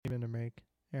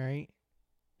All right,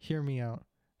 hear me out.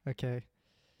 Okay,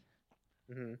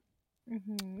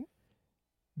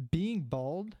 being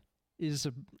bald is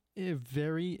a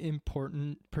very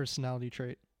important personality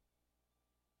trait.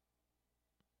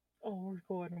 Oh, we're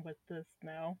going with this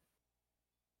now.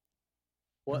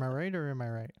 What? Am I right or am I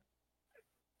right?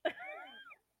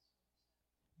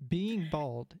 Being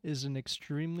bald is an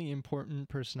extremely important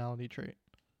personality trait.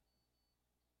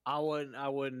 I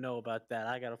wouldn't know about that.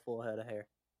 I got a full head of hair.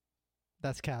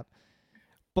 That's cap.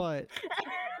 But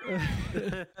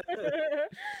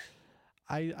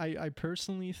I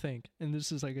personally think, and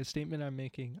this is like a statement I'm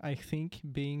making, I think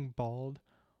being bald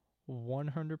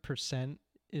 100%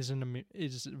 is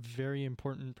a very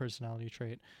important personality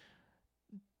trait.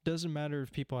 Doesn't matter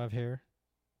if people have hair.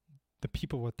 The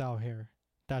people without hair,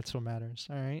 that's what matters,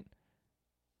 all right?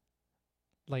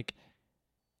 Like,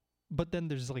 but then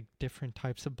there's like different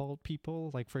types of bald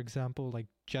people. Like, for example, like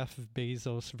Jeff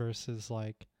Bezos versus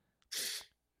like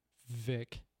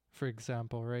Vic, for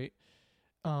example, right?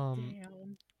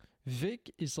 Damn.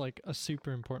 Vic is like a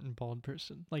super important bald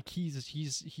person. Like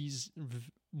he's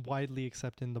widely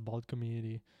accepted in the bald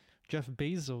community. Jeff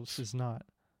Bezos is not.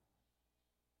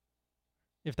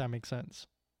 If that makes sense.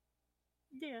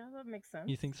 Yeah, that makes sense.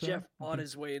 You think so? Jeff on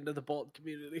his way into the bald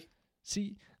community.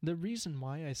 See, the reason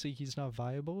why I say he's not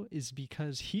viable is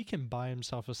because he can buy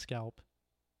himself a scalp.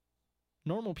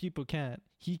 Normal people can't.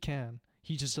 He can.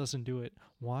 He just doesn't do it.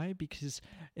 Why? Because,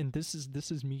 and this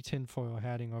is me tinfoil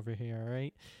hatting over here, all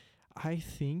right? I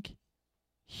think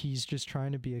he's just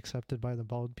trying to be accepted by the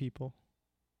bald people.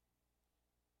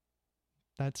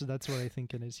 That's what I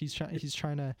think it is. He's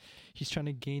trying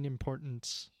to gain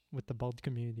importance with the bald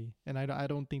community, and I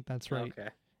don't think that's right. Okay.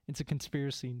 It's a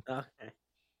conspiracy. Okay.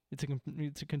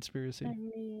 It's a conspiracy. I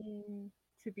mean,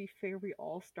 to be fair, we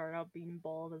all start out being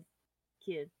bald as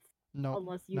kids. No,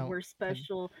 Unless you were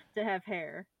special to have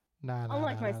hair. Nah,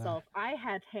 Unlike myself, I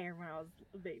had hair when I was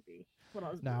a baby. When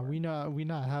I was born. we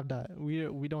not have that.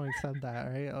 We don't accept that,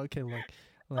 right? Okay, look.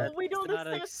 Oh, we don't not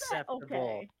accept that.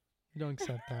 Okay. We don't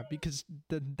accept that because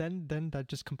then that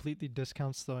just completely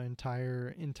discounts the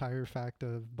entire fact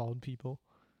of bald people.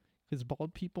 Because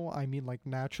bald people, I mean, like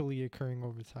naturally occurring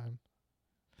over time.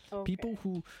 Okay.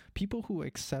 People who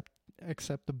accept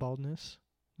the baldness,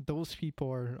 those people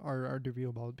are the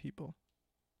real bald people.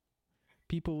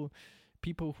 People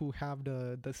who have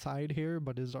the side hair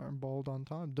but aren't bald on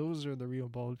top, those are the real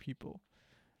bald people.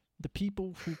 The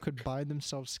people who could buy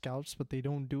themselves scalps but they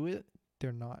don't do it,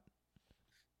 they're not.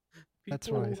 That's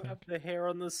what I think. People who have the hair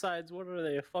on the sides, what are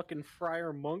they, a fucking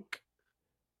friar monk?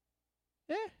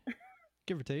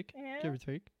 Give or take. Yeah. Give or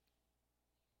take.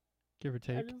 Give or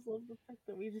take. I just love the fact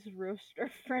that we just roast our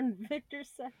friend Victor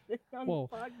Seth on the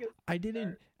podcast.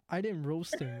 I didn't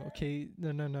roast him, okay?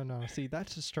 No. See,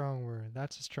 that's a strong word.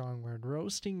 That's a strong word.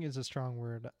 Roasting is a strong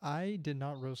word. I did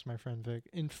not roast my friend Vic.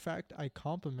 In fact, I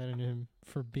complimented him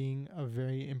for being a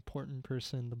very important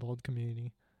person in the bald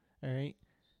community. All right?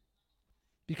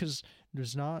 Because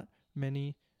there's not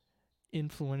many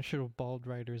influential bald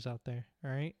writers out there,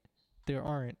 all right? There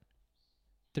aren't.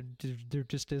 There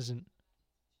just isn't.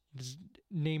 Just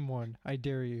name one. I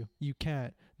dare you. You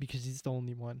can't because he's the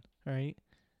only one, all right?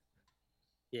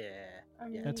 Yeah. I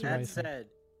mean, That's what I That think. said,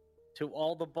 to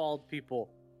all the bald people,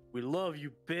 we love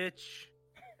you, bitch.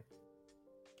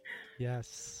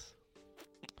 Yes.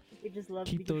 we just love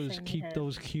Keep your those shiny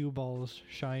head. cue balls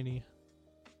shiny.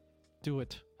 Do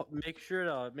it. Make sure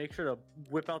to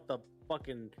whip out the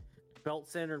fucking belt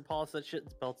sander and polish that shit.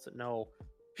 No.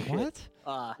 Shit.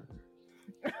 What?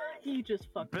 You just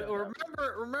fucked But that up.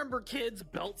 remember, kids,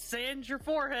 belt sand your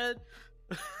forehead.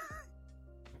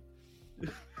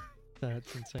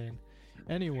 That's insane.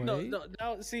 Anyway. No.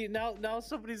 Now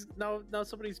somebody's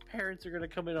parents are gonna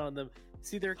come in on them.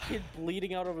 See their kid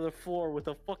bleeding out over the floor with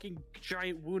a fucking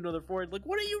giant wound on their forehead. Like,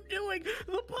 what are you doing?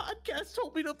 The podcast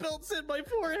told me to belt sand my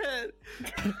forehead.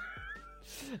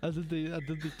 And then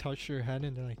they touch your head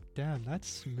and they're like, damn, that's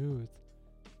smooth.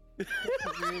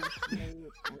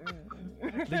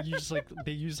 They use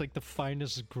like the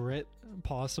finest grit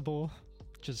possible,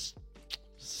 just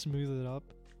smooth it up,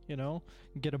 you know,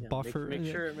 get a buffer. Make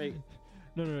sure it make.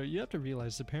 No. You have to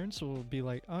realize the parents will be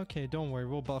like, okay, don't worry,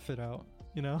 we'll buff it out.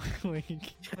 You know,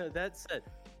 like. That's it.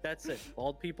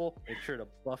 Bald people, make sure to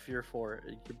buff your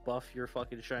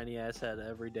fucking shiny ass head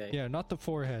every day. Yeah, not the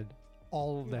forehead,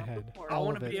 all of the Not the head. forehead. I All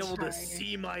want of to be it. able to Tiny.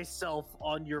 see myself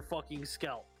on your fucking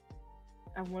scalp,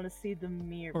 I want to see the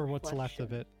mirror. Or what's left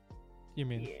of it. You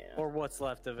mean? Yeah. or what's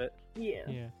left of it.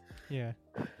 Yeah. Yeah.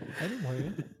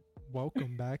 Anyway,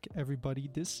 welcome back, everybody.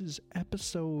 This is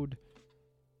episode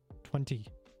 20.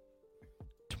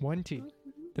 20.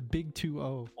 The big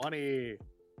 2-0. 20.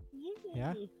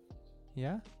 Yeah.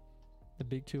 Yeah, the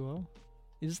big 2-0.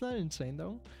 Isn't that insane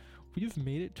though? We've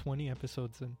made it 20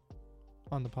 episodes in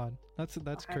on the pod. That's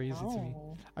I crazy to me.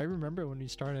 know. I remember when we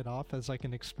started off as like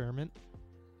an experiment,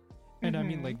 and I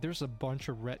mean Mhm. like there's a bunch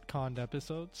of retconned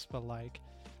episodes, but like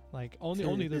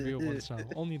only the real ones know.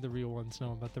 Only the real ones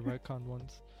know about the retconned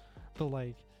ones. But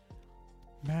like,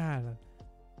 man,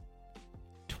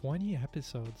 20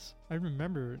 episodes. I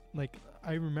remember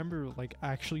like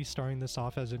actually starting this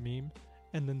off as a meme,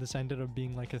 and then this ended up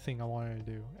being like a thing I wanted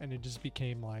to do, and it just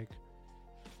became like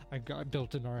I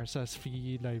built an RSS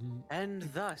feed. And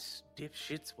thus,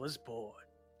 Dipshits was born.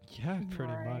 Yeah,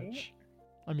 pretty Right. much.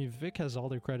 I mean, Vic has all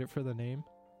the credit for the name,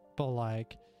 but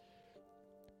like,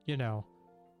 you know,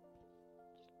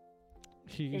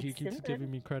 he It's keeps Simba. giving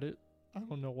me credit. I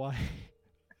don't know why.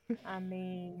 I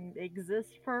mean, it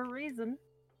exists for a reason.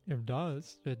 It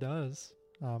does. It does.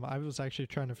 I was actually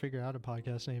trying to figure out a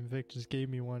podcast name. Vic just gave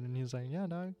me one, and he's like, "Yeah,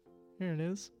 dog, here it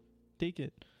is. Take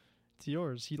it. It's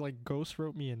yours." He like ghost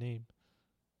wrote me a name,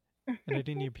 and I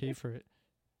didn't even pay for it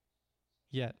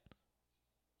yet.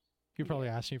 He'll probably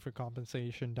ask me for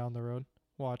compensation down the road.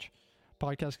 Watch,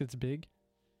 podcast gets big.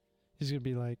 He's gonna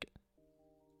be like,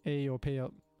 "Hey, yo, pay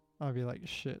up." I'll be like,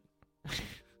 "Shit."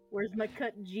 Where's my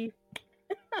cut, G?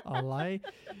 I'll lie,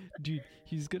 dude.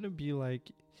 He's gonna be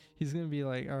like,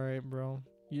 "All right, bro.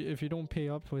 If you don't pay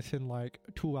up within like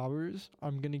 2 hours,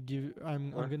 I'm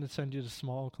gonna send you the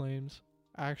small claims.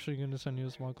 Actually, gonna send you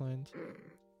the small claims."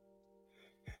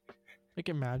 Like,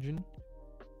 imagine,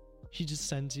 he just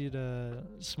sends you the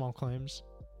small claims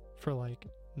for like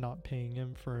not paying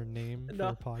him for a name for No,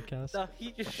 a podcast. No,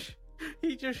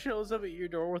 he just shows up at your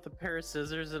door with a pair of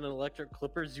scissors and electric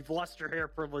clippers. You've lost your hair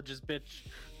privileges, bitch.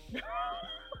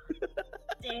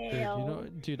 Dude,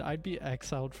 Damn. dude, I'd be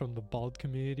exiled from the bald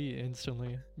community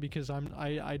instantly because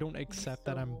I don't accept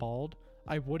that I'm So- bald.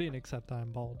 I wouldn't accept that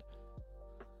I'm bald.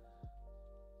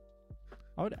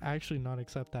 I would actually not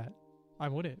accept that. I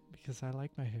wouldn't because I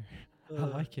like my hair. I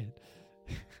like it.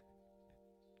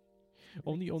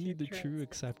 only your the true trans-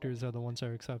 acceptors are the ones that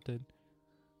are accepted.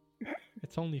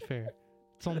 It's only fair.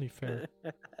 It's only fair.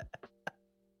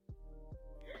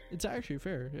 It's actually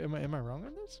fair. Am I wrong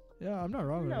on this? Yeah, I'm not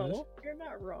wrong on this. No, you're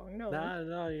not wrong. No.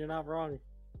 No, you're not wrong.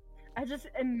 I just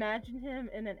imagine him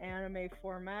in an anime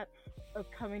format of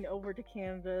coming over to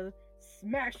Canada,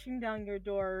 smashing down your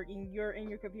door in your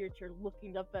computer,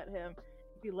 looking up at him,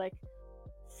 be like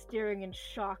staring in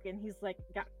shock, and he's like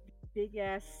got big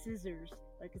ass scissors,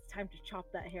 like it's time to chop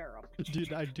that hair up.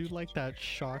 Dude, I do like that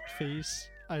shocked face.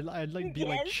 I'd like be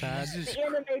like Yes, Chad. Jesus. The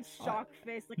anime shock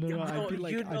face, like No, "Come I'd on." be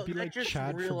like you know, I'd be I like just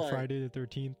Chad from realized- Friday the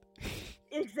 13th.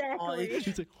 Exactly. it's-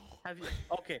 He's like, Have you?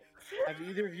 Okay. Have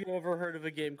either of you ever heard of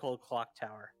a game called Clock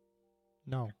Tower?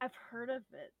 no. I've heard of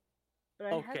it, but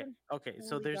I Okay. haven't. Okay.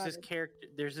 So fully there's got this it. character.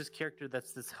 There's this character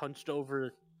that's this hunched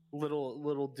over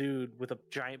little dude with a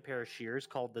giant pair of shears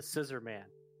called the Scissor Man.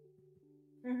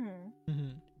 Mm-hmm.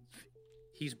 Mhm.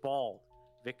 He's bald.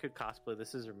 Vic could cosplay the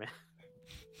Scissor Man.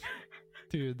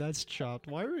 Dude, that's chopped.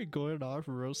 Why are we going off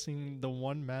roasting the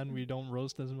one man we don't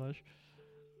roast as much?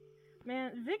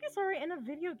 Man, Vic is already in a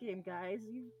video game, guys.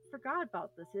 You forgot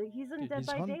about this. He's in Dude, Dead he's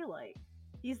by on- Daylight.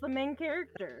 He's the main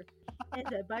character in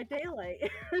Dead by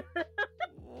Daylight.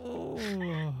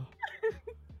 Oh.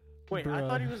 Wait, I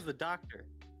thought he Bruh. was the doctor.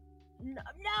 No!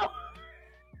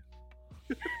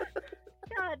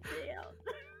 God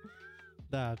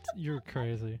damn. You're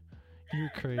crazy. You're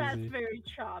That's crazy. very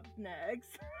chopped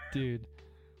next. Dude,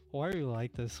 why are we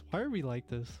like this? Why are we like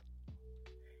this?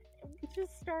 We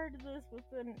just started this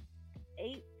within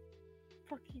 8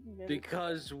 fucking minutes.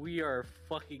 Because we are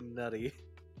fucking nutty.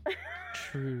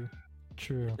 True.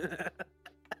 True.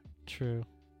 True.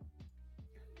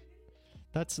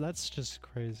 That's just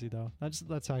crazy though.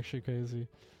 That's actually crazy.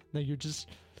 Like you're just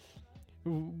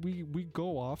we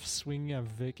go off swinging at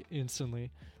Vic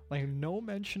instantly. Like no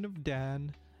mention of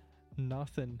Dan,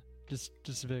 nothing. Just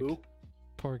Vic. Who?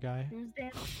 Poor guy. Who's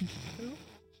Dan?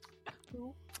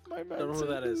 Who? My man Don't know who said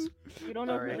that is. You don't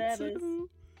know Alright. who that said is. who.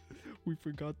 We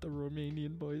forgot the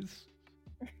Romanian boys.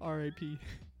 R.I.P.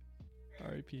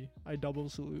 R.I.P. I double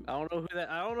salute. I don't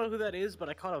know who that is, but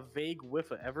I caught a vague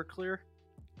whiff of Everclear.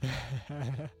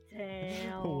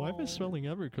 Damn. Why am I smelling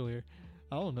Everclear?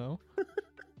 I don't know.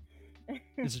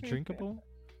 Is it drinkable?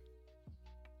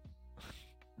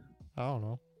 I don't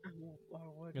know.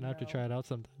 I'm gonna have to try it out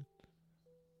sometime.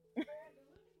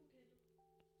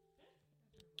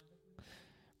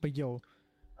 But yo,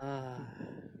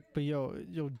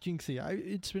 Jinxie,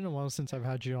 it's been a while since I've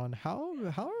had you on. How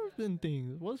have been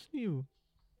things? What's new?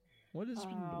 What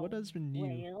has been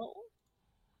new? Well,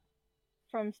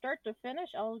 from start to finish,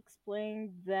 I'll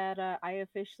explain that I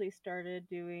officially started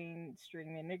doing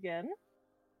streaming again.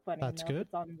 Funny That's enough, good.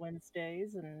 it's on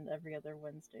Wednesdays and every other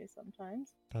Wednesday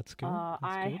sometimes. That's good. That's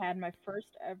I good. had my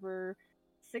first ever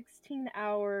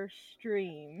 16-hour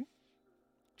stream.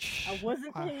 I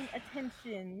wasn't paying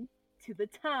attention to the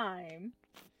time.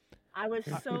 I was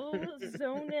so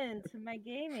zoned into my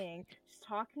gaming, just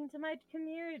talking to my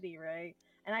community, right?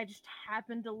 And I just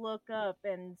happened to look up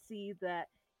and see that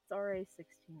it's already 16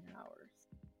 hours.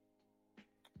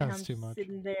 And That's I'm too much.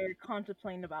 sitting there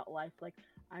contemplating about life, like,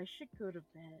 I should go to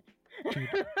bed.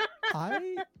 Dude,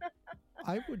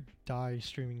 I would die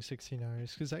streaming 16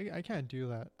 hours because I can't do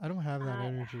that. I don't have that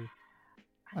energy.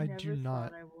 I never do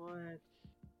not. thought I would.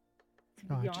 To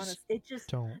No, be I just honest, it just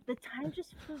Don't. the time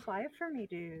just flew by for me,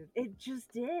 dude. It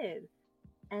just did.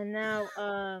 And now,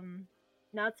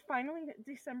 now it's finally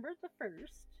December the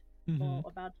 1st. Well,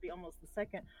 about to be almost the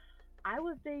 2nd. I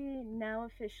would be now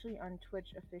officially on Twitch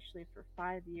officially for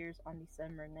 5 years on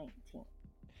December 19th.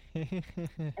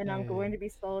 And I'm going to be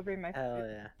celebrating my Hell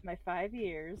yeah. my 5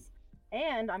 years,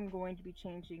 and I'm going to be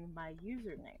changing my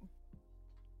username.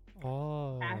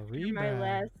 Oh, After my rebrand.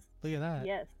 last, Look at that.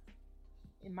 yes,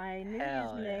 in my new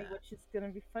Hell username, yeah. which is gonna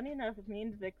be funny enough. If me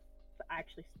and Vic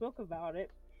actually spoke about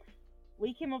it,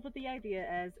 we came up with the idea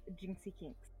as Jinxie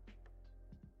Kinks.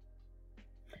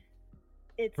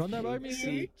 It's Run that by me,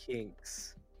 Jinxie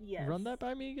Kinks. Yes. Run that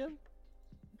by me again.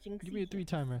 Jinxie Give me a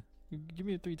 3-timer. Give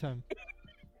me a 3-time.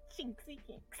 Jinxie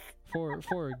Kinks.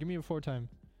 4. Give me a 4-time.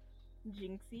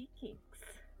 Jinxie Kinks.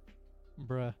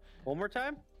 Bruh. One more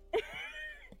time?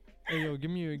 Hey yo,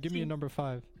 give me a number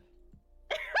 5.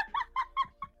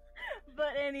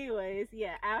 But anyways,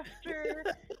 yeah, after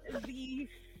the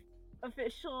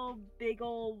official big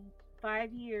old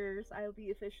 5 years, I'll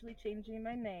be officially changing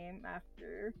my name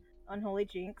after Unholy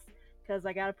Jinx, because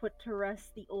I gotta put to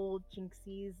rest the old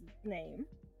Jinxie's name.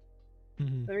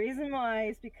 Mhm. The reason why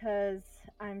is because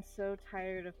I'm so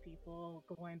tired of people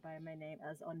going by my name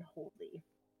as Unholy.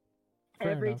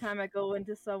 Fair Every enough. time I go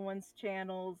into someone's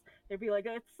channels, they'd be like,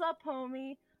 "What's up,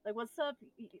 homie? Like, what's up,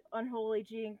 Unholy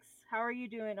Jinx? How are you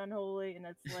doing, Unholy?" And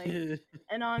it's like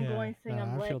an ongoing thing. nah,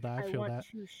 I'm I like, feel that, I I feel want that.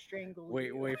 to strangle wait,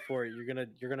 you. wait for it. You're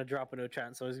gonna drop into a chat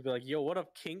and someone's gonna be like, "Yo, what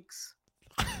up, Kinks?"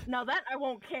 Now that I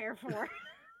won't care for.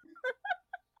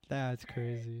 That's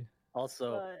crazy.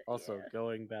 Also, But, yeah.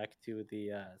 going back to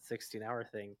the 16-hour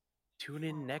thing, tune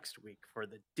in next week for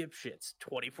the Dipshits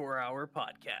 24-hour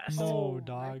podcast. No, Oh my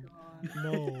dog. God.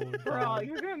 No, Bro, dog.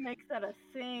 you're gonna make that a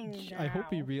thing now. I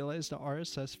hope you realize the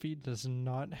RSS feed does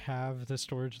not have the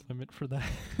storage limit for that.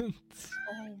 Oh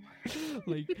my.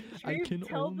 Like, Should I you can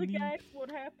tell only the guys what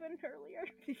happened earlier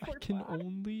before I can pod?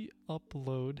 only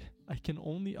upload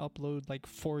like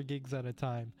 4 gigs at a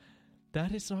time.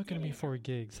 That is not gonna be 4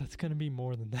 gigs. That's gonna be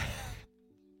more than that.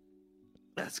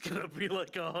 That's gonna be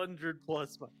like 100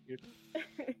 plus, my dude.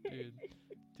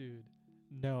 Dude,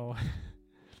 no.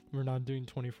 We're not doing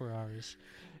 24 hours.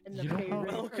 And the You know pay how- rate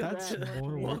for Welcome that to,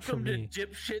 more was- work for welcome to me.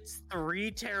 Dipshits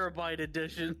 3 terabyte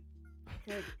edition.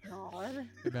 Good God.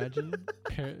 Imagine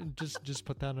just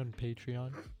put that on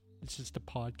Patreon. It's just a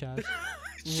podcast.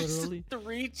 Literally. Just a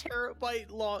 3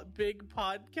 terabyte long big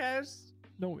podcast.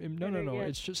 No. Better yet-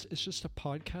 It's just a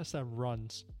podcast that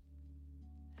runs.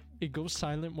 It goes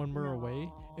silent when we're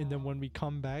away, and then when we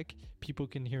come back, people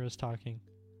can hear us talking.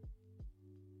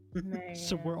 Man.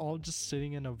 So we're all just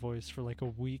sitting in a voice for like a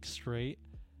week straight,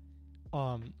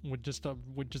 with just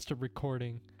a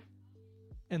recording,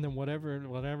 and then whatever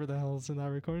the hell's in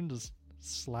that recording, just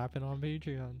slap it on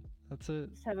Patreon. That's it.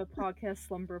 Just have a podcast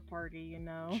slumber party, you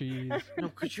know? Jeez. No,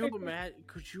 could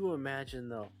you imagine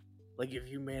though, like if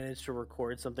you managed to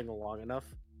record something long enough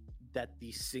that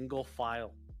the single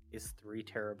file is 3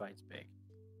 terabytes big?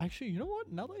 Actually, you know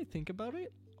what? Now that I think about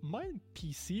it, my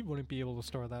PC wouldn't be able to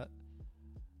store that.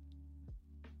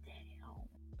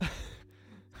 Damn.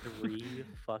 3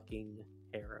 fucking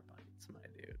terabytes, my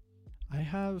dude. I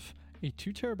have a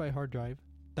 2 terabyte hard drive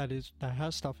that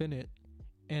has stuff in it,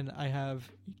 and I have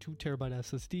a 2 terabyte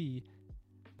SSD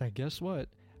that, guess what,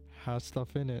 has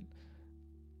stuff in it.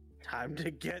 Time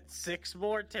to get 6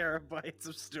 more terabytes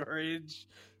of storage.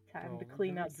 Time to Bro,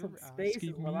 clean you're- out some you're space is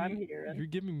asking what I'm me- hearing. You're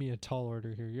giving me a tall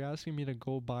order here. You're asking me to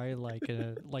go buy like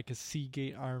a like a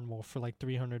Seagate Iron Wolf for like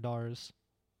 $300.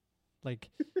 Like,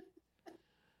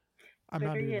 I'm not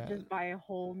Better doing yet, that. just buy a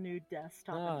whole new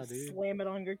desktop Nah, and just dude. slam it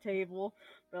on your table.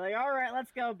 Be like, all right,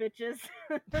 let's go, bitches.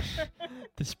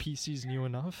 This PC's new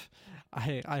enough.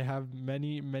 I have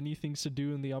many things to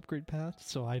do in the upgrade path,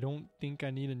 so I don't think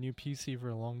I need a new PC for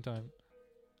a long time.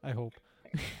 I hope.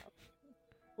 Fair enough.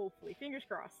 Hopefully, fingers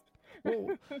crossed.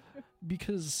 Well,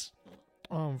 because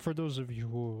For those of you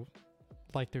who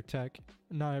like their tech,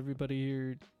 not everybody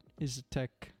here is a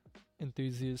tech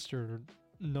enthusiast or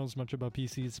knows much about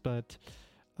PCs, but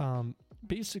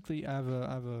basically I have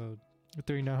a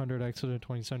 3900X with a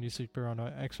 2070 Super on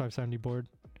a X570 board.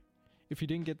 If you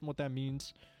didn't get what that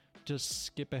means, just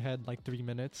skip ahead like 3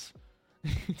 minutes.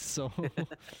 So, and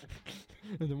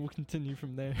then we'll continue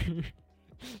from there.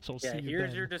 So I'll see you here's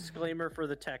then. your disclaimer for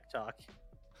the tech talk.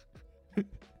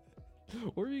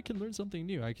 Or you can learn something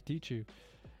new. I could teach you.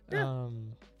 Yeah.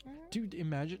 Dude,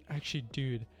 imagine actually,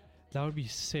 dude, that would be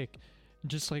sick.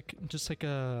 Just like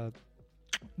a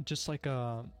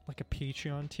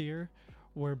Patreon tier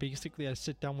where basically I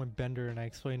sit down with Bender and I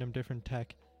explain him different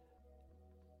tech.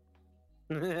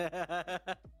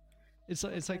 It's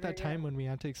like that time when we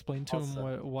had to explain to him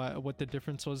what the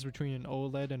difference was between an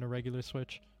OLED and a regular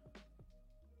Switch.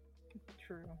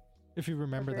 True. If you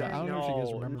remember that, I don't know if you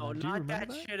guys remember that. Do you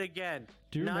remember that? Shit again.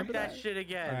 Do you remember that shit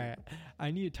again. All right,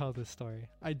 I need to tell this story.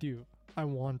 I do. I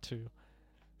want to.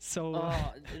 So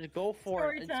go for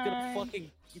Story it. time.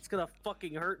 It's gonna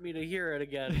fucking hurt me to hear it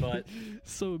again. But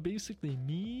so basically,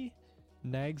 me,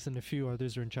 Nags, and a few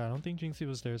others were in chat. I don't think Jinxie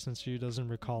was there since she doesn't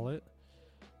recall it.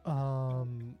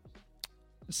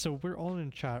 So we're all in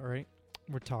chat, right?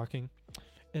 We're talking,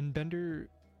 and Bender,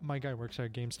 my guy, works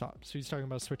at GameStop, so he's talking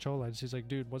about Switch OLEDs. He's like,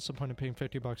 dude, what's the point of paying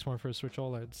 $50 more for a Switch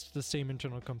OLED? It's the same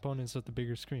internal components with the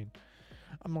bigger screen.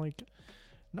 I'm like,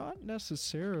 not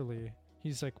necessarily.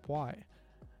 He's like, why?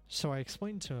 So I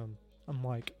explained to him, I'm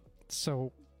like,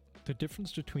 so the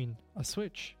difference between a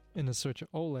Switch and a Switch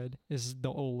OLED is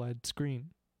the OLED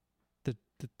screen.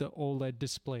 The OLED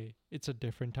display. It's a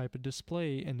different type of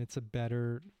display and it's a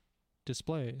better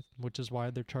display, which is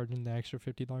why they're charging the extra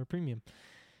 $50 premium.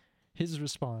 His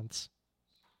response,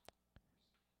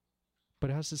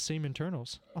 but it has the same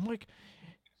internals. I'm like,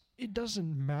 it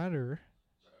doesn't matter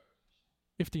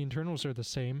if the internals are the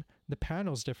same, the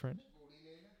panel's different.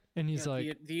 And he's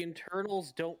like, the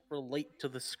internals don't relate to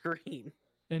the screen.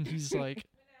 And he's like,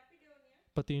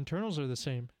 but the internals are the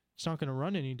same. It's not going to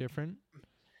run any different.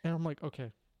 And I'm like,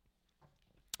 okay.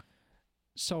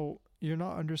 So you're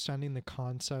not understanding the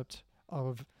concept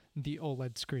of the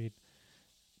OLED screen.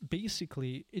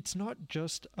 Basically, it's not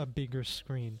just a bigger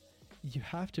screen. You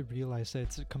have to realize that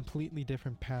it's a completely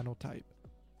different panel type.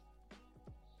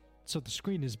 So the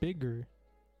screen is bigger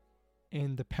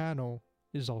and the panel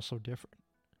is also different.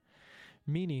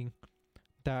 Meaning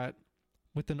that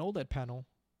with an OLED panel,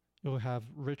 it will have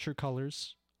richer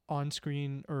colors on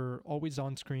screen or always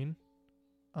on screen.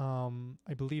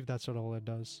 I believe that's what OLED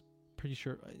does. Pretty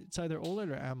sure it's either OLED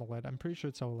or AMOLED. I'm pretty sure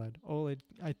it's OLED. OLED,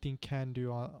 I think, can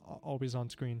do always on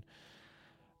screen.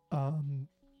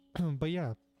 But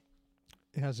yeah,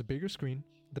 it has a bigger screen.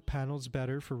 The panel's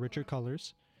better for richer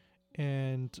colors,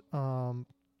 and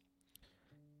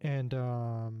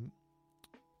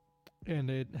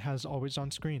it has always on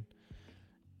screen.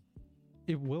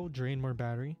 It will drain more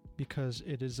battery because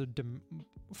it is a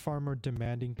far more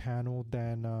demanding panel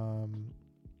than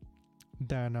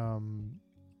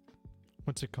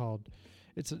what's it called?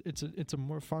 It's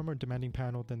a far more demanding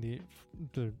panel than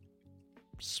the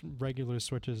regular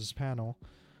Switch's panel,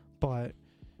 but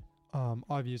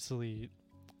obviously,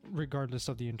 regardless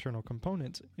of the internal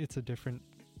components, it's a different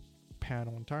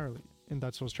panel entirely, and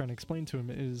that's what I was trying to explain to him.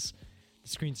 Is the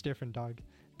screen's different, dog.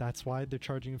 That's why they're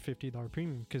charging a $50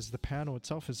 premium, because the panel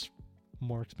itself is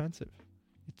more expensive.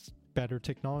 It's better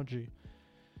technology.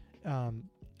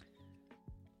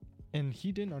 And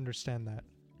he didn't understand that,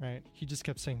 right? He just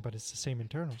kept saying, but it's the same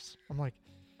internals. I'm like,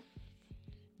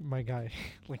 my guy,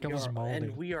 like I was mauling.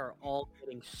 And we are all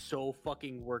getting so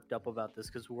fucking worked up about this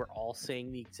because we're all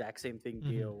saying the exact same thing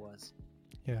Dio was.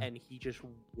 Yeah. And he just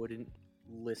wouldn't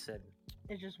listen.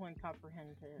 It just wouldn't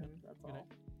comprehend to him, that's all.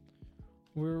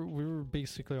 We were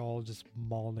basically all just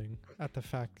mauling at the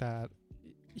fact that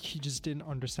he just didn't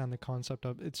understand the concept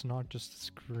of it's not just the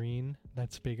screen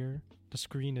that's bigger. The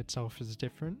screen itself is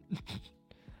different.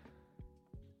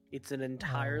 It's an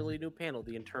entirely new panel.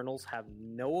 The internals have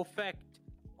no effect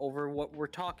over what we're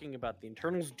talking about. The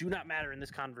internals do not matter in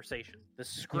this conversation. The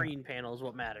screen panel is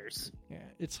what matters. Yeah,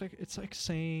 it's like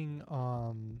saying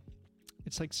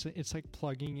it's like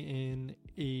plugging in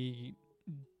a.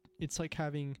 It's like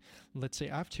having, let's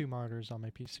say I have two monitors on my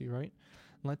PC, right?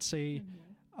 Let's say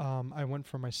I went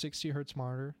for my 60 hertz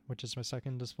monitor, which is my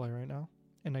second display right now,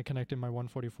 and I connected my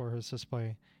 144 hertz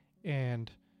display,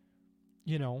 and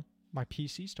you know my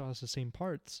PC still has the same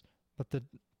parts, but the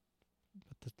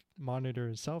monitor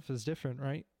itself is different,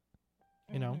 right?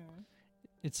 You know,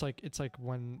 it's like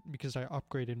when, because I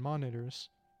upgraded monitors,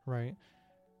 right?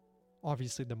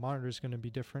 Obviously the monitor is going to be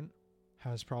different.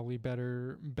 has probably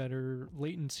better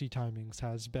latency timings,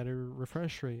 has better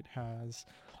refresh rate, has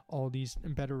all these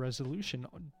better resolution.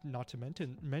 Not to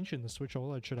mention the Switch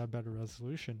OLED should have better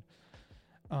resolution.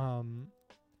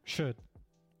 Should,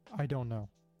 I don't know.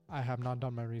 I have not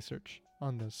done my research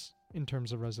on this in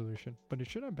terms of resolution, but it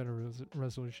should have better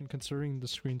resolution considering the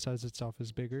screen size itself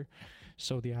is bigger.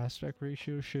 So the aspect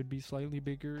ratio should be slightly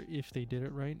bigger if they did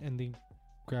it right and they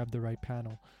grabbed the right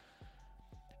panel.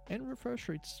 And refresh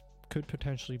rates could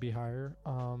potentially be higher.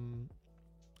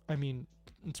 I mean,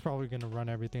 it's probably going to run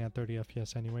everything at 30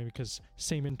 FPS anyway because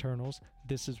same internals.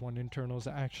 This is when internals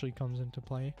actually comes into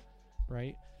play,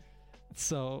 right?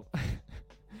 So,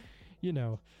 you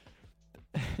know.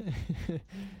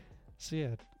 So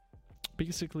yeah,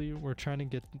 basically we're trying to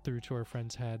get through to our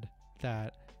friend's head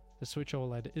that the Switch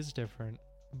OLED is different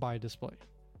by display.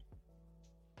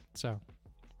 So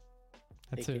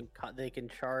that's it. They can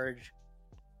charge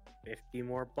 $50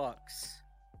 more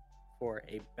for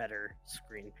a better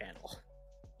screen panel.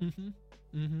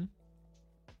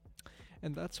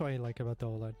 And that's what I like about the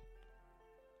OLED.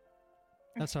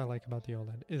 That's what I like about the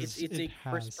OLED. It's a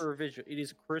crisper visual. It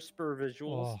is crisper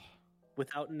visuals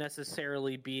without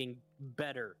necessarily being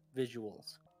better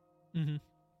visuals.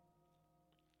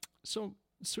 So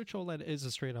Switch OLED is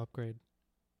a straight upgrade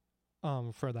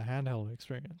for the handheld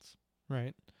experience,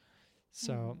 right?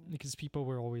 So because people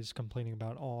were always complaining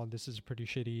about, oh, this is a pretty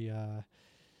shitty a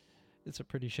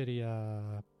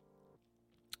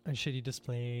shitty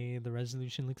display, the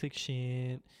resolution looks like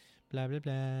shit, blah blah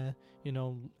blah. You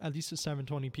know, at least the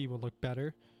 720p will look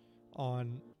better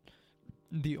on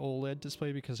the OLED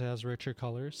display because it has richer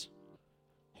colors.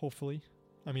 Hopefully.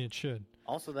 I mean, it should.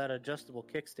 Also that adjustable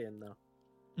kickstand though.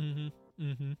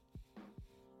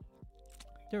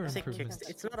 There are improvements.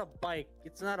 It's not a bike.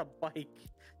 It's not a bike.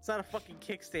 It's not a fucking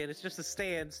kickstand. It's just a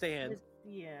stand. It's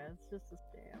just a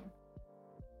stand.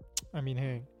 I mean,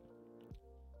 hey.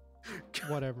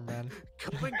 Whatever, man.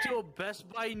 Coming to a Best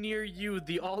Buy near you,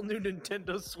 the all-new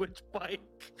Nintendo Switch bike.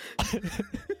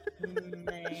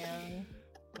 Man.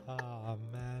 Oh,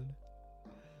 man.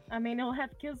 I mean, it'll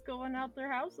have kids going out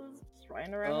their houses, just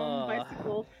riding around on a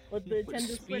bicycle with the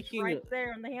Nintendo Switch right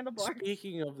there on the handlebar.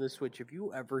 Speaking of the Switch, have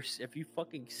you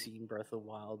fucking seen Breath of the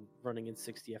Wild running in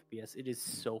 60 FPS? It is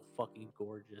so fucking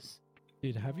gorgeous.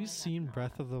 Dude, have you seen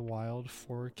Breath of the Wild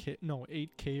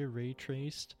 8K ray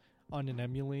traced on an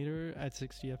emulator at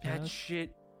 60 FPS? That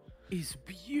shit is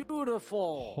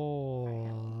beautiful.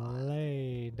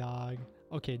 Holy dog.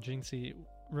 Okay, Jinxie,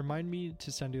 remind me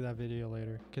to send you that video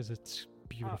later because it's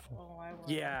beautiful.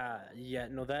 Yeah.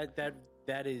 No,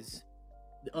 that is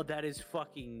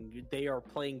fucking. They are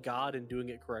playing God and doing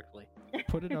it correctly.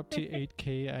 Put it up to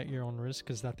 8K at your own risk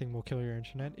because that thing will kill your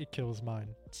internet. It kills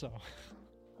mine. So.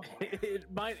 It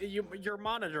might. Your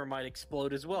monitor might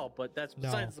explode as well, but that's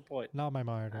besides the point. Not my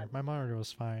monitor. My monitor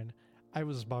was fine. I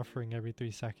was buffering every 3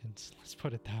 seconds. Let's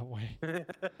put it that way.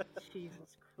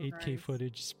 Jesus Christ. 8K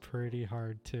footage is pretty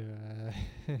hard to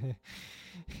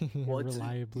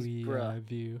reliably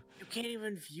view. You can't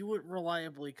even view it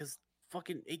reliably because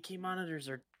fucking 8K monitors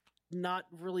are not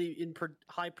really in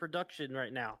high production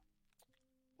right now.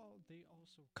 Well, they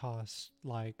also cost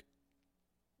like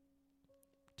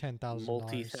 $10,000.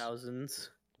 Multi-thousands.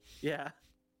 Yeah.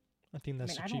 I think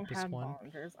that's the cheapest I don't have one.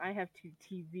 monitors. I have 2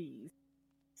 TVs.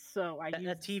 So I use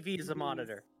that TV is a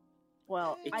monitor.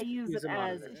 Well, I use it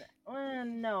as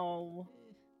no.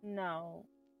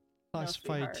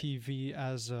 Classify TV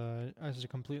as a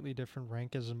completely different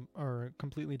rank or a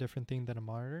completely different thing than a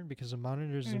monitor because a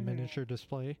monitor is a miniature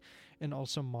display, and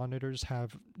also monitors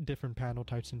have different panel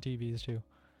types in TVs too.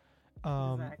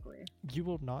 Exactly. You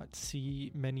will not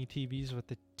see many TVs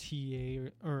with a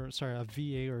a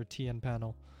VA or a TN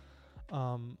panel.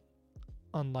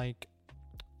 Unlike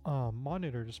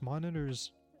monitors,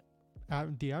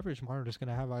 the average monitor is going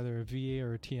to have either a VA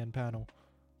or a TN panel.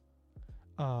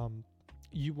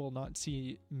 You will not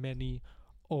see many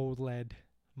OLED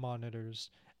monitors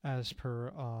as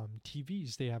per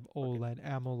TVs. They have OLED,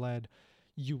 AMOLED,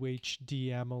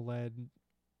 UHD AMOLED,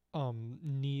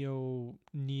 Neo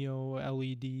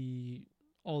LED,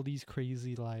 all these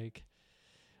crazy like.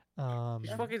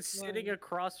 She's fucking sitting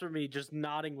across from me, just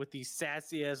nodding with these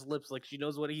sassy ass lips, like she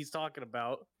knows what he's talking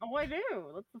about. Oh, I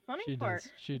do. That's the funny part.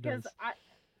 She does.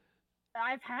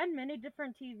 I've had many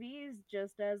different TVs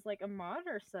just as like a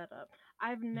monitor setup.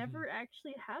 I've never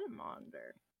actually had a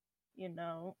monitor, you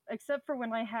know, except for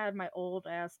when I had my old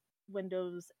ass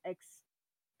Windows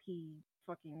XP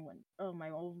my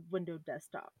old Windows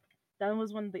desktop. That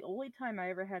was the only time I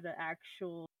ever had an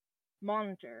actual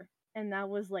monitor, and that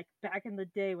was like back in the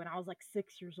day when I was like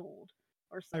 6 years old.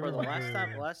 or I Bro, something.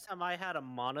 remember- last time I had a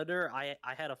monitor, I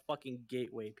had a fucking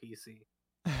Gateway PC.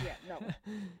 Yeah, no.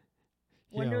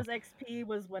 Yo, Windows XP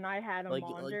was when I had a Like-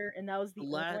 monitor, and that was the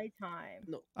la- only time.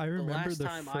 No, I remember last the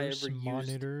time I first ever used-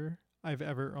 monitor I've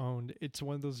ever owned. It's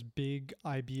one of those big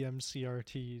IBM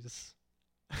CRTs.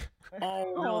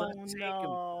 Oh, Oh, that's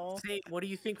no. Say, what do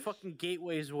you think fucking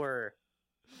gateways were?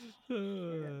 Shit,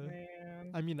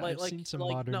 man. I mean, Like- I've like- seen some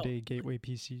like, modern no. day gateway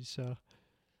PCs, so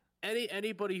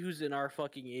Anybody who's in our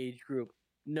fucking age group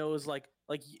knows like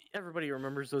everybody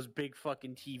remembers those big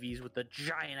fucking TVs with the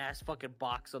giant ass fucking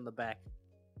box on the back.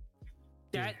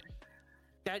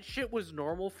 That shit was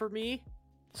normal for me.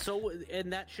 So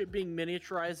and that shit being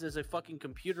miniaturized as a fucking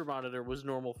computer monitor was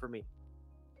normal for me.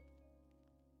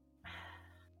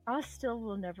 I still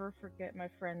will never forget my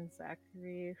friend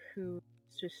Zachary, who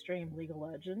used to stream League of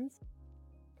Legends.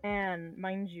 And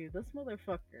mind you, this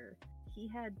motherfucker, he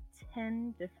had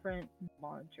 10 different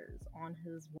monitors on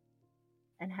his wall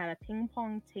and had a ping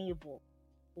pong table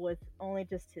with only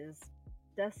just his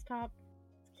desktop,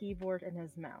 his keyboard, and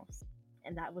his mouse.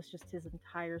 And that was just his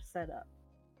entire setup.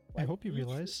 I hope you each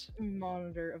realize.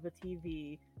 monitor of a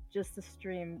TV just to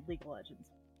stream League of Legends.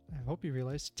 I hope you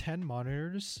realize 10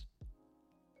 monitors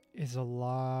is a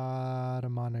lot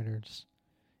of monitors.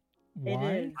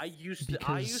 Why? is. I used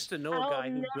Because- to know a guy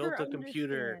who built a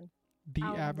computer. understand. The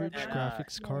I'll average never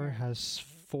graphics card understand. has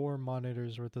 4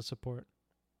 monitors worth of support.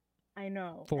 I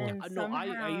know. Four. And No,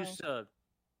 I used to.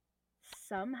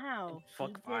 somehow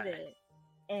Fuck, he did it,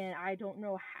 and I don't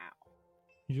know how.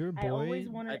 Your I always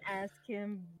boy, wanted to I- ask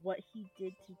him what he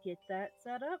did to get that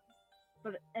set up,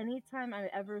 but anytime I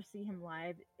ever see him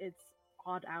live, it's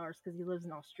odd hours because he lives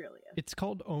in Australia. it's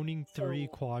called owning 3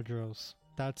 So- quadros.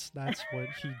 That's what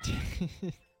he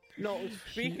did. No,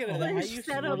 speaking of owns that, I His used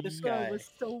to know setup this though guy. was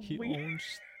so He weird.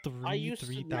 owns I used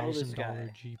to know this $3,000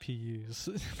 guy.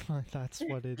 GPUs. That's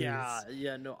what it is.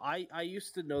 Yeah, no, I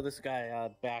used to know this guy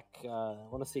back, I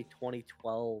want to say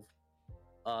 2012,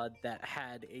 that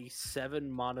had a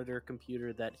 7-monitor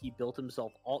computer that he built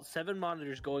himself. All 7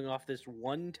 monitors going off this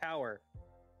one tower.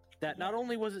 That not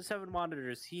only was it 7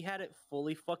 monitors, he had it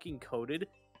fully fucking coded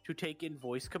to take in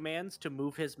voice commands to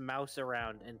move his mouse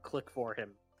around and click for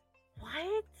him.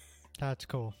 What? That's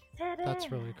cool.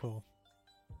 That's really cool.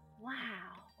 Wow,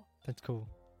 That's cool.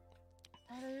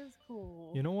 that is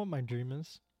cool. You know what my dream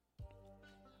is?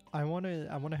 I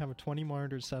wanna have a 20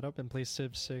 monitor setup and play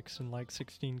Civ 6 in like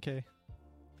 16K.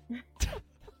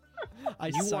 I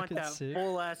You suck want at that Civ.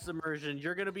 full ass immersion?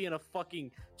 You're gonna be in a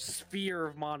fucking sphere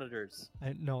of monitors.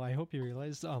 No, I hope you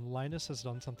realize Linus has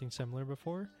done something similar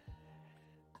before.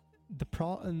 The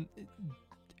problem,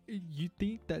 you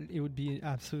think that it would be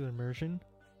absolute immersion.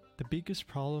 The biggest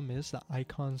problem is the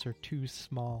icons are too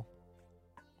small.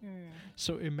 Hmm.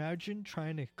 So imagine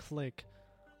trying to click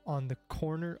on the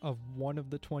corner of one of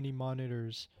the 20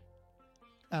 monitors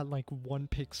at like 1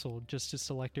 pixel just to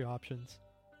select your options.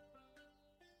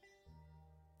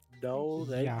 No,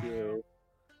 thank Yeah. you.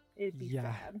 It'd be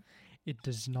Yeah. sad. It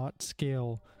does not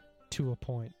scale to a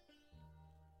point.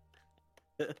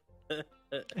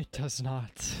 It does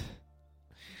not.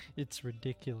 It's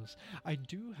ridiculous. I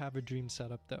do have a dream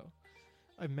setup though.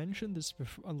 I mentioned this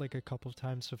before, like a couple of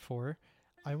times before.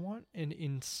 I want an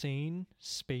insane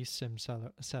space sim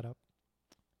setup.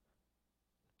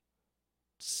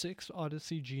 6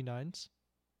 Odyssey G9s.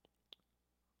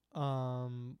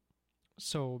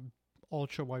 So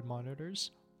ultra wide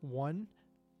monitors, one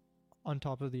on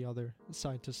top of the other,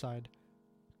 side to side,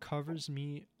 covers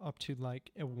me up to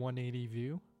like a 180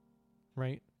 view,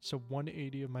 right? So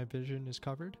 180 of my vision is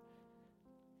covered.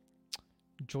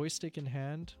 Joystick in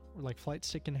hand, or like flight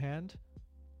stick in hand,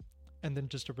 and then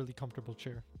just a really comfortable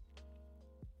chair.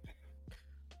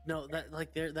 No,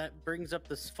 that brings up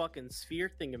this fucking sphere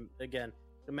thing again.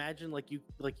 Imagine like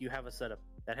you have a setup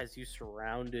that has you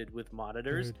surrounded with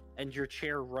monitors, Dude. and your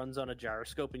chair runs on a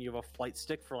gyroscope, and you have a flight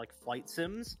stick for like flight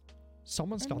sims.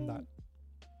 Someone's done that.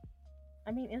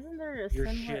 I mean, isn't there a You're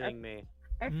similar? shitting me.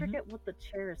 I Mhm. forget what the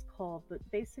chair is called, but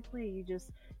basically,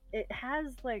 it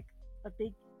has like a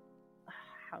big.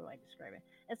 How do I describe it?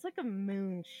 It's like a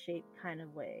moon shaped kind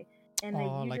of way, and then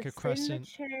Oh, you like a just sit in crescent. the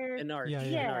chair, An arch. Yeah,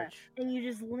 An yeah. arch. and you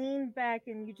just lean back,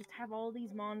 and you just have all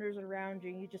these monitors around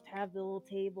you, and you just have the little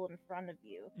table in front of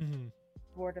you. Hmm.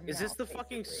 Board of Is this mouth, the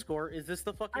fucking basically. score? Is this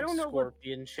the fucking don't know what-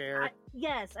 scorpion chair?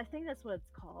 Yes, I think that's what it's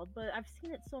called, but I've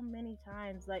seen it so many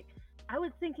times. Like, I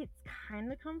would think it's kind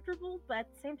of comfortable, but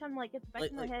at the same time, like, at the back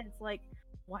of my head, it's like,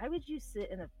 why would you sit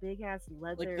in a big ass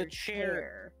leather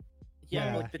chair-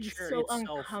 Yeah. like the Be chair so itself is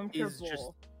uncomfortable. just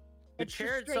the It's chair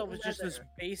just itself straight is just this leather.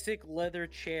 basic leather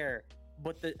chair,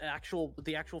 but the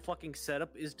actual fucking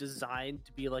setup is designed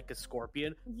to be like a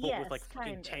scorpion, but Yes, with like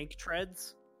fucking kinda. tank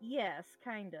treads. Yes,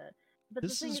 kinda. But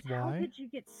This the thing is is, how why- could you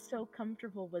get so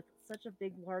comfortable with such a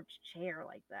big, large chair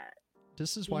like that?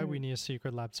 This is why we Dude. need a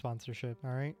Secret Lab sponsorship,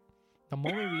 alright? The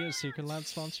moment we get a Secret Lab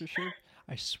sponsorship,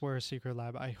 I swear, Secret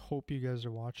Lab, I hope you guys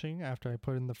are watching after I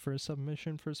put in the first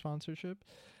submission for sponsorship.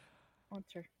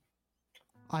 Sponsor.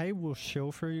 I will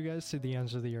chauffeur you guys to the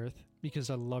ends of the earth because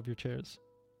I love your chairs.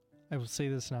 I will say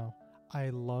this now. I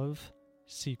love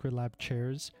Secret Lab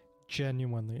chairs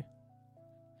genuinely.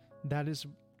 That is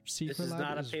Secret This is Lab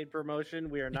not a is paid promotion.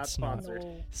 We are not It's not. sponsored.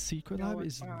 No. Secret No, Lab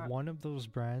it's is not. one of those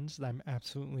brands that I'm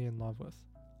absolutely in love with.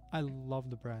 I love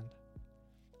the brand.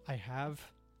 I have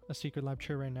a Secret Lab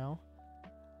chair right now.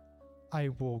 I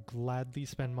will gladly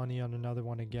spend money on another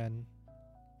one again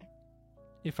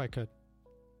if I could.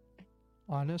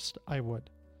 Honest, I would.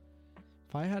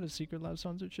 If I had a Secret Lab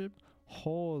sponsorship,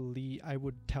 holy, I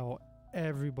would tell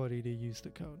everybody to use the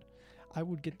code. I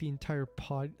would get the entire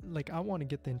I want to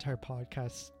get the entire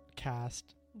podcast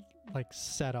cast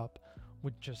set up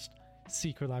with just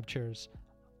Secret Lab chairs.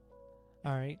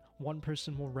 All right, one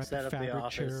person will rep Set a up the fabric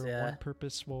office, chair. yeah.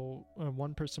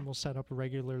 One person will set up a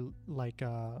regular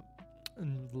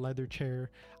leather chair.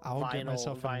 I'll get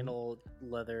myself vinyl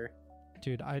leather.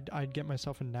 dude. I'd get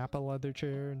myself a Napa leather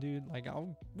chair, dude.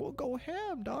 We'll go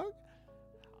ham, dog.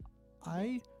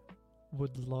 I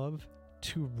would love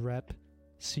to rep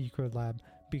Secret Lab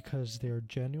because they're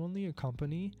genuinely a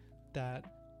company that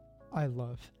I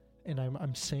love, and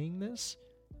I'm saying this,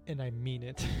 and I mean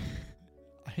it.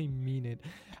 I mean it.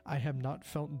 I have not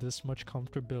felt this much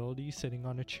comfortability sitting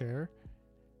on a chair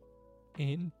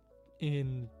in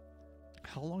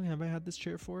how long have I had this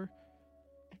chair for?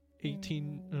 3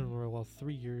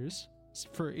 years.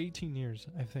 For 18 years,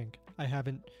 I think. I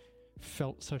haven't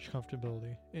felt such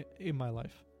comfortability in my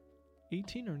life.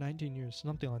 18 or 19 years,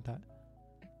 something like that.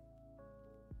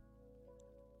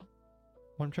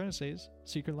 What I'm trying to say is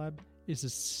Secret Lab is a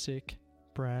sick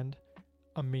brand,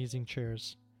 amazing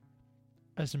chairs.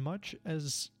 As much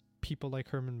as people like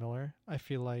Herman Miller, I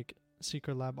feel like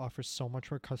Secret Lab offers so much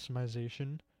more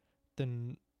customization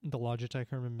than the Logitech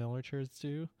Herman Miller chairs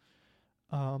do,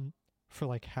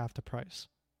 for half the price.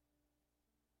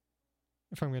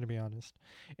 If I'm going to be honest,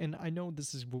 and I know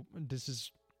this is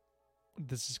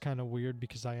kind of weird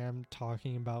because I am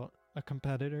talking about a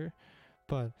competitor,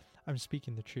 but I'm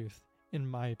speaking the truth. In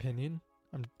my opinion,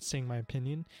 I'm saying my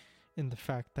opinion in the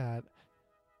fact that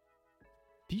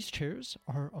these chairs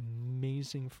are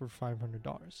amazing for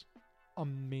 $500.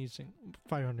 Amazing.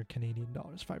 500 Canadian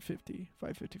dollars, 550,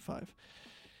 555.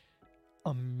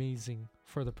 Amazing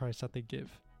for the price that they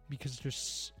give, because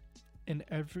there's in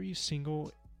every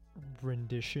single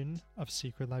rendition of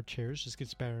Secret Lab chairs just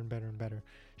gets better and better and better.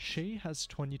 Shay has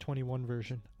 2021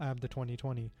 version. I have the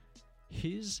 2020.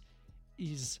 His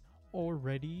is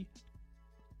already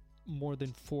more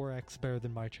than 4x better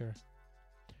than my chair.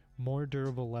 More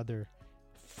durable leather,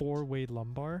 4-way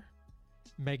lumbar,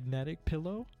 magnetic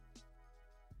pillow.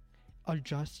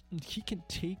 He can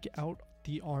take out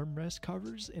the armrest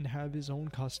covers and have his own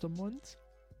custom ones.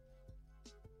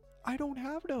 I don't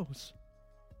have those.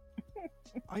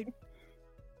 I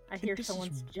hear this is-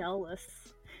 someone's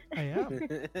jealous. I am.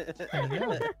 I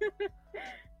am.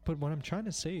 But what I'm trying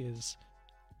to say is,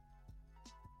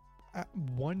 at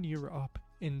 1 year up,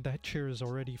 and that chair is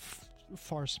already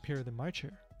far superior than my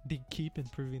chair. They keep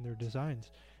improving their designs.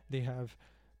 They have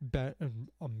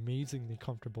amazingly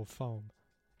comfortable foam,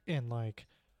 and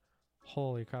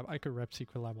holy crap, I could rep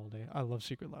Secret Lab all day. I love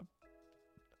Secret Lab.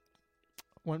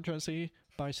 What I'm trying to say,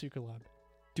 buy Secret Lab.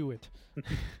 Do it.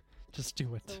 Just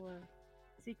do it. So,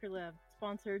 Secret Lab,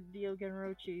 sponsored Dio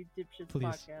Genrochi Dipshits Please.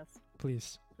 podcast.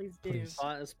 Please. Please do. Please.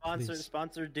 Please.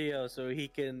 Sponsor Dio so he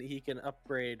can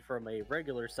upgrade from a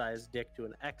regular sized dick to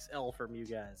an XL from you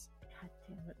guys. God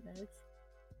damn it, Neds.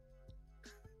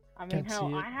 I mean, Can't how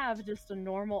see it. I have just a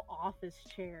normal office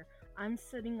chair. I'm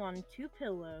sitting on 2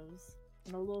 pillows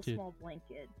and a little Dude. small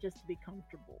blanket just to be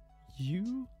comfortable.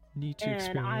 You need to And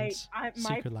experience my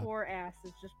Secret Lab. poor ass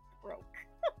is just broke.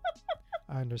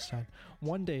 I understand.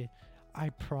 One day, I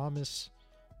promise,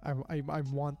 I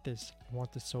want this. I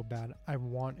want this so bad. I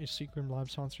want a Secret Lab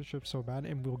sponsorship so bad,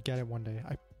 and we'll get it one day.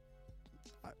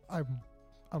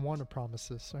 I want to promise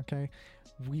this, okay?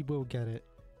 We will get it.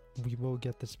 We will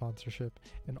get the sponsorship,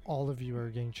 and all of you are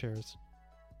getting chairs.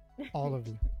 All of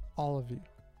you. All of you.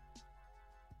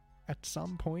 At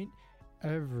some point,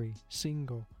 every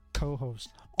single co-host,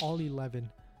 all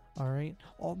 11, all right,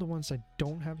 all the ones that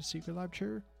don't have a Secret Lab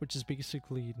chair, which is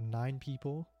basically 9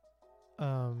 people,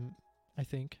 I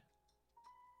think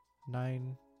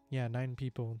 9 Yeah, 9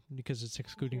 people because it's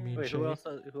excluding me and Wait, Shay. who else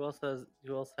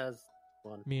has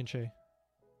one? Me and Shay.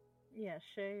 Yeah,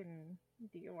 Shay and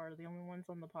Dio are the only ones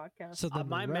on the podcast. So then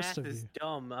My the rest math of is you.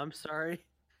 dumb. I'm sorry.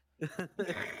 Yeah,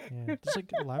 there's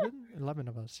like 11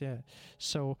 of us. Yeah.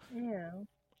 So Yeah.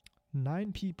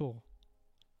 9 people.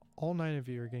 All 9 of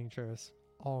you are getting chairs.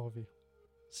 All of you.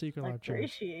 Secret I Lab chairs.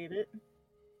 appreciate it.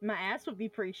 My ass would be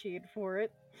appreciated for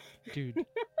it. Dude.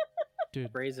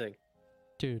 Dude. Phrasing.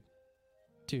 Dude.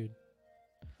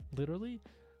 Literally,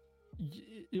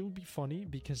 it'll be funny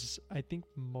because I think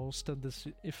most of this,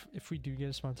 if we do get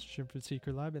a sponsorship with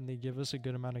Secret Lab and they give us a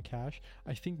good amount of cash,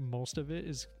 I think most of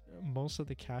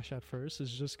the cash at first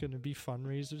is just going to be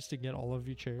fundraisers to get all of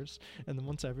you chairs, and then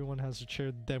once everyone has a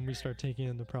chair, then we start taking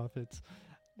in the profits.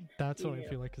 That's what I Yeah.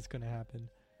 feel like is going to happen,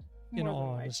 in More than all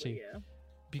likely, honesty, yeah.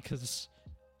 because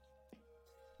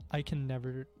I can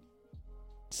never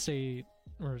say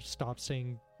or stop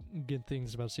saying good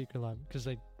things about Secret Lab because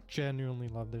I genuinely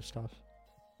love their stuff.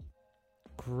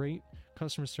 Great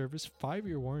customer service,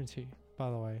 5-year warranty, by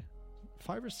the way,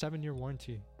 5 or 7-year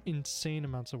warranty, insane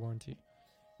amounts of warranty.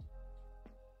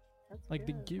 That's Like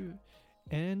good.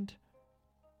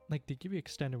 they give you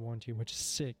extended warranty, which is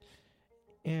sick,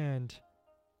 and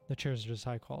the chairs are just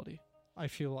high quality. I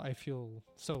feel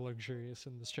so luxurious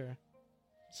in this chair,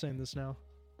 saying this now.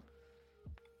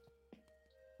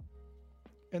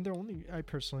 And I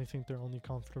personally think they're only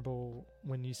comfortable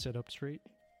when you sit up straight,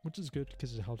 which is good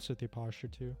because it helps with your posture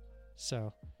too.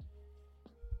 So,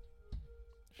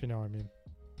 if you know what I mean.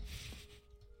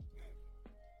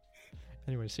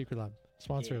 Anyway, Secret Lab,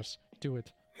 sponsor us. Do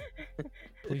it.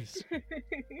 Please.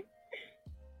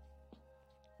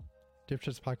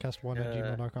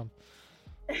 dipshitspodcast1@gmail.com.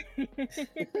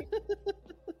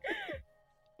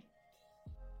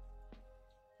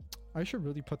 I should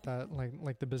really put that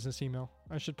like the business email.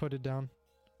 I should put it down.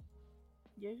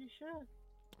 Yeah, you should.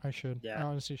 I should. I Yeah.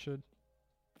 honestly should.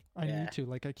 I Yeah. need to.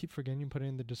 Like, I keep forgetting to put it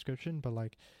in the description, but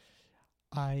like,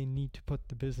 I need to put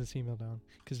the business email down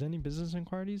because any business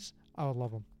inquiries, I would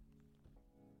love them.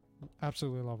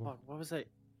 Absolutely love them. Fuck, what was I?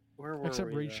 Where were Except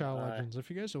we? Raid Shadow Legends. If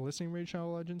you guys are listening, Raid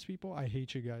Shadow Legends people, I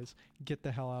hate you guys. Get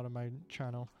the hell out of my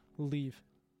channel. Leave.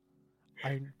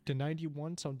 I denied you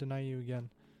once, I'll deny you again.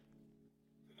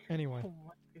 Anyway, Oh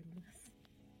my goodness.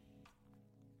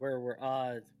 Where were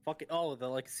fucking the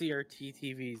like CRT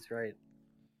TVs, right?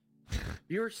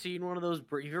 You ever seen one of those?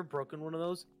 You ever broken one of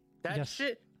those? That Yes.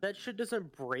 shit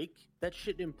doesn't break. That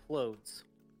shit implodes.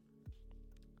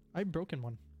 I've broken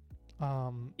one.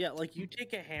 Yeah, like you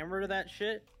take a hammer to that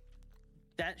shit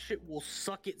will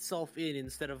suck itself in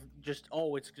instead of just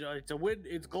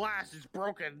it's glass, it's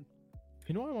broken.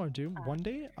 You know what I want to do? One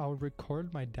day I'll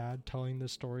record my dad telling the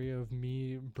story of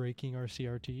me breaking our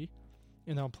CRT,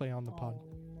 and I'll play on the pod. Oh,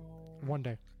 no. One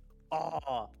day.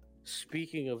 Oh,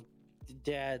 speaking of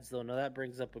dads, though, now that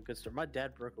brings up a good story. My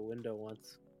dad broke a window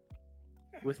once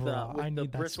with Bro, the I with the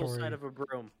need that bristle story. side of a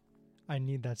broom. I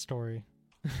need that story.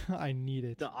 I need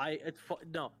it.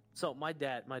 No. So my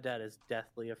dad is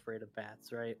deathly afraid of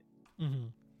bats, right? Mm-hmm.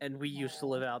 And we used to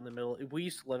live out in the middle. We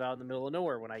used to live out in the middle of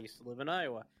nowhere when I used to live in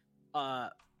Iowa.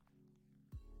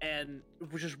 And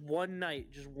just one night,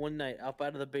 up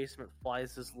out of the basement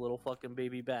flies this little fucking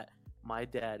baby bat. My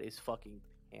dad is fucking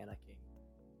panicking.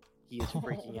 He is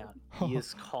freaking out. He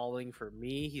is calling for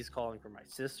me. He's calling for my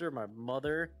sister, my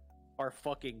mother, our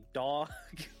fucking dog.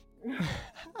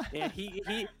 And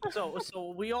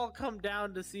so we all come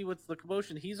down to see what's the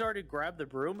commotion. He's already grabbed the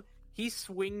broom. He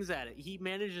swings at it. He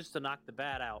manages to knock the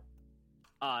bat out.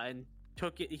 And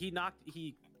took it. He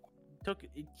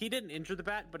didn't injure the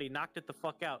bat, but he knocked it the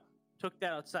fuck out. Took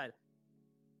that outside.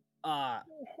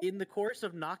 In the course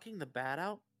of knocking the bat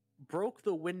out, broke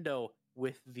the window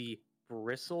with the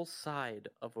bristle side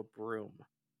of a broom.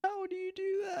 How do you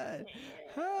do that?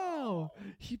 How?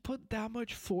 He put that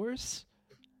much force?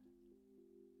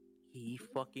 He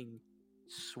fucking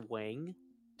swang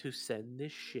to send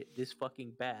this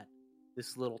fucking bat,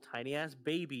 this little tiny ass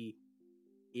baby,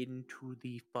 into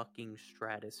the fucking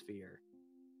stratosphere.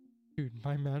 Dude,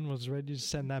 my man was ready to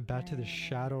send that bat to the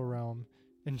Shadow Realm.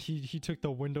 And he took the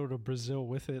window to Brazil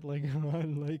with it. Like,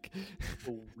 like...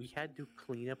 We had to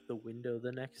clean up the window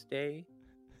the next day.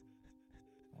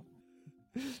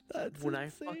 That's When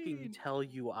insane. I fucking tell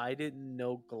you I didn't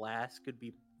know glass could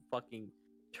be fucking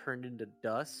turned into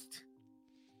dust,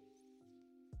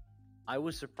 I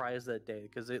was surprised that day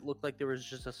because it looked like there was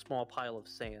just a small pile of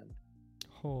sand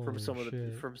from some of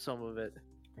it.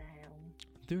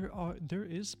 Damn. There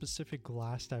is specific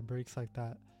glass that breaks like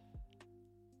that.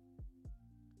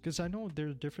 Because I know there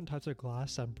are different types of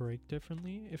glass that break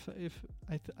differently.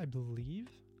 I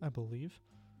believe.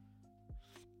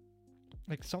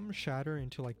 like some shatter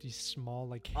into like these small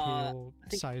like I hail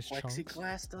think sized chunks.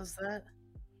 plexiglass does that.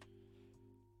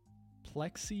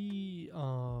 Plexi,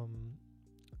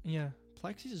 yeah,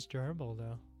 Plexi is durable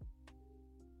though.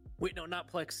 Wait, no, not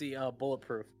plexi.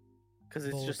 Bulletproof. Because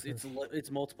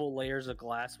it's multiple layers of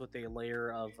glass with a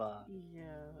layer of Yeah,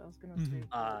 I was gonna say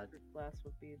bulletproof glass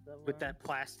would be the with one. that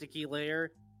plasticky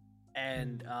layer,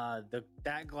 and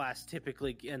that glass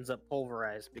typically ends up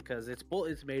pulverized because it's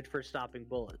made for stopping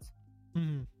bullets.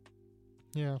 Mm-hmm.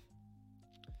 Yeah,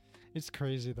 it's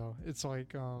crazy though. It's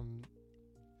like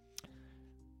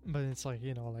but it's like,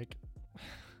 you know, like,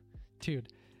 dude,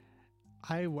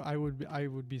 I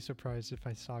would be surprised if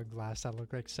I saw glass that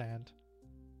looked like sand.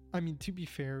 I mean, to be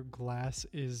fair, glass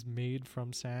is made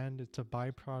from sand. It's a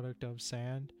byproduct of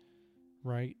sand,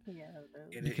 right? Yeah,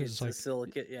 Because, It's like, a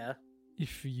silicate, yeah.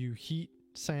 If you heat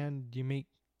sand, you make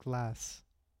glass.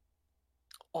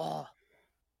 Oh,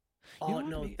 You know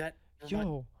no, what that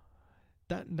Yo,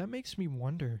 that makes me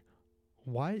wonder,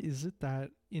 why is it that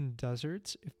in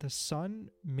deserts, if the sun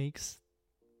makes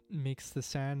the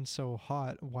sand so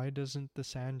hot, why doesn't the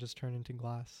sand just turn into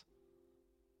glass?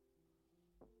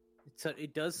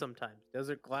 it does sometimes.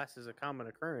 Desert glass is a common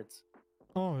occurrence.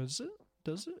 Oh, is it?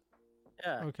 Does it?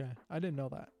 Yeah. Okay, I didn't know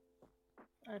that.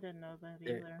 I didn't know that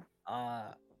There-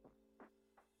 either.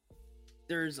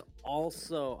 There's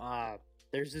also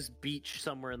there's this beach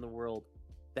somewhere in the world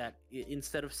that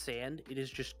instead of sand, it is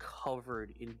just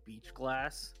covered in beach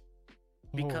glass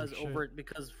because Holy shit.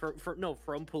 because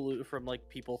from like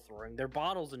people throwing their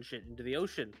bottles and shit into the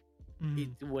ocean.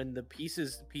 Mhm. When the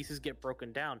pieces get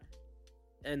broken down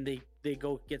and they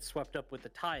go get swept up with the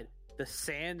tide, the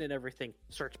sand and everything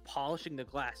starts polishing the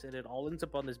glass and it all ends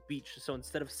up on this beach. So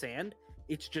instead of sand,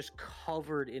 it's just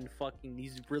covered in fucking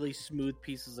these really smooth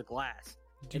pieces of glass.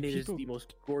 Do And it is people the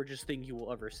most gorgeous thing you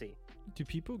will ever see. do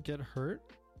people get hurt?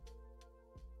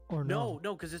 Or No,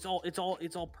 because it's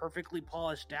all perfectly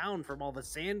polished down from all the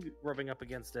sand rubbing up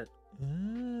against it.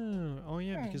 Oh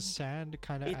yeah, because sand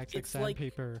kind of acts like it's like,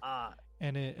 sandpaper,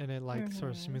 and it like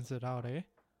sort of Mhm. smooths it out, eh?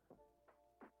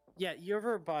 Yeah, you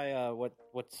ever buy what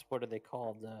are they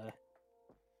called?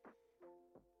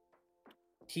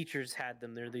 Teachers had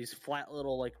them. They're these flat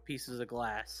little like pieces of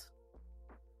glass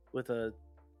with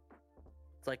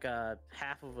it's like a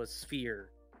half of a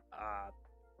sphere.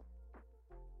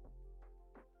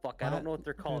 Fuck, I don't know what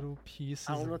they're called. Little pieces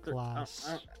I don't know of what they're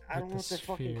glass. I don't know with what they're the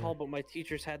fucking sphere. called, but my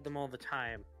teachers had them all the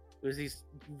time. It was these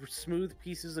smooth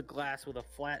pieces of glass with a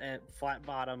flat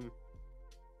bottom.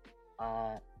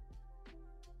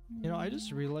 You know, I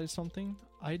just realized something.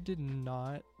 I did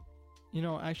not. You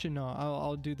know, actually, no.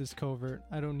 I'll do this covert.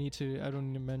 I don't need to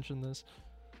mention this.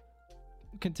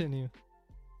 Continue.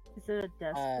 Is it a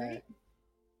desk crate?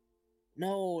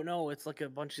 No, it's like a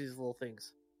bunch of these little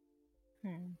things.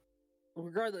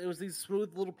 Regardless, it was these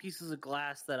smooth little pieces of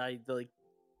glass that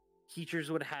teachers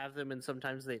would have them, and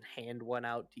sometimes they'd hand one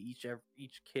out to each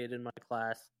kid in my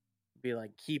class. Be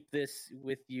like, keep this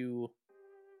with you,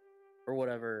 or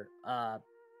whatever.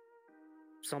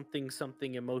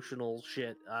 Something emotional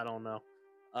shit. I don't know.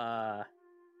 I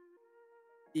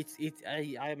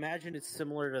imagine it's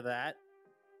similar to that,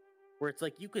 where it's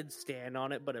like you could stand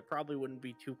on it, but it probably wouldn't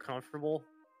be too comfortable.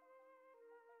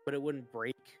 But it wouldn't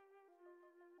break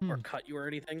or cut you or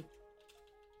anything.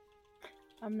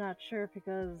 I'm not sure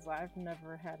because I've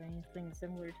never had anything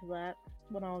similar to that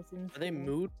when I was in school. Are they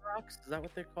mood rocks? Is that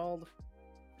what they're called?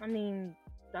 I mean,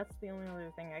 that's the only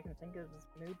other thing I can think of is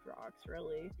mood rocks,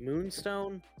 really.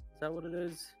 Moonstone? Is that what it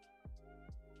is?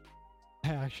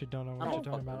 I actually don't know what I you're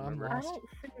don't talking about. I'm fucking lost.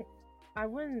 I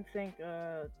wouldn't think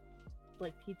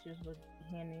like teachers would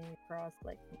be handing across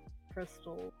like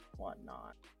crystal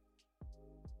whatnot.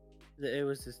 It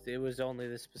was only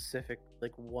the specific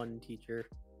like one teacher.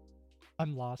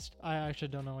 I'm lost. I actually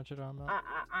don't know what you're talking about.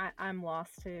 I'm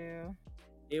lost too.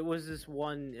 It was this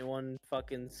one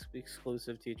fucking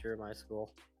exclusive teacher at my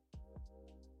school.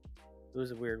 It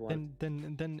was a weird one.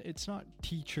 Then it's not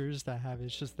teachers that have it.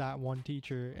 It's just that one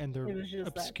teacher, and they're It was just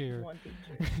obscure. that one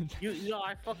teacher. You know,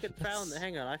 I fucking found.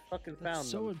 Hang on, I fucking found That's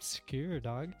so them. obscure,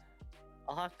 dog.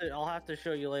 I'll have to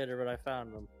show you later, but I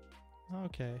found them.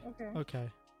 Okay. Okay. Okay.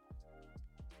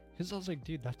 Because I was like,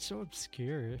 dude, that's so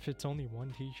obscure. If it's only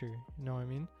one teacher, you know what I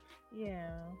mean? Yeah.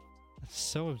 That's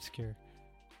so obscure.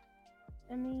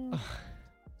 I mean,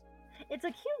 it's a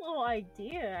cute little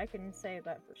idea. I can say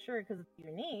that for sure because it's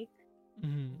unique.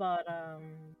 Mhm. But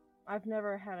I've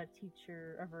never had a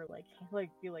teacher ever like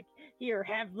be like, here,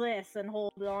 have this, and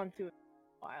hold on to it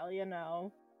for a while. You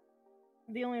know.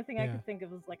 The only thing I Yeah. could think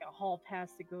of is like a hall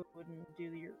pass to go and do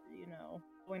your,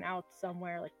 going out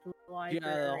somewhere like to the library.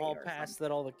 Yeah, the hall or pass something.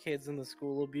 that all the kids in the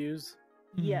school abuse.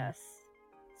 Mhm. Yes,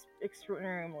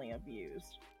 extremely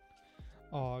abused.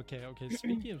 Oh, okay, okay.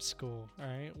 Speaking of school, all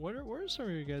right. What are some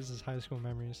of your guys' high school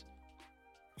memories?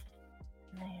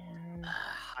 Man,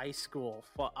 High school,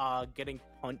 getting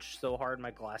punched so hard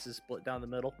my glasses split down the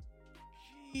middle.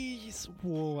 Jeez.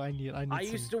 Whoa, I need I some,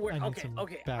 used to wear I need okay, some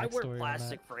okay. I wear backstory on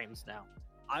plastic that. frames now.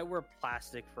 I wear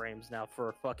plastic frames now for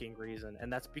a fucking reason,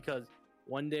 and that's because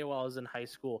one day while I was in high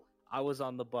school, I was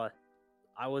on the bus.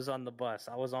 I was on the bus.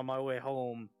 I was on my way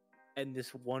home, and this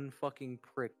one fucking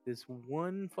prick decides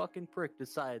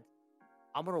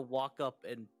I'm gonna walk up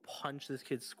and punch this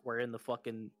kid square in the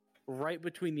fucking right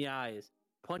between the eyes.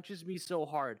 Punches me so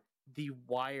hard, the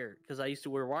wire, because I used to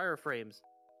wear wire frames,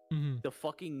 Mm-hmm. the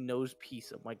fucking nose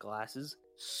piece of my glasses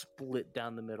split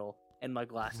down the middle, and my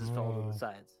glasses fell to Bro. the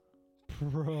sides.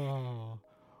 Bro,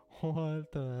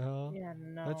 what the hell? yeah,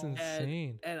 no. That's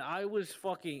insane. And I was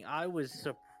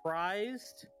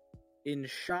surprised, in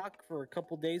shock for a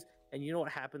couple days. And you know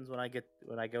what happens when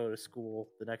I go to school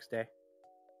the next day?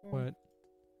 What?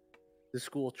 The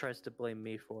school tries to blame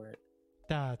me for it.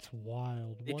 That's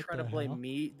wild. They What try the to blame hell?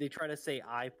 me. They try to say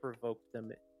I provoked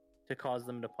them to cause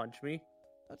them to punch me.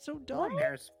 That's so What? dumb.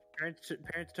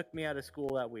 Parents took me out of school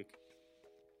that week.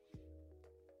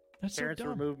 That's so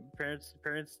dumb. Parents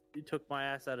took my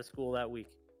ass out of school that week.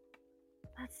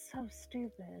 That's so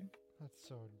stupid. That's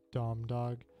so dumb,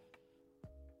 dog.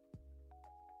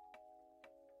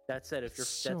 That said, if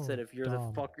you're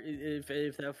dumb. the fucker, if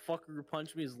that fucker who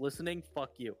punched me is listening,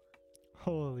 fuck you.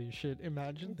 Holy shit!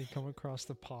 Imagine they come across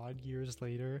the pod years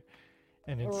later,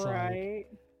 and it's like, Right?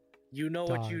 You know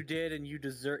what you Dog. did, and you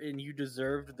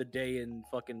deserved the day in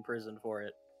fucking prison for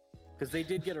it, because they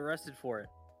did get arrested for it.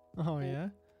 oh yeah,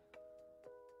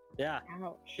 Yeah,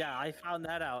 Ouch. yeah, I found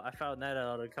that out.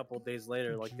 A couple of days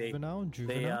later. Like they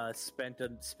juvenile. spent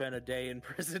a day in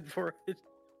prison for it.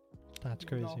 That's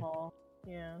crazy. No.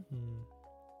 Yeah. Hmm.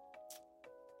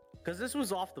 Because this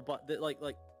was off the bus. Like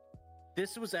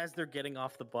this was as they're getting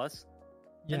off the bus,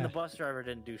 Yeah, and the bus driver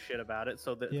didn't do shit about it.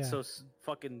 So Yeah.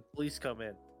 fucking police come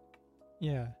in.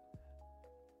 yeah.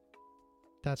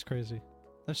 That's crazy.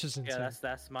 That's just insane. Yeah,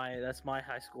 that's my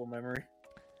high school memory.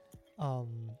 I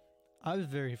have a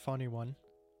very funny one.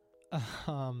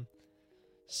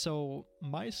 So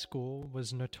my school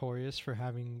was notorious for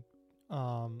having,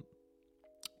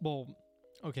 well,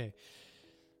 okay.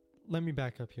 Let me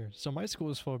back up here. So my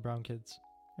school is full of brown kids,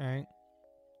 all right?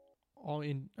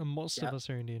 Most Yeah. of us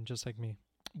are Indian, just like me.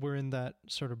 We're in that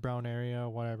sort of brown area,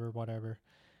 whatever.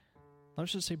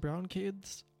 Let's just say brown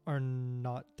kids are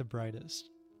not the brightest.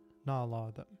 Not a lot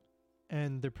of them.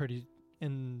 And they're pretty,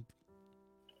 and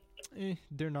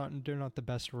they're not the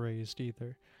best raised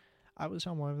either. I was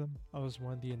not one of them. I was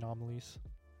one of the anomalies.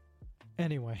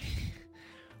 Anyway,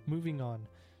 moving on.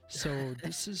 So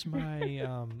this is my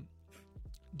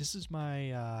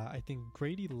I think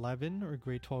grade 11 or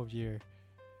grade 12 year.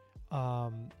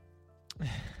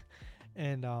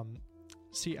 And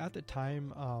see, at the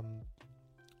time,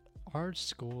 our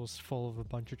school is full of a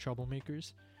bunch of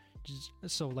troublemakers.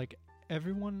 So like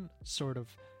everyone sort of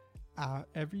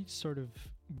every sort of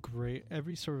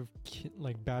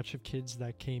like batch of kids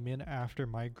that came in after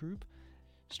my group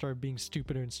started being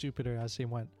stupider and stupider as they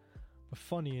went. But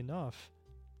funny enough,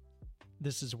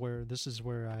 this is where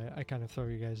I kind of throw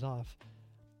you guys off.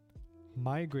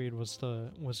 My grade was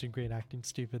the grade acting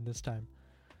stupid this time.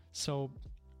 So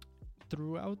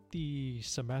throughout the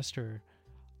semester,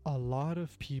 a lot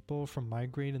of people from my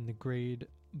grade and the grade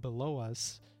below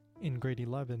us in grade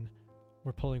 11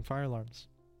 were pulling fire alarms,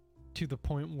 to the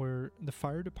point where the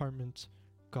fire department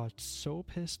got so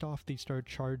pissed off the school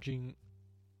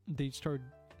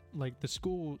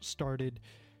started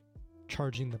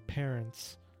charging the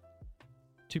parents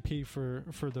to pay for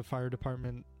the fire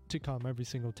department to come every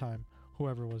single time,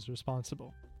 whoever was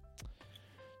responsible.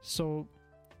 So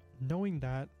knowing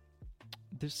that,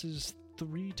 this is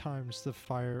 3 times the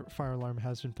fire alarm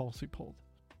has been falsely pulled.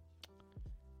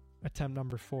 Attempt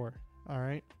number 4. All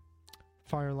right,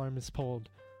 fire alarm is pulled.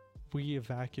 We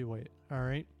evacuate. All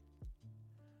right,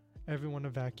 everyone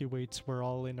evacuates. We're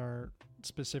all in our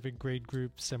specific grade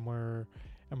groups, and we're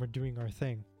doing our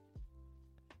thing.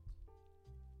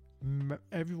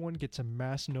 Everyone gets a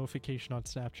mass notification on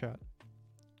Snapchat.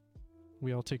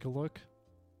 We all take a look.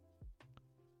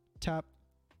 Tap.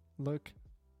 Look.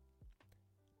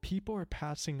 People are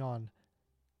passing on.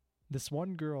 This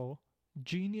one girl,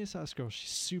 genius ass girl,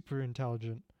 she's super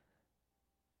intelligent.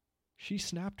 She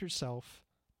snapped herself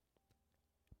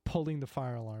pulling the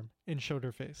fire alarm and showed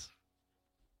her face.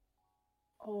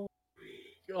 Oh,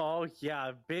 Oh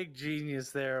yeah, big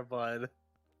genius there, bud.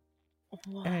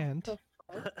 what And the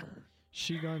fuck?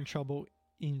 she got in trouble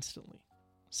instantly.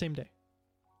 Same day.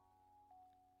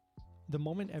 The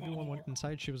moment everyone went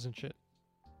inside, she was in shit.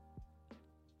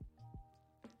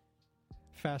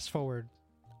 Fast forward,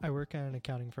 I work at an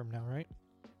accounting firm now, right?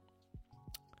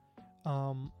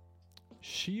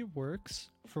 She works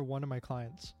for one of my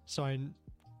clients, so I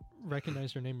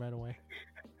recognized her name right away.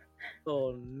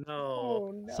 Oh no.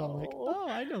 Oh no. So I'm like, oh,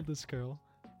 I know this girl.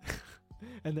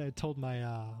 And then I told my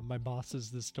my bosses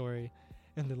this story,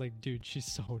 and they're like, dude, she's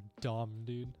so dumb,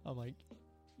 dude. I'm like,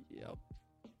 yep.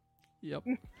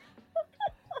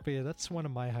 But yeah, that's one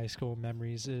of my high school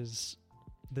memories, is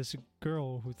this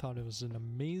girl who thought it was an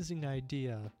amazing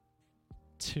idea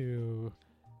to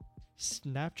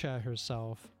Snapchat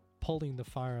herself pulling the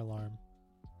fire alarm.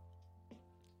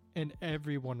 And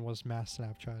everyone was mass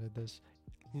Snapchatted this.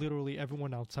 Literally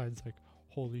everyone outside's like,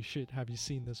 holy shit, have you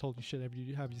seen this? Holy shit, have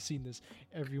you seen this?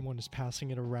 Everyone is passing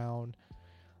it around,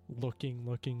 looking.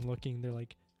 They're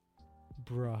like,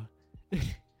 bruh.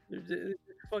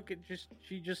 Fucking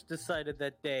she just decided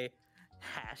that day.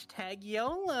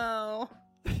 #YOLO.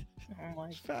 Oh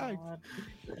my Fact. god.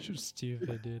 She was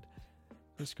stupid, dude.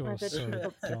 This girl I was bet so she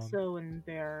felt dumb. so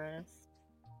embarrassed.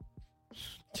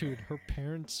 Dude, her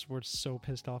parents were so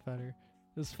pissed off at her.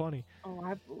 It was funny. Oh,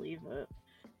 I believe it.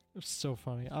 It was so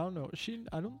funny. I don't know.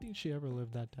 I don't think she ever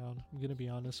lived that down. I'm gonna be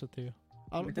honest with you.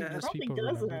 I don't think I most probably people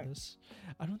remember doesn't. this.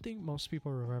 I don't think most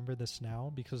people remember this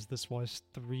now because this was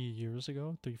 4 years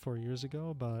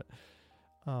ago. But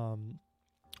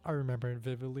I remember it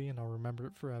vividly and I'll remember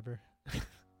it forever.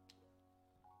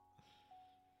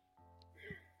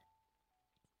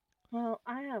 Well,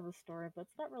 I have a story, but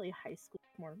it's not really high school,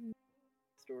 it's more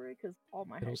story, because all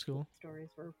my Middle high school school? stories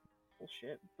were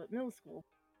bullshit. But middle school,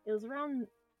 it was around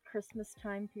Christmas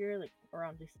time period, like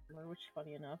around December, which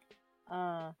funny enough.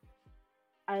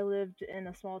 I lived in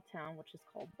a small town which is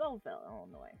called Belleville,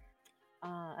 Illinois.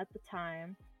 At the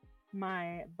time,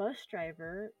 my bus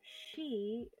driver,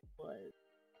 she was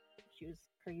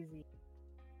crazy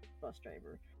bus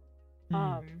driver.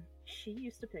 She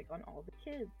used to pick on all the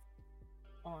kids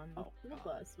on the school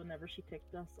bus whenever she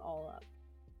picked us all up.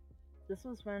 This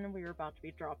was when we were about to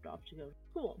be dropped off to go to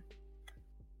school.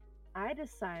 I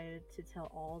decided to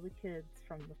tell all the kids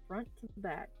from the front to the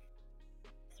back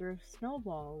throw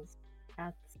snowballs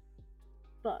at the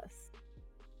bus,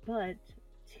 but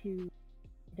to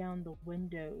down the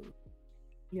windows,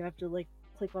 you have to like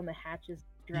click on the hatches,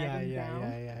 drag them down.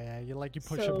 Yeah. You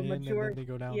push So them in and then they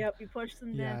go down. Yep, you push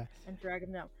them Yeah. down and drag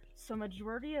them down. So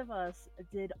majority of us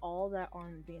did all that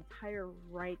on the entire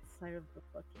right side of the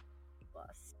fucking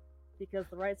bus, because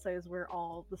the right side is where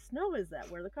all the snow is at,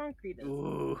 where the concrete is.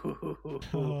 Ooh.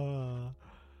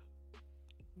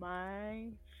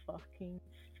 My fucking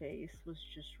face was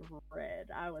just red.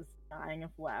 I was dying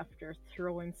of laughter,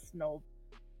 throwing snow.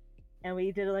 And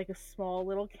we did like a small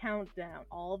little countdown.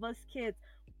 All of us kids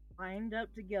lined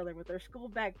up together with their school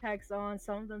backpacks on.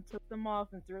 Some of them took them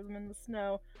off and threw them in the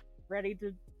snow, ready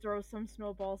to throw some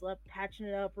snowballs up, patching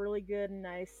it up really good and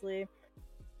nicely.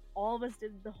 All of us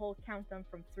did the whole countdown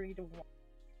from 3 to 1.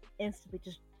 Instantly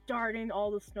just darting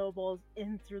all the snowballs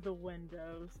in through the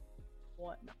windows,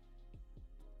 whatnot.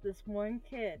 This one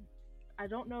kid, I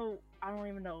don't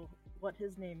even know what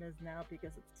his name is now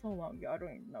because it's so long ago. I don't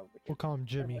even know the kid. We'll call him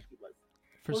Jimmy. What he was.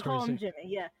 For We'll call him story's sake.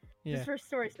 Jimmy, yeah. Yeah. Just for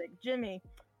story's sake. Jimmy,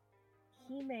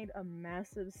 he made a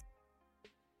massive...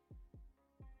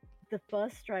 The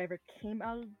bus driver came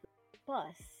out of the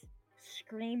bus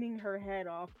screaming her head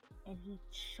off, and he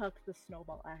chucked the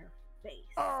snowball at her face.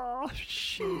 Oh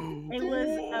shoot! It was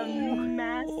a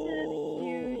massive,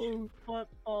 huge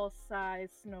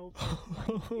football-sized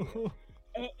snowball.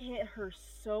 It hit her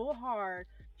so hard,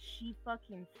 she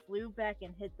fucking flew back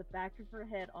and hit the back of her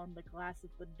head on the glass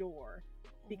of the door,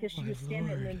 because she my was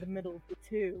standing lord. in the middle of the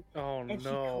tube, Oh and she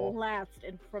no. collapsed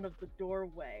in front of the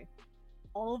doorway.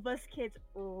 All of us kids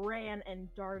ran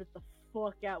and darted the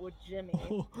fuck out with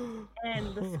Jimmy,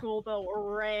 and the school bell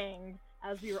rang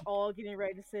as we were all getting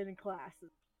ready to sit in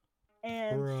classes.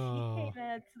 And Bro. she came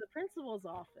into the principal's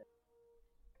office.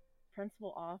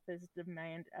 Principal office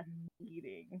demanded a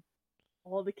meeting.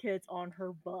 All the kids on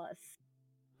her bus.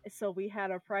 So we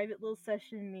had a private little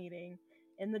session meeting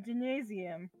in the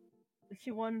gymnasium.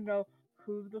 She wanted to know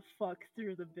who the fuck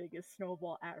threw the biggest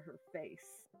snowball at her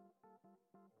face.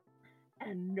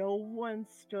 And no one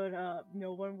stood up.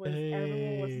 No one was.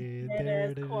 Everyone was Hey, dead there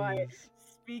as it quiet. is.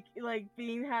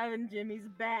 Ain't Jimmy's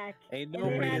back. Ain't And they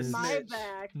nobody had a my snitch.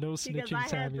 back No because snitching I had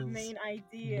the Samuels. main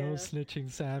idea. No snitching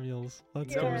Samuels.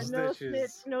 Let's Yeah, go. No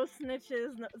snitches. no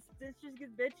snitches. No stitches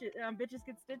get bitches. Bitches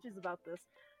get stitches about this.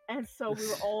 And so we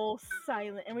were all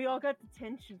silent, and we all got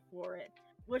detention for it.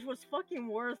 which was fucking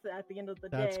worth it at the end of the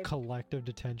That's day. collective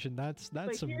detention. That's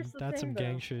But some here's the that's some thing,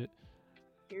 gang though. shit.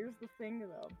 Here's the thing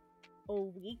though. A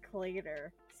week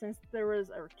later, since there was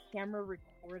a camera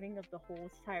recording of the whole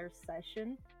entire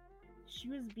session, she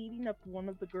was beating up one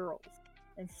of the girls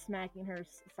and smacking her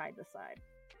side to side.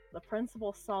 The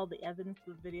principal saw the evidence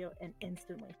of the video and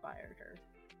instantly fired her.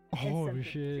 And Oh sent her to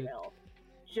shit. jail.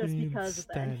 Just because of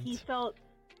that. And he Instant. felt,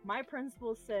 my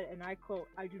principal said, and I quote,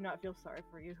 "I do not feel sorry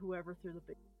for you, whoever threw the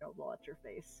big snowball at your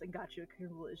face and got you a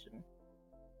collision.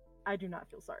 I do not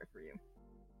feel sorry for you."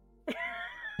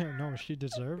 Yeah, no, she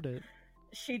deserved it.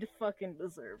 She fucking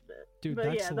deserved it. Dude, But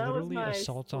that's yeah, that was literally my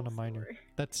assault on a school minor. story.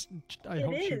 That's I It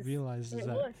hope she is. realizes It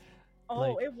that. was. Oh,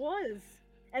 like- it was.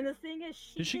 And the thing is,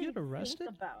 Did she get didn't think arrested?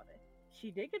 about it.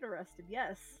 She did get arrested,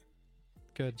 yes.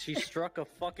 Good. She struck a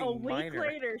fucking A week minor.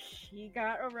 later, she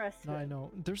got arrested. No, I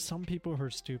know. There's some people who are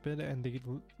stupid and they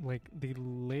they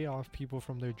lay off people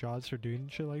from their jobs for doing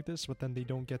shit like this, but then they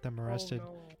don't get them arrested.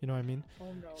 Oh no. You know what I mean?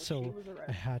 Oh no. So, she was arrested.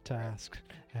 I had to for it. ask.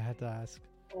 I had to ask.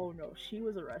 Oh no, she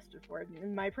was arrested for it.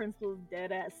 And my principal's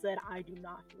dead ass said, "I do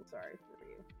not feel sorry for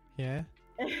you." Yeah.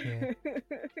 Yeah.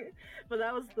 But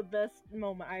that was the best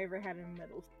moment I ever had in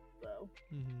middle school, though.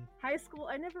 Hmm. High school,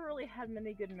 I never really had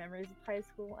many good memories of high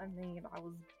school. I mean, I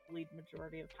was bullied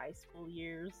majority of high school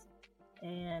years,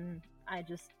 and I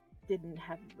just didn't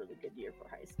have a really good year for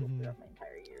high school Mhm. throughout my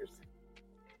entire years.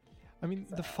 I mean,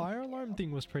 the So, fire alarm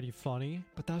thing was pretty funny,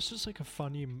 but that's just like a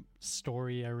funny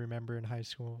story I remember in high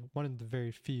school. One of the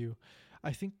very few.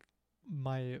 I think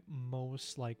my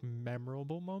most like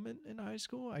memorable moment in high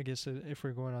school, I guess if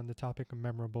we're going on the topic of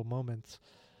memorable moments,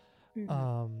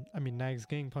 Mhm. I mean, Nag's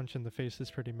getting punched in the face is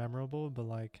pretty memorable, but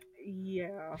like,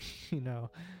 Yeah. you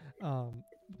know,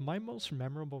 my most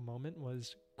memorable moment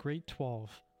was grade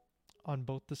 12 on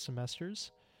both the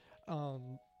semesters.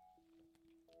 Um,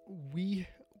 we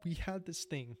had this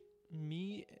thing,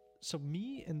 me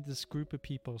and this group of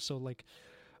people. So like,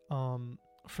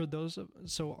 for those of,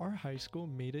 so our high school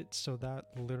made it so that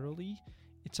literally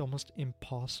it's almost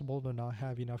impossible to not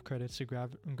have enough credits to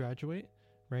graduate,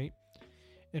 right?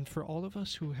 And for all of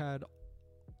us who had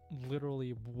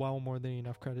literally well more than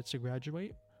enough credits to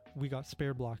graduate, we got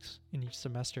spare blocks in each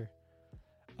semester.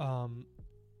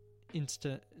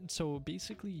 So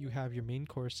basically you have your main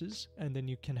courses and then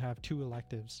you can have 2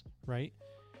 electives, right?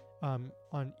 On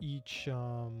each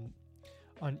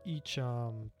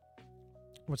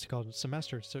what's it called,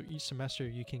 semester. So each semester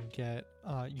you can get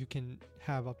you can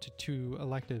have up to 2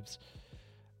 electives.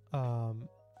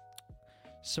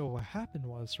 So what happened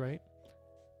was, right,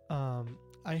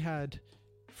 I had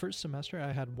first semester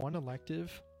I had 1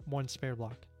 elective, 1 spare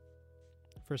block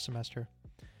first semester,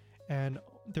 and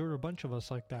there were a bunch of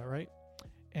us like that, right?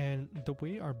 And the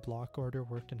way our block order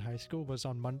worked in high school was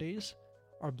on Mondays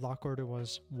our block order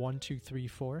was 1 2 3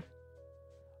 4,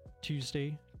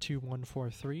 Tuesday 2 1 4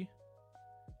 3,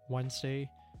 Wednesday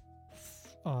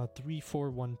 3 4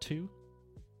 1 2,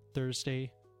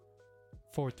 Thursday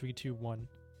 4 3 2 1,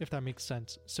 if that makes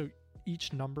sense. So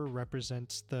each number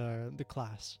represents the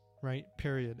class, right?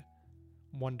 Period.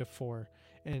 1 to 4,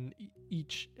 and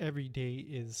every day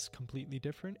is completely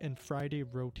different, and Friday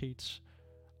rotates.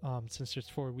 Since there's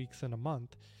 4 weeks in a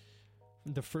month,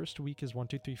 the first week is 1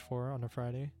 2 3 4 on a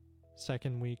Friday,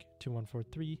 second week 2 1 4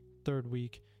 3, third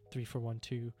week 3 4 1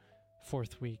 2,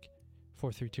 fourth week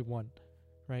 4 3 2 1,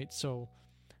 right? So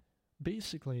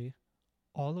basically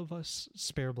all of us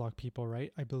spare block people,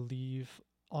 right, I believe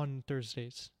on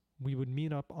Thursdays we would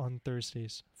meet up on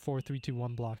Thursdays, 4 3 2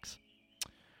 1 blocks.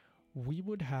 We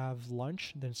would have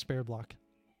lunch, then spare block.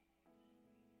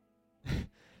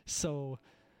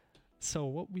 So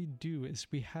what we do is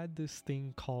we had this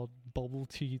thing called Bubble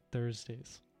Tea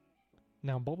Thursdays.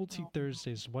 Now, Bubble Tea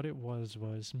Thursdays, what it was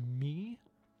me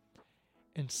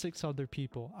and 6 other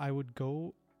people. I would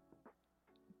go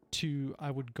to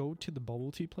the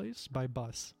bubble tea place by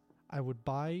bus. I would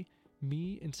buy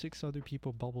me and 6 other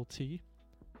people bubble tea.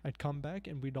 I'd come back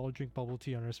and we'd all drink bubble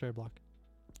tea on our spare block.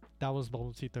 That was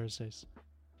Bubble Tea Thursdays.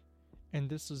 And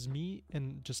this was me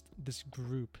and just this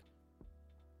group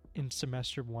in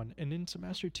semester 1. And in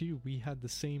semester 2, we had the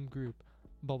same group,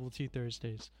 Bubble Tea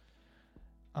Thursdays.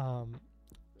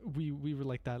 We were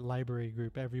like that library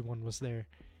group. Everyone was there.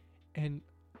 And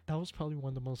that was probably one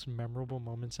of the most memorable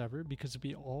moments ever because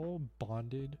we all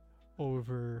bonded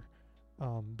over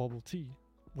bubble tea,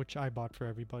 which I bought for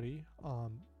everybody.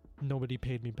 Nobody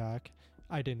paid me back.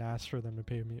 I didn't ask for them to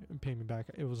pay me back.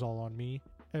 It was all on me.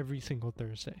 Every single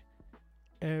Thursday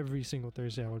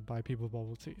I would buy people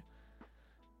bubble tea.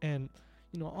 And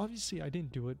obviously I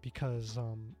didn't do it because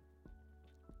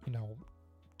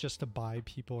just to buy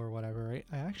people or whatever, right?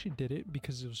 I actually did it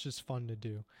because it was just fun to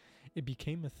do. It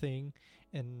became a thing,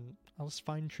 and I was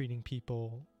fine treating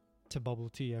people to bubble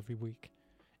tea every week,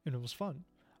 and it was fun.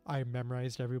 I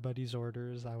memorized everybody's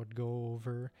orders. I would go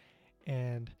over,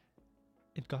 and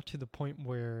it got to the point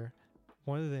where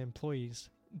one of the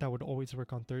employees that would always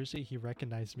work on Thursday, he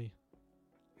recognized me.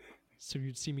 So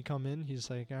you'd see me come in, he's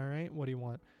like, all right, what do you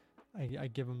want? I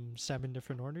give him 7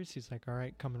 different orders. He's like, all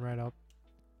right, coming right up.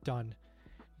 Done.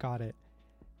 Got it.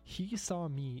 He saw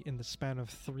me in the span of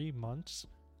 3 months,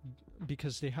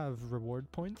 because they have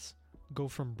reward points, go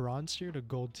from bronze tier to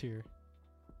gold tier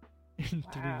in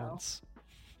 3 months.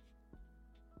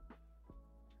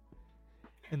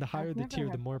 And the higher the tier,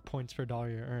 the more points per dollar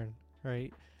you earn,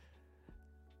 right?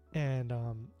 And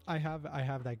I have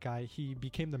that guy. He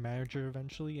became the manager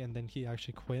eventually, and then he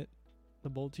actually quit the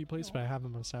bubble tea place. But I have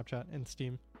him on Snapchat and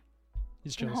Steam.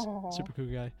 He's just super cool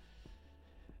guy.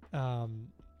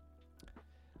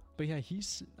 But yeah,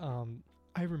 he's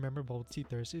I remember bubble tea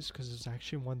Thursdays because it was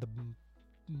actually one of the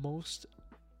most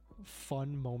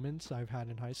fun moments I've had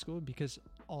in high school, because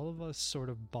all of us sort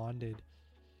of bonded,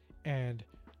 and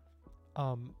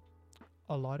a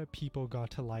lot of people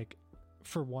got to, like,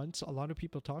 for once, a lot of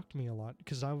people talked to me a lot,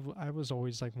 because I was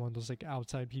always like one of those like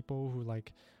outside people who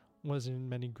like wasn't in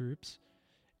many groups,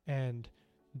 and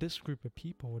this group of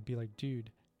people would be like,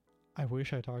 dude, I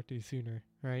wish I talked to you sooner,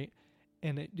 right?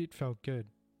 And it felt good.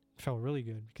 It felt really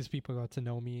good because people got to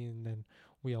know me, and then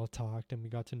we all talked and we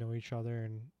got to know each other,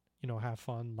 and, you know, have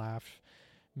fun, laugh,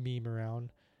 meme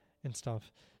around and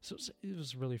stuff. So it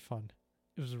was really fun.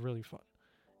 It was really fun.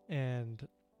 And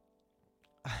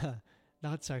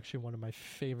that's actually one of my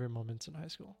favorite moments in high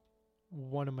school.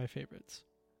 One of my favorites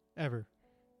ever.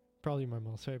 Probably my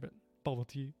most favorite. Bubble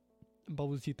tea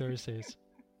Thursdays.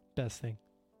 Best thing.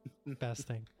 Best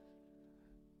thing.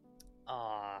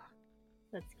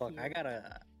 That's Fuck, cute.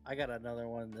 I got another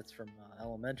one that's from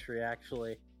elementary,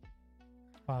 actually.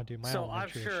 Wow, dude, my So I'm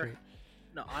elementary sure, shit.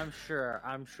 no,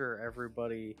 I'm sure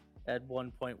everybody at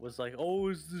one point was like, "Oh,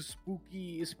 is this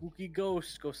spooky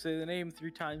ghost? Go say the name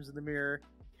 3 times in the mirror,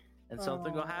 and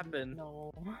something will happen."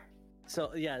 No.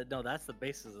 So yeah, no, that's the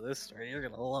basis of this story. You're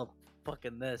gonna love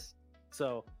fucking this.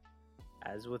 So,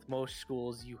 as with most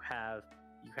schools, you have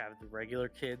the regular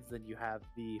kids, then you have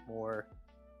the more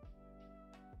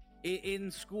in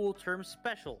school terms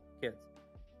special kids.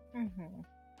 Mm-hmm.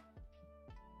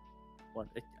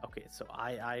 Okay, so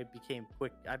I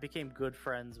became good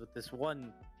friends with this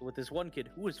one kid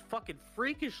who was fucking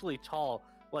freakishly tall,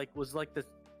 like was like the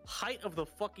height of the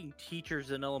fucking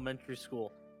teachers in elementary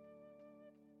school.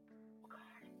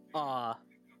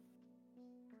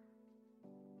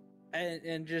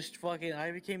 And just fucking,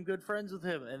 I became good friends with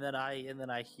him, and then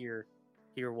I hear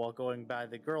while going by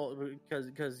the girl,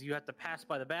 because you have to pass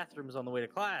by the bathrooms on the way to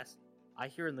class. I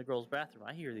hear in the girls' bathroom,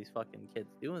 I hear these fucking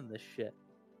kids doing this shit,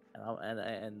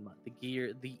 and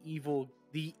the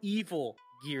evil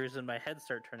gears in my head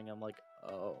start turning. I'm like,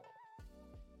 oh,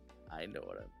 I know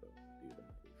what I'm going to do to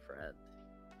my friend.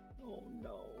 Oh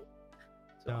no.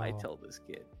 So No. I tell this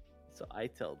kid,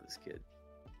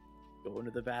 go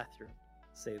into the bathroom,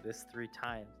 say this 3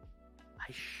 times.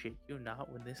 I shit you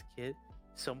not, when this kid,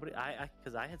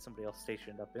 because I had somebody else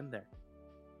stationed up in there.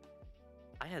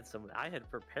 I had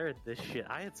prepared this shit.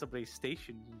 I had somebody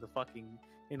stationed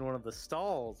in one of the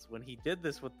stalls when he did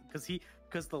this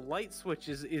because the light switch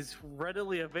is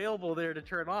readily available there to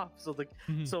turn off. So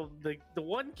the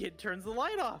one kid turns the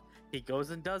light off. He goes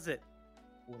and does it.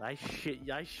 When I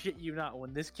shit you not,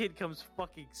 when this kid comes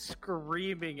fucking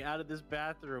screaming out of this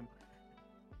bathroom,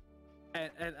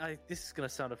 and this is gonna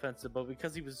sound offensive, but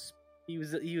because he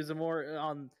was a more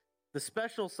on the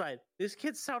special side, this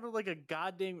kid sounded like a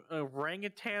goddamn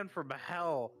orangutan from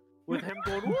hell, with him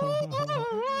going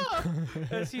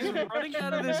as he's running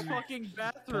out of this fucking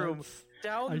bathroom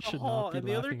down the hall, and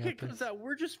the other kid comes out.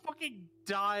 We're just fucking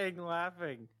dying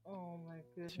laughing. Oh my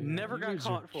goodness. Dude, Never you got guys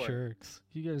caught are for it. jerks.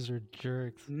 You guys are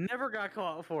jerks. Never got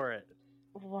caught for it.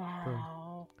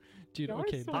 Wow. Dude, Y'all are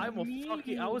okay. so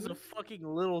that- I was a fucking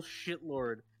little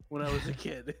shitlord when I was a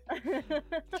kid.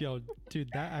 Yo, dude,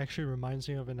 that actually reminds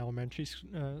me of an elementary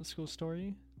school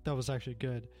story that was actually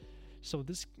good. So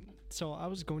I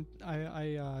was going,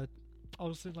 I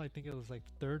was in, I think it was like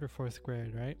 3rd or 4th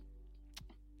grade, right?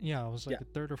 Yeah, it was like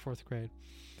 3rd or 4th grade.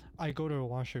 I go to the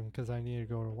washroom because I need to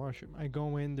go to the washroom. I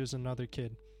go in, there's another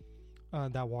kid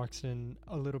that walks in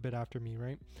a little bit after me,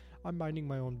 right? I'm minding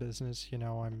my own business, you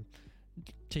know, I'm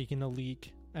taking a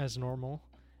leak as normal.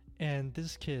 And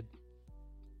this kid,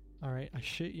 all right, I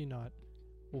shit you not,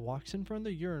 walks in front of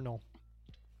the urinal,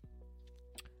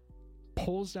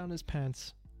 pulls down his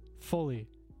pants fully,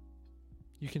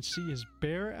 you can see his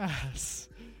bare ass.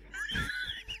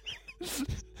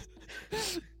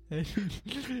 and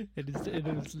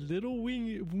his little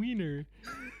wiener.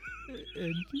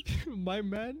 And my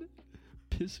man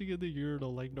pissing in the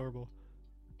urinal like normal.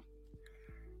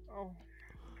 Oh.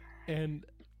 And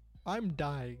I'm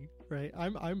dying, right?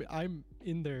 I'm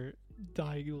in there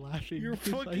dying laughing. You're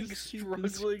because I fucking see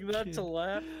this struggling not kid- to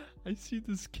laugh. I see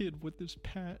this kid with this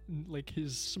like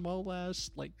his small ass,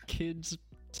 like kid's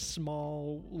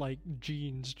small, like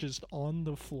jeans just on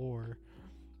the floor.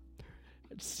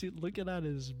 Looking at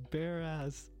his bare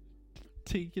ass,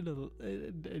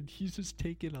 and he's just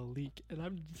taking a leak, and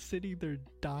I'm sitting there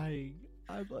dying.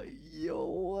 I'm like, yo,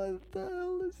 what the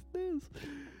hell is this?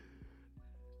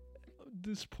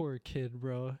 This poor kid,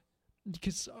 bro.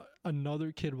 Because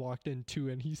another kid walked in too,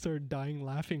 and he started dying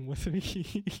laughing with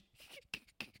me.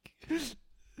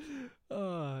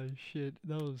 Oh shit,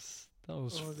 that was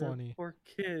That funny. poor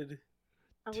kid.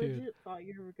 I Dude. legit thought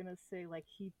you were gonna say like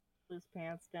he pulled his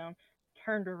pants down,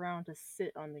 turned around to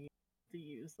sit on the to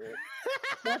use it.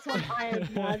 That's what I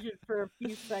imagined for a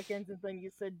few seconds, and then you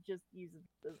said just use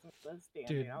it as standing.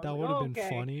 Dude, I was that like, would have been okay.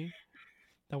 funny.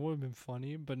 That would have been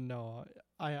funny, but no,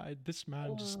 this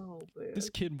man just Oh, man. this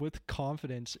kid with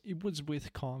confidence. It was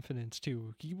with confidence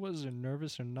too. He wasn't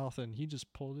nervous or nothing. He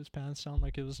just pulled his pants down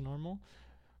like it was normal.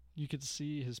 You could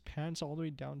see his pants all the way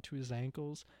down to his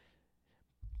ankles,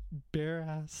 bare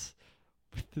ass,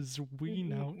 with his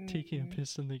ween out, taking a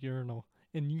piss in the urinal,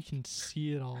 and you can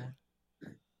see it all.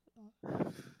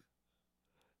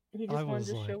 He I just wanted was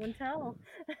to show like- and tell.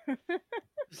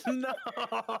 No,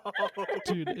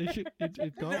 Dude,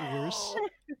 it got worse. No!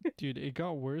 Dude, it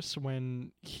got worse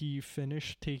when he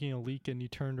finished taking a leak and he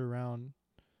turned around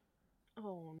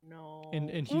Oh no. and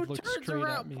he Who looked turns straight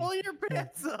around? at me. Pull your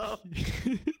pants up.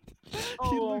 he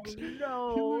Oh looks he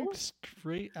no. looked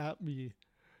straight at me,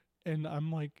 and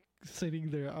I'm like sitting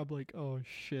there. I'm like, oh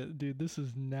shit, dude, this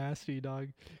is nasty, dog.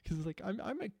 Because like I'm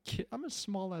a kid. I'm a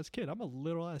small ass kid. I'm a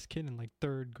little ass kid in like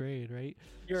 3rd grade, right?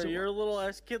 So- You're a little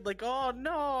ass kid. Like, oh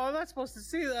no, I'm not supposed to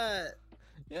see that.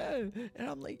 Yeah, and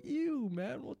I'm like, ew,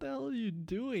 man, what the hell are you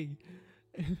doing?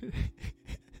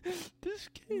 This This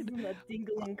kid. isn't a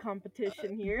dingling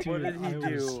competition here. Dude, What did he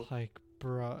I was do? like,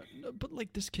 bruh. No, but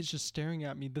like this kid's just staring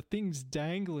at me. The thing's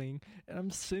dangling, and I'm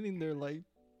sitting there like,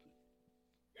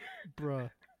 bruh.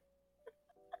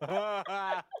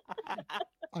 I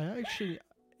actually,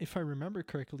 if I remember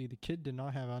correctly, the kid did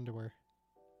not have underwear.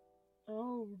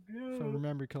 Oh If I no.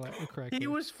 remember correctly. He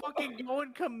was fucking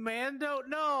going commando.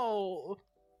 No.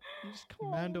 He's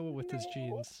commando Oh, with his no.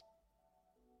 jeans.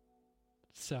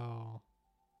 So,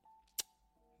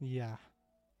 yeah.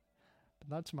 But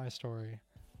that's my story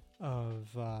of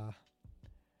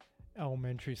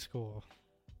elementary school.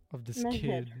 Of this My head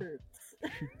kid hurts.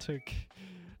 who took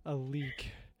a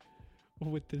leak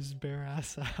with his bare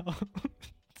ass out.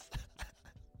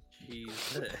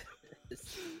 Jesus.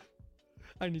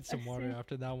 I need some I water see.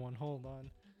 after that one. Hold on.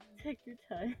 Take your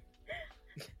time.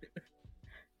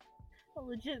 I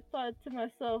legit thought to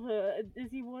myself, is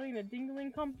he wanting a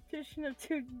dingling competition of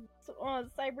two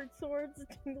cyber swords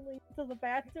dingling to the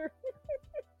bathroom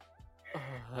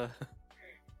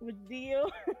with Dio?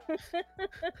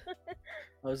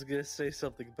 I was gonna say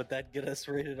something, but that'd get us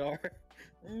rated R.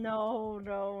 No,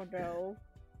 no, no.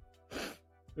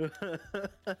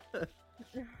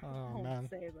 Oh, Don't man.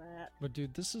 say that. But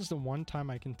dude, this is the one time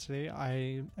I can say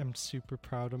I am super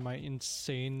proud of my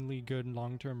insanely good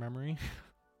long-term memory.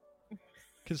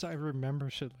 Because I remember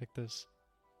shit like this.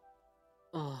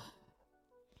 Oh,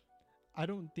 I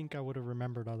don't think I would have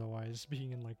remembered otherwise,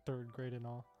 being in like 3rd grade and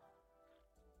all.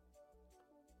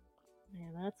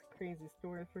 Man, that's a crazy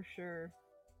story for sure.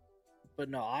 but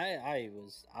no, I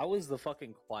was the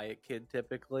fucking quiet kid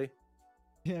typically.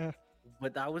 Yeah.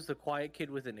 But I was the quiet kid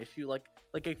with an issue, like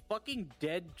a fucking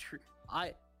dead tree.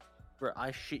 I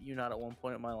shit you not. At one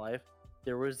point in my life,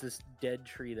 there was this dead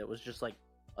tree that was just like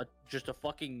just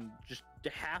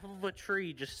half of a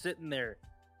tree just sitting there,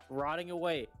 rotting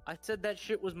away. I said that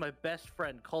shit was my best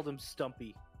friend. Called him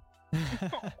Stumpy.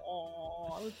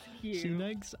 Oh, that's cute. See,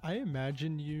 Negs, I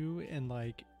imagine you in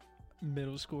like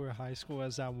middle school or high school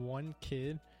as that one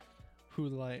kid who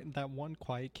that one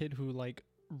quiet kid who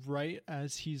right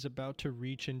as he's about to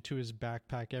reach into his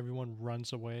backpack, everyone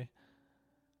runs away.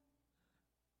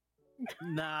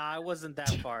 Nah, I wasn't that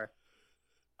far.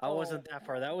 I wasn't that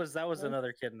far. That was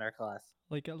another kid in our class.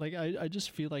 I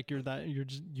just feel like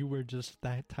you were just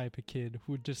that type of kid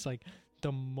who just like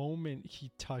the moment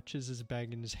he touches his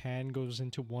bag and his hand goes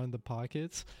into one of the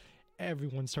pockets,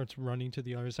 everyone starts running to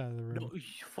the other side of the room. No, you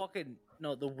fucking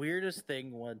no. The weirdest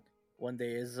thing one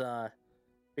day is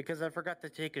because I forgot to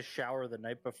take a shower the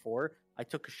night before. I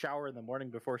took a shower in the morning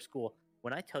before school.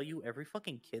 When I tell you every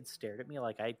fucking kid stared at me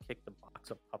like I'd kicked a box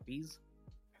of puppies,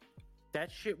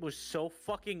 that shit was so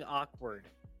fucking awkward.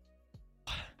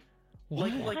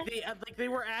 What? Like they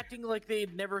were acting like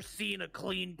they'd never seen a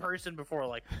clean person before.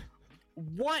 Like,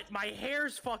 what? My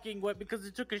hair's fucking wet because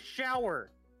it took a shower.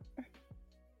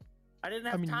 I didn't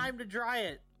have time to dry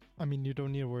it. I mean, you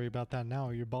don't need to worry about that now.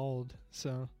 You're bald,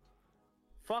 so.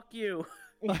 Fuck you.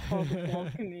 It's called the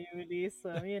bald community,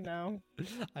 so you know.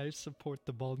 I support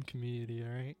the bald community. All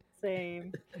right.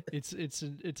 Same. It's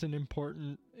an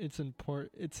important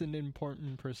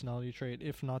personality trait,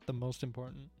 if not the most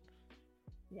important.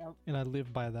 Yep. And I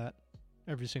live by that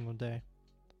every single day.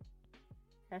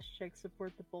 Hashtag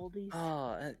support the boldies.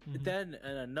 Then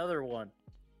another one.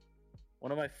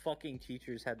 One of my fucking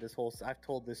teachers had this whole. I've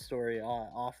told this story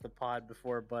off the pod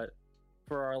before, but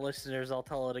for our listeners, I'll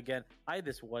tell it again. I had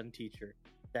this one teacher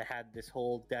that had this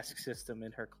whole desk system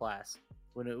in her class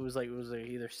when it was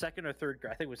either second or third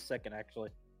grade. I think it was second actually.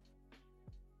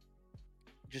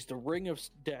 Just a ring of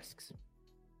desks.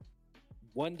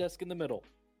 One desk in the middle.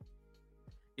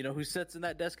 You know who sits in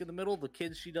that desk in the middle? The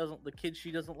kids she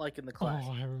doesn't like in the class.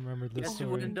 Oh, I remember this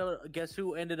story. Guess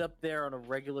who ended up there on a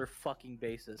regular fucking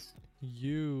basis?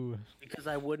 You. Because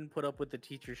I wouldn't put up with the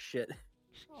teacher's shit.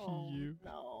 Oh You.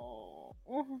 no.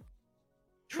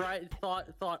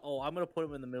 Thought, oh, I'm gonna put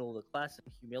him in the middle of the class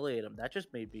and humiliate him. That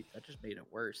just made it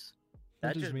worse.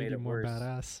 That just made it more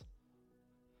badass.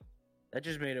 That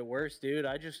just made it worse, dude.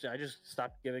 I just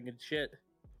stopped giving a shit.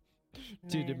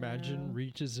 Dude, imagine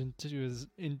reaches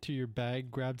into your bag,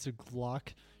 grabs a Glock.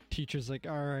 Teacher's like,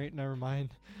 all right, never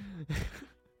mind.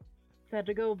 Had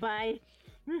to go bye.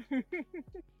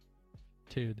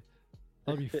 Dude,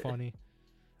 that'd be funny.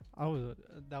 That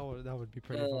would be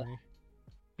pretty funny.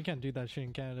 We can't do that shit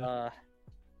in Canada.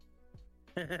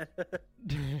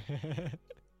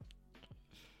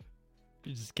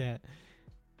 You just can't.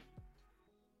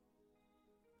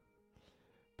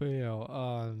 But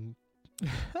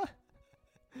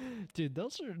dude,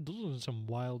 those are some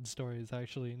wild stories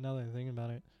actually, now that I think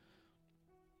about it.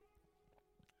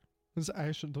 Those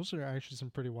are actually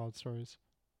some pretty wild stories.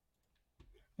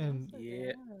 And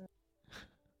yeah.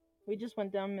 We just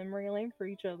went down memory lane for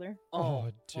each other. oh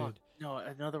Fuck. dude. No,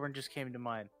 another one just came to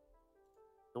mind.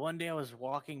 The one day I was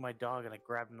walking my dog and I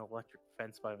grabbed an electric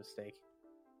fence by mistake.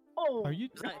 Oh, Are you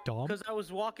dumb? Because I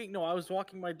was walking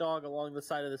my dog along the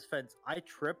side of this fence. I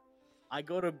trip. I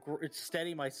go to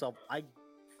steady myself. I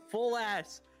full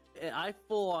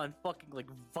on fucking like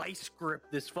vice grip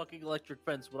this fucking electric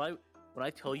fence. When I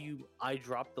tell you I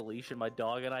dropped the leash and my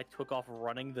dog and I took off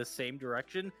running the same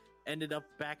direction, ended up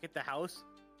back at the house.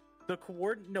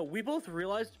 We both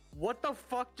realized what the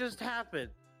fuck just happened.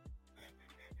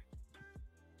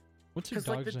 What's your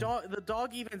Because dog's name? the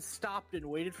dog even stopped and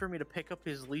waited for me to pick up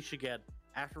his leash again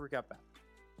after we got back.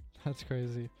 That's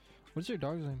crazy. What's your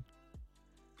dog's name?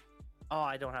 Oh,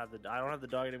 I don't have the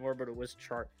dog anymore, but it was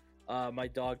my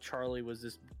dog Charlie was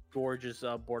this gorgeous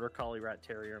border collie rat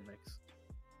terrier mix.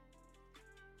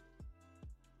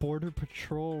 Border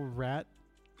Patrol rat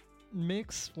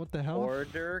mix? What the hell?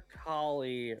 Border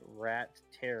collie rat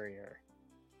terrier.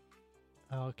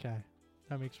 Oh, okay,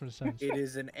 that makes more sense. It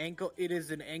is an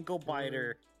ankle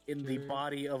biter in the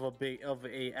body of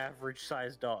a average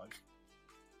sized dog.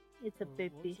 it's a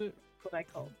baby. What's it? What I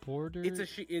call. Border. It's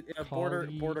a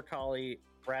border collie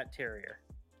rat terrier.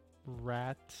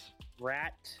 Rat.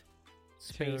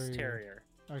 Space terrier.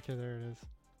 Okay, there it is.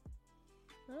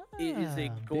 It is a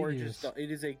Ah, gorgeous big dog.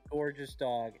 It is a gorgeous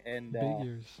dog, and ears. Big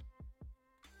ears.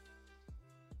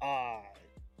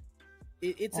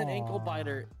 It's an ankle Aw.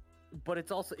 biter, but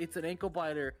it's an ankle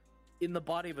biter in the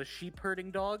body of a sheep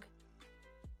herding dog.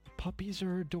 Puppies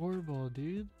are adorable,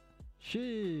 dude.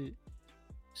 Shit.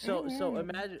 So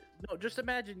just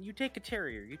imagine you take a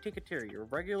terrier, a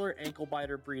regular ankle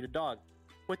biter breed of dog,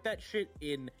 put that shit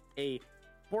in a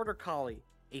border collie,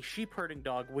 a sheep herding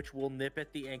dog, which will nip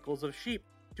at the ankles of sheep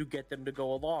to get them to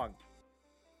go along.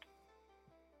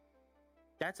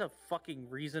 That's a fucking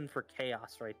reason for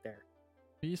chaos right there.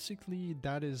 Basically,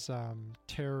 that is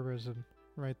terrorism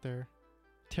right there.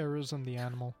 Terrorism, the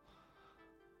animal.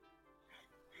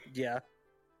 Yeah.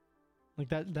 Like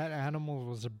that animal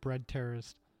was a bred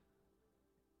terrorist.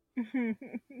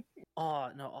 Oh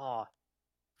no. Oh,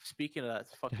 speaking of that It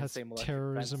fucking has same electric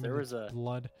terrorism fence, there in was its a.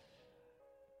 blood.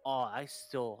 Oh, I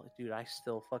still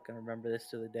fucking remember this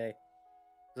to the day.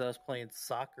 Because I was playing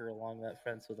soccer along that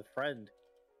fence with a friend.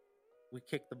 We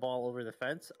kicked the ball over the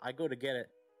fence. I go to get it.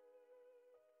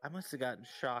 I must have gotten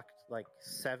shocked like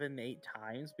 7-8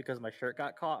 times because my shirt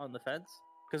got caught on the fence.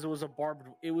 because it was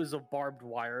a barbed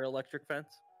wire electric fence.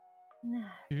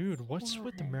 Dude, what's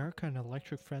with Why? America and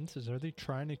electric fences? Are they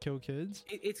trying to kill kids?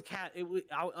 It's cat.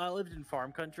 I lived in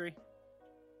farm country.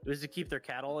 It was to keep their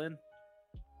cattle in.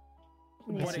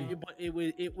 Yeah. But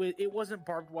it wasn't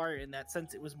barbed wire in that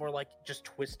sense. It was more like just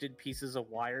twisted pieces of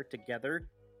wire together,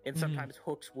 and Mhm. sometimes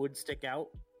hooks would stick out.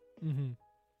 Mm-hmm.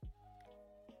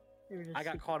 They were just I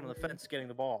got super caught on the weird. fence getting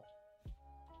the ball.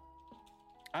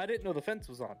 I didn't know the fence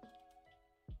was on.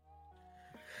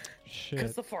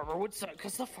 Shit. the farmer would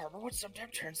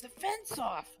sometimes turns the fence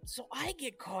off. So I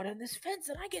get caught on this fence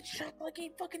and I get shocked like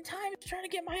 8 fucking times trying to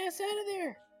get my ass out of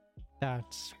there.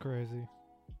 That's crazy.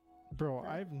 Bro,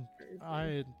 That's crazy.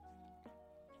 I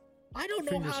don't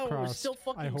know Fingers how I was crossed. still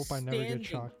fucking I hope I never standing. get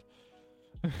shocked.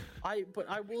 I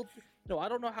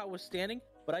don't know how I was standing,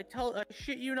 but I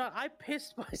shit you not, I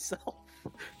pissed myself.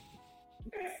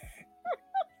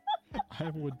 I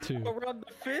would too. around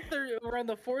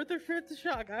the fourth or fifth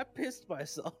shock, I pissed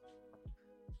myself.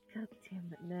 God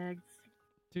damn it, Nags.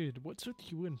 Dude, what's with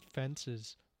you and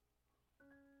fences?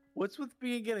 What's with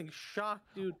me getting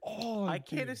shocked, dude? Oh, I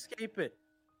can't dude. escape it.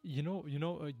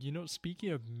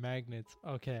 Speaking of magnets,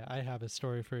 okay, I have a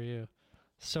story for you.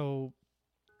 So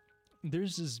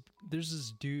there's this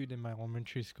dude in my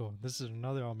elementary school. This is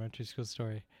another elementary school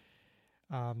story.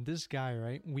 This guy,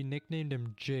 right? We nicknamed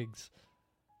him Jigs.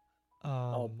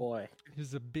 Oh boy!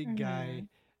 He's a big guy.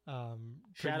 Shout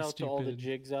pretty out to all the stupid.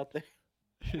 jigs out there.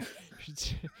 He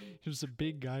was a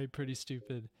big guy, pretty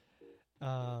stupid.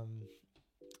 I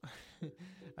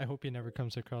hope he never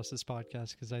comes across this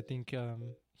podcast because I think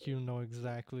he'll know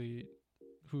exactly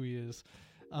who he is.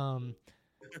 So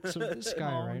this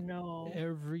guy, Oh right? no.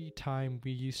 Every time we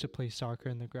used to play soccer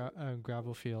in the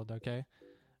gravel field, okay.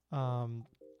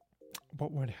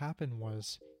 What would happen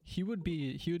was he would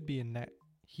be in net.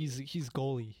 He's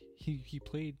goalie. He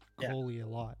played Yeah. goalie a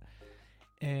lot,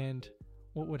 and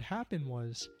what would happen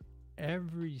was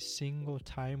every single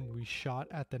time we shot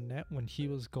at the net when he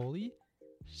was goalie,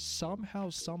 somehow,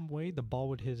 some way, the ball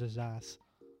would hit his ass.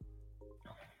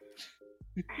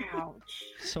 Ouch.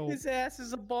 So, His ass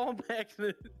is a ball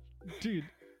magnet. dude,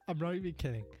 I'm not even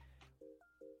kidding.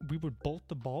 We would bolt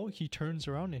the ball. He turns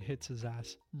around and hits his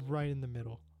ass right in the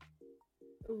middle.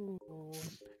 Ooh.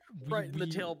 Right in the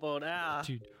tailbone. Ah.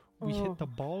 Dude, we hit the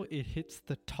ball. It hits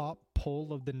the top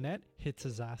pole of the net. Hits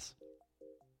his ass.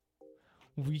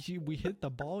 We hit the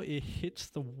ball. It hits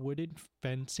the wooden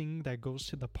fencing that goes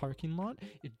to the parking lot.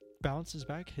 It bounces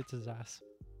back. Hits his ass.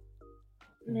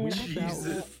 Man,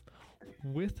 Jesus.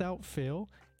 Without fail,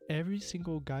 every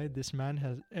single time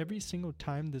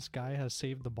this guy has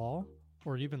saved the ball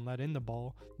or even let in the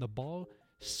ball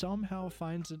somehow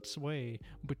finds its way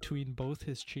between both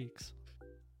his cheeks.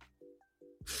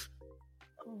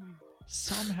 Oh.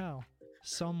 Somehow,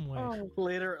 some way. Oh.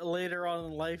 Later on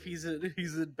in life, he's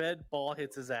in bed. Ball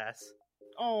hits his ass.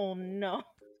 Oh no.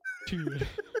 Dude,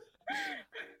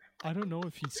 I don't know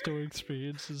if he still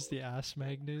experiences the ass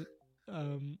magnet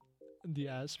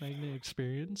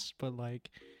experience, but like,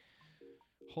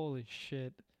 holy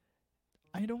shit.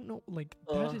 I don't know, like,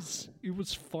 it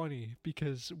was funny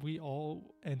because we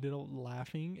all ended up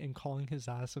laughing and calling his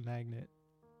ass a magnet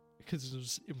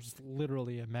because it was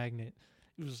literally a magnet.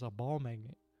 It was a ball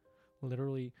magnet.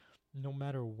 Literally, no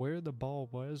matter where the ball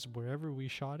was, wherever we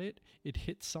shot it, it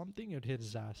hit something, it hit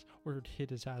his ass, or it hit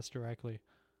his ass directly.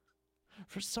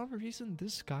 For some reason,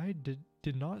 this guy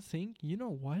did not think, you know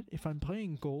what, if I'm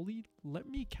playing goalie, let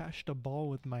me catch the ball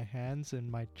with my hands and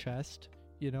my chest,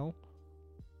 you know?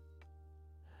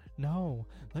 No,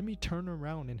 let me turn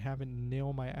around and have it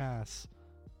nail my ass.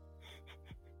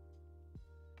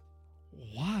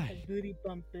 Why? Booty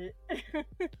bump it.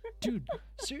 Dude,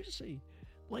 seriously,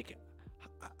 like,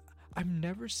 I've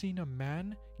never seen a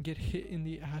man get hit in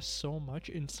the ass so much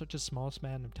in such a small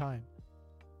span of time.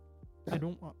 I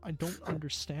don't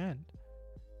understand.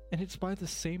 And it's by the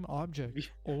same object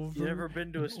over You never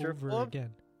been to a and strip over club?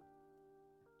 again.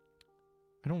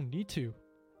 I don't need to.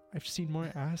 I've seen more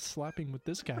ass slapping with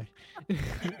this guy.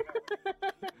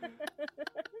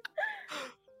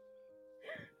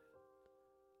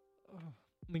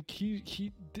 Like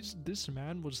this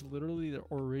man was literally the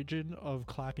origin of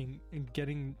clapping and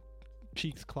getting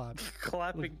cheeks clapped.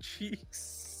 Clapping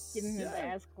cheeks. Getting his Yeah.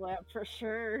 ass clapped for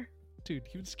sure. Dude,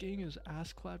 he was getting his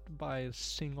ass clapped by a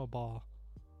single ball.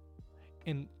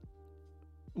 And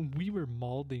we were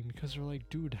mauling because we're like,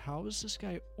 dude, how is this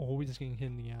guy always getting hit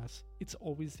in the ass? It's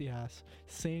always the ass.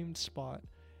 Same spot.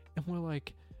 And we're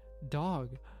like,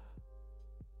 dog,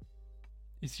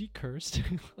 is he cursed?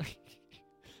 Like,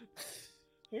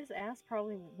 His ass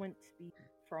probably went to be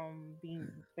from being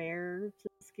bare to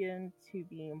the skin to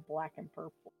being black and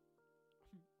purple.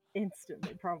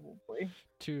 Instantly, probably.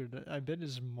 Dude, I bet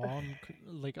his mom,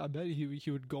 like, I bet he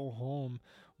would go home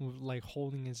with, like,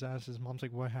 holding his ass. His mom's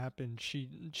like, "What happened?"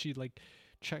 She like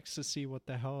checks to see what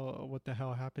the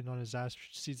hell happened on his ass.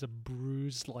 She sees a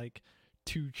bruise, like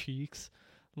 2 cheeks,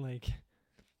 like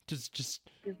just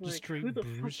He's like, straight "Who the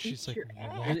bruise. fuck She's beat like, your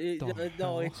 "What ass?" the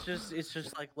No, hell?" it's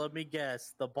just like, let me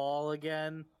guess, the ball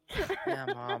again.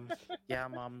 Yeah,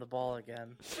 mom, the ball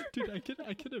again. Dude,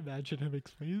 I can imagine him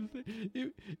explaining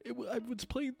it. I was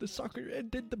playing the soccer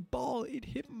and then the ball, it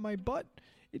hit my butt.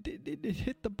 It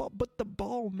hit the ball, but the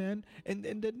ball, man. And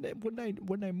then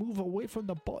when I move away from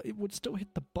the ball, it would still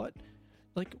hit the butt.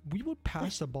 Like, we would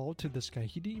pass the ball to this guy.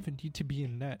 He didn't even need to be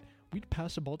in net. We'd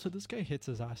pass the ball to this guy, hits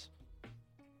his ass.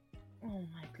 Oh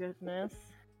my goodness.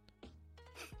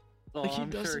 Oh, Like, he I'm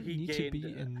doesn't sure he need gained. to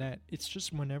be in net. It's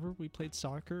just whenever we played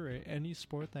soccer or any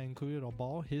sport that included a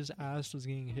ball, his ass was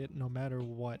getting hit no matter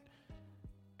what.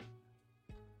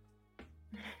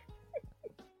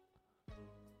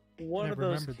 One I of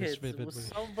those remember this kids was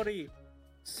vividly.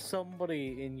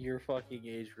 somebody in your fucking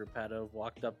age group had to have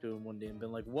walked up to him one day and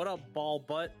been like, "What up, ball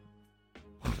butt?"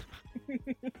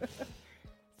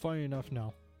 Funny enough,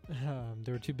 no.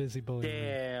 They were too busy bullying me.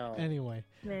 Damn. Anyway,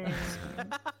 Man.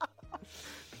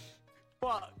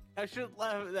 Fuck. I shouldn't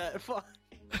laugh at that. Fuck.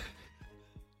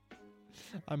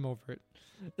 I'm over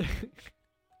it.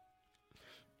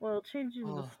 Well, changing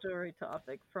the Oh. story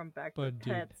topic from back to But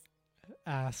dude, pets.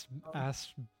 ass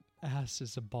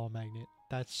is a ball magnet.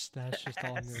 That's just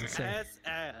all I'm gonna say.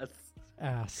 Ass.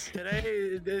 Ass.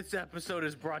 Today, this episode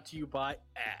is brought to you by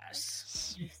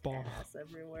ass. Just Ball. ass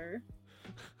everywhere.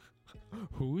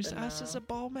 Whose But ass is no. a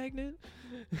ball magnet?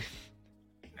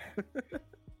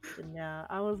 But yeah,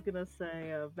 I was gonna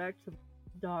say back to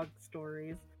dog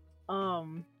stories.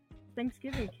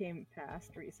 Thanksgiving came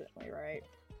past recently, right?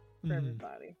 For Mhm.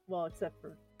 everybody. Well, except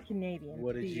for Canadian.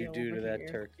 What did you Theo do to over that here.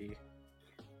 turkey?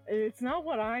 It's not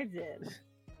what I did,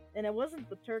 and it wasn't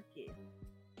the turkey.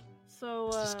 So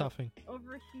It's the stuffing.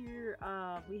 over here,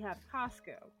 we have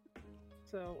Costco.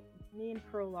 So me and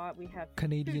Crowlot, we have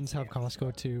Canadians food have stamps.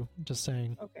 Costco too. Just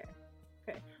saying. Okay.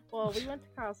 Well, we went to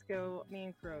Costco, me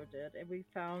and Crow did, and we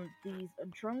found these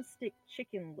drumstick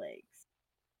chicken legs.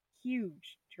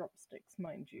 Huge drumsticks,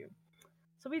 mind you.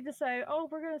 So we decided, oh,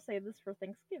 we're going to save this for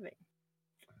Thanksgiving.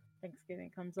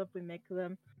 Thanksgiving comes up, we make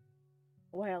them.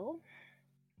 Well,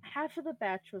 half of the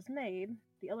batch was made,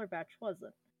 the other batch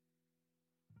wasn't.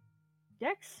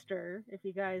 Dexter, if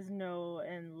you guys know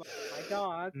and love my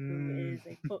dog, who is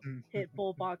a pit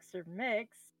bull boxer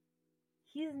mix,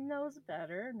 he knows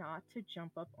better not to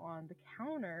jump up on the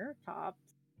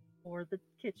countertops or the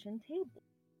kitchen table.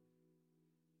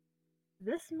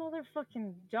 This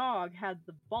motherfucking dog had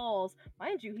the balls.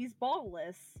 Mind you, he's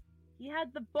ballless. He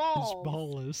had the balls. He's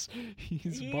ballless.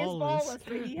 He's He is ballless. ballless,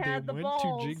 but he They had the went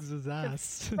balls to Jigs'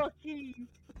 ass. Fucking.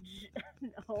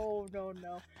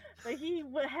 No. But he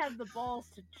had the balls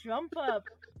to jump up,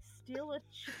 steal a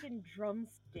chicken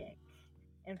drumstick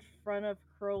in front of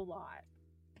Crowlot.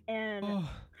 And Oh,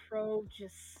 Crow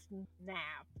just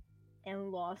snapped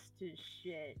and lost his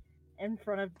shit in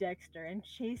front of Dexter and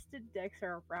chased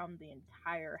Dexter around the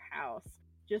entire house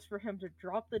just for him to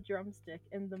drop the drumstick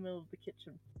in the middle of the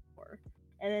kitchen floor.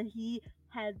 And then he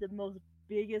had the most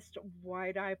biggest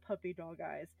wide-eyed puppy dog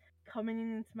eyes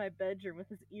coming into my bedroom with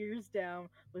his ears down,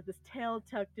 with his tail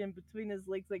tucked in between his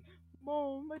legs, like,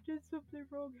 "Mom, I did something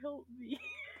wrong, help me."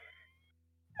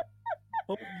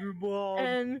 Oh, your mom.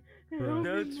 And Bro.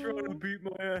 Dad's trying to beat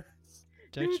my ass.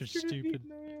 Dexter's stupid.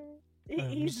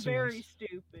 He's Mr. very Nice.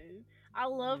 stupid. I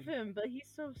love him, but he's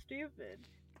so stupid.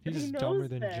 But He's he knows dumber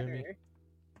than better. Jimmy.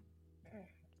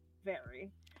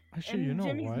 Very. Actually, And you know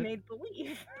Jimmy's what? made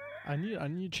believe. I need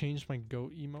to change my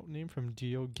goat emote name from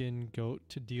Diogen Goat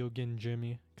to Diogen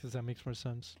Jimmy, because that makes more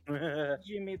sense.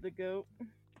 Jimmy the goat.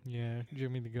 Yeah,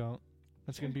 Jimmy the Goat.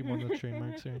 That's gonna be one of the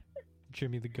trademarks here.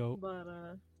 Jimmy the Goat. But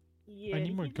yeah. I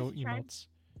need more he just goat tried- emotes.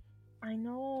 I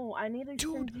know. I need to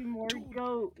send Dude, you more dude.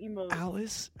 goat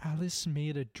emotes. Alice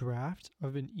made a draft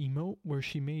of an emote where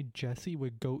she made Jessie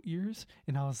with goat ears,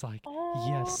 and I was like, Oh,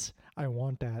 yes, I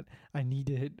want that. I need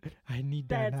it. I need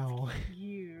that that's now.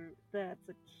 cute. That's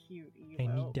a cute emote.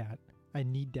 I need that. I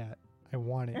need that. I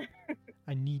want it.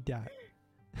 I need that.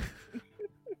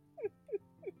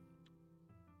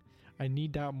 I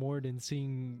need that more than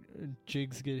seeing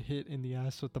Jigs get hit in the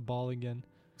ass with the ball again.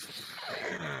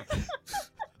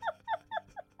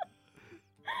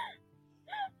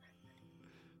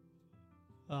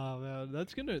 Oh man,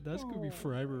 that's gonna be Oh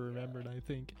forever my remembered, I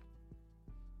think.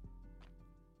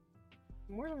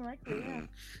 More than likely, yeah.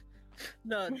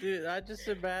 No, dude, I just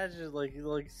imagine like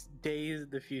days in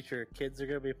the future, kids are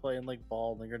gonna be playing like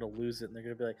ball and they're gonna lose it, and they're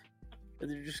gonna be like,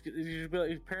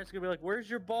 your parents are gonna be like, "Where's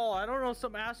your ball?" I don't know.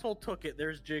 Some asshole took it.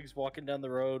 There's Jigs walking down the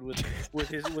road with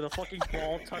a fucking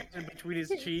ball tucked in between his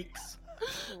cheeks.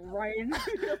 Right in the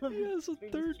middle of He has a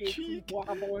his third cheeks, cheek.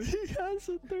 wobbling. He has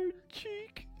a third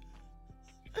cheek.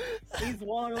 He's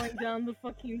waddling down the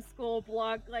fucking school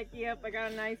block like, yep, I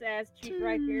got a nice ass cheek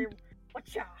right here.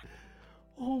 Watcha!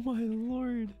 Oh my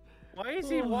lord. Why is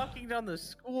he Ugh. walking down the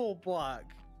school block?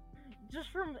 Just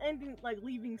from ending, like,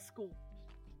 leaving school.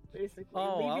 Basically.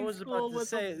 Oh, I leaving was school about to with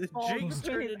say, a ball Jigs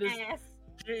between turned his into- ass.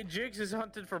 Jigs is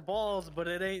hunting for balls, but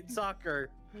it ain't soccer.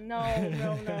 No.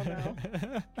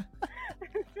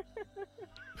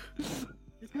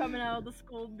 Just coming out of the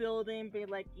school building, being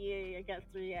like, yeah, I got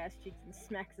 3 ass cheeks, and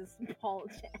smacks his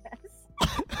college ass.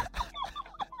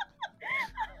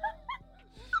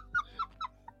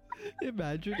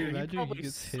 Imagine Dude, he he probably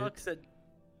gets hit. sucks at.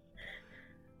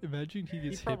 Imagine he He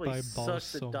gets hit probably by balls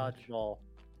sucks at so much. dodgeball.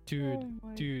 Dude, Oh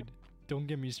my dude, don't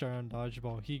get me started on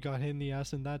dodgeball. He got hit in the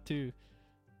ass in that too.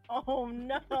 Oh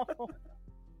no!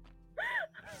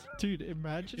 Dude,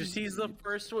 imagine. Just he's the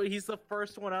first one. He's the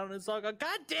first one out, and it's like,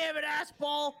 God damn it, ass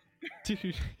ball!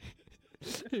 Dude,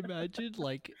 imagine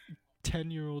like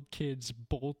 10-year-old kids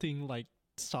bolting like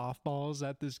softballs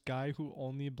at this guy who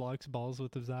only blocks balls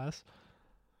with his ass.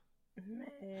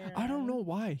 Man. I don't know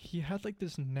why. He had like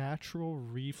this natural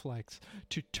reflex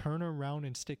to turn around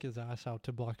and stick his ass out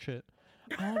to block shit.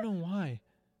 I don't know why.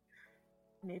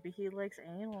 Maybe he likes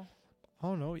anal. I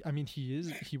don't know. I mean, he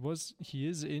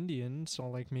is Indian, so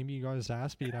like maybe he got his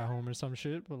ass beat at home or some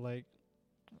shit. But like,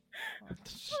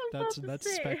 that's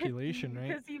speculation, right?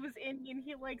 Because he was Indian,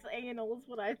 he likes anal. Is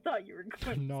what I thought you were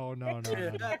going. to No. No. God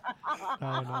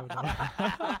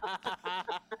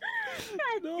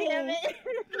No. damn it!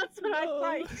 That's what I No.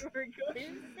 thought you were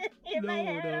going to say. In my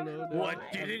No, head, no, I'm no, like, no. What?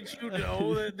 Didn't you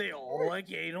know that they all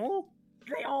like anal?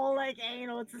 They all like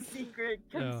anal. It's a secret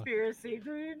Yeah. conspiracy.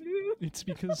 It's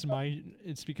because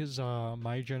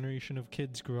my generation of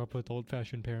kids grew up with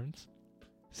old-fashioned parents,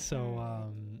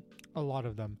 so a lot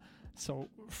of them. So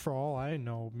for all I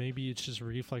know, maybe it's just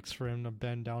reflex for him to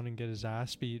bend down and get his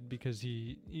ass beat because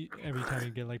he every time he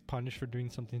get like punished for doing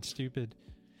something stupid.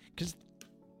 Because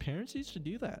parents used to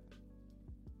do that.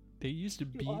 They used to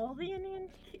Do beat all the Indian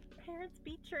parents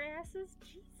beat your asses?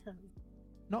 Jesus.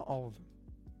 not all of them.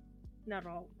 Not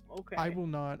all. Okay. I will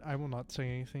not say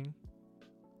anything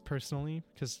personally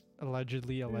because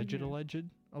allegedly.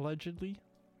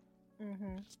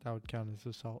 Mm-hmm. That would count as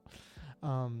assault.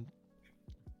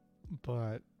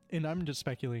 But and I'm just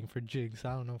speculating for jigs.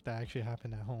 I don't know if that actually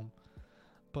happened at home.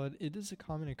 But it is a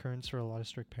common occurrence for a lot of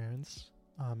strict parents,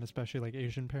 especially like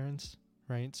Asian parents,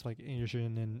 right? So like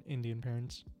Asian and Indian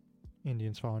parents.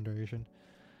 Indians fall under Asian.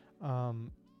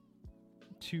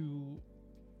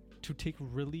 To take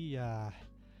really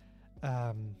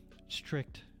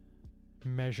strict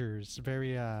measures,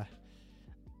 very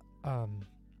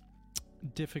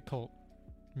difficult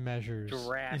measures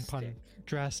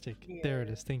drastic. There it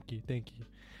is. Thank you.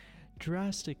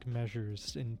 Drastic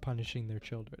measures in punishing their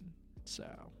children. So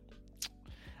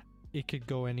it could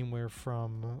go anywhere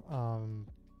from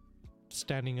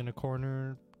standing in a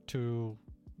corner to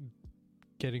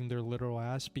getting their literal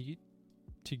ass beat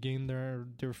to getting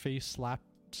their face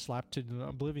slapped to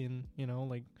oblivion. You know,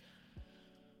 like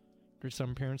there's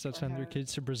some parents that send their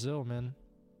kids to Brazil, man.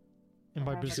 And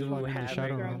by Brazil, I mean the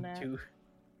Shadow Realm.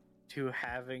 To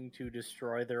having to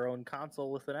destroy their own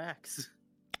console with an axe.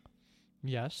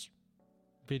 Yes.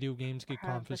 Video games get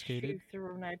confiscated.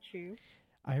 Thrown at you.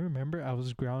 I remember I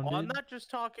was grounded. Well, I'm not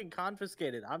just talking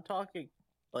confiscated. I'm talking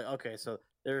like, okay, so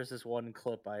there's this one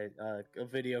clip a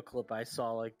video clip I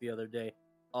saw like the other day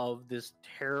of this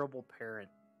terrible parent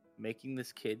making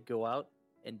this kid go out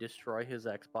and destroy his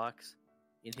Xbox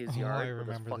in his yard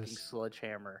with a fucking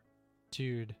sledgehammer.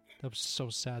 Dude, that was so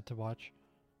sad to watch.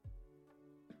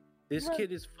 This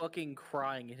kid is fucking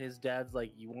crying, and his dad's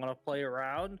like, "You want to play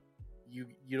around? You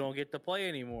don't get to play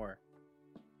anymore."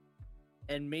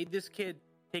 And made this kid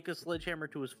take a sledgehammer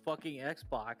to his fucking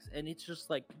Xbox, and it's just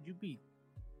like, could you be?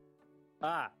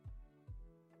 Yeah,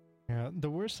 the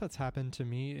worst that's happened to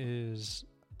me is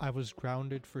I was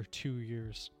grounded for 2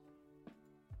 years.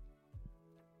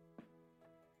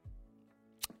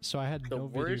 So I had no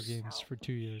video games for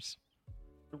 2 years.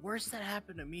 The worst that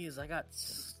happened to me is I got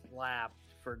slapped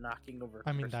for knocking over a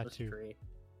Christmas that too. tree.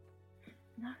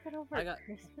 Knocking over a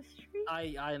Christmas tree?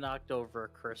 I knocked over a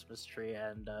Christmas tree,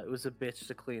 and it was a bitch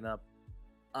to clean up.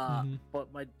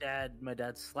 But my dad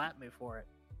slapped me for it,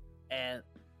 and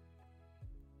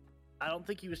I don't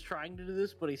think he was trying to do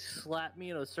this, but he slapped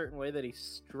me in a certain way that he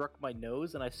struck my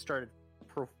nose, and I started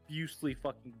profusely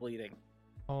fucking bleeding.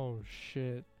 Oh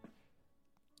shit.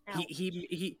 Ouch.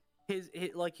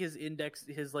 His index,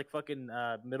 his like fucking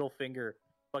middle finger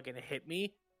fucking hit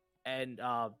me and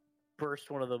burst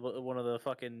one of the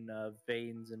fucking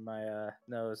veins in my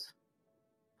nose.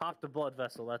 Popped a blood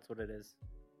vessel, that's what it is.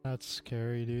 That's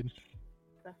scary, dude.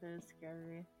 That is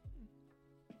scary.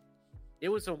 It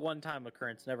was a one-time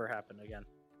occurrence, never happened again.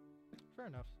 Fair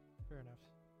enough. Fair enough.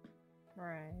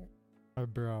 Right. Oh,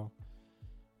 bro.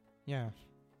 Yeah.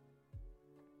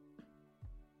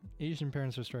 Asian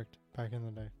parents were strict back in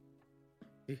the day.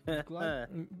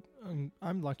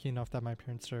 I'm lucky enough that my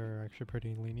parents are actually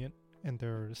pretty lenient and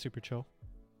they're super chill.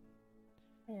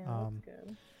 Yeah, Um, that's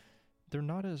good. They're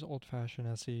not as old-fashioned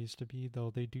as they used to be,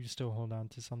 though. They do still hold on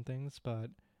to some things, but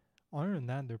other than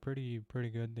that, they're pretty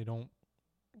good. They don't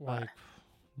like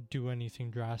do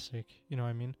anything drastic. You know what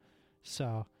I mean?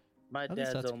 So My At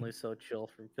least dad's that's only so chill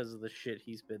because of the shit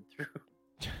he's been through.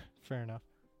 fair enough.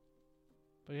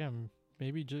 But yeah,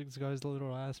 maybe Jigs got his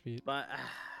little ass beat. But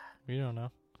We don't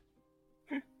know.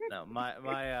 no, my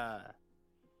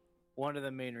one of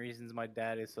the main reasons my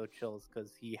dad is so chill is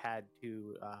because he had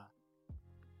to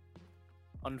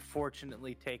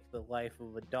unfortunately take the life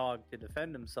of a dog to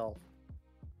defend himself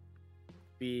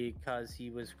because he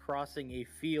was crossing a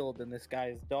field and this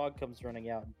guy's dog comes running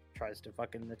out and tries to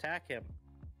fucking attack him.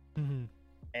 Mm-hmm.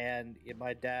 And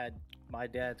my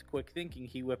dad's quick thinking,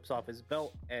 he whips off his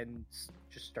belt and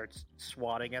just starts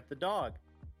swatting at the dog.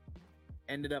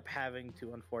 Ended up having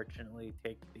to unfortunately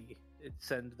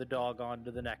send the dog on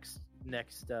to the next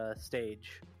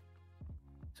stage,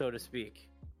 so to speak.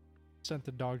 Sent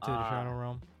the dog to the Shadow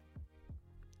Realm.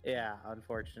 Yeah,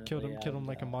 unfortunately. Killed him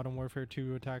like a Modern Warfare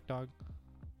 2 attack dog.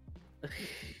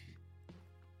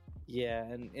 Yeah,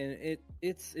 and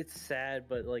it's sad,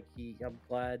 but like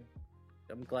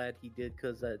I'm glad he did,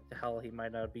 because hell, he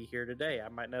might not be here today. I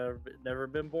might never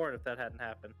been born if that hadn't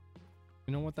happened.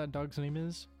 You know what that dog's name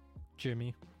is?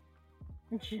 Jimmy.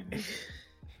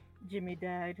 Jimmy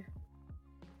died.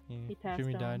 Yeah, He passed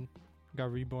Jimmy on. died.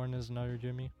 Got reborn as another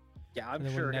Jimmy. Yeah, I'm And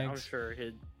then when Nags- sure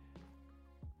he'd.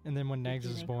 And then when Nags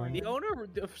was Jimmy born, The owner,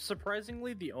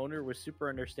 surprisingly, the owner was super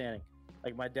understanding.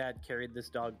 Like, my dad carried this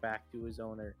dog back to his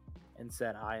owner and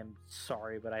said, "I am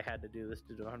sorry, but I had to do this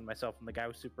to defend myself." And the guy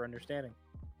was super understanding.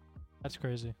 that's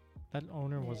crazy. That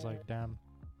owner was Yeah. like, damn.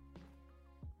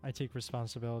 I take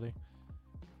responsibility.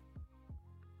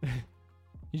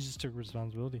 He just took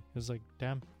responsibility. It was like,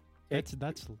 damn. That's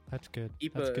good.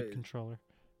 Keep That's a- good controller.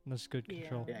 That's good Yeah.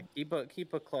 control. Yeah,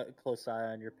 keep a close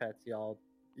eye on your pets, y'all.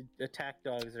 Attack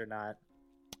dogs or not.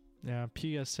 Yeah,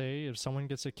 PSA, if someone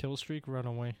gets a kill streak, run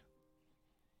away.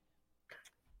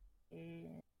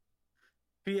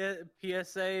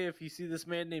 PSA: if you see this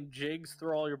man named Jigs,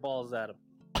 throw all your balls at him.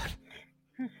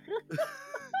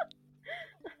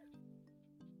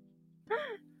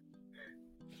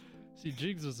 See,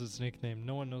 Jigs was his nickname.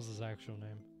 No one knows his actual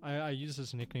name. I use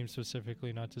his nickname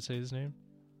specifically not to say his name.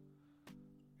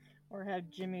 Or have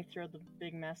Jimmy throw the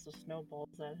big massive snowballs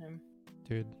at him.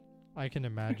 Dude, I can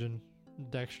imagine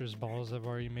Dexter's balls have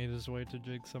already made his way to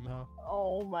Jigs somehow.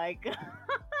 Oh my god.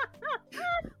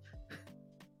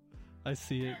 I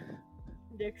see it.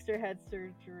 Dexter had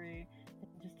surgery. And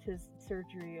just his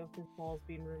surgery of his balls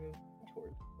being removed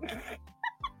towards.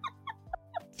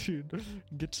 Dude,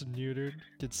 gets neutered,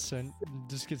 gets sent,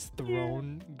 just gets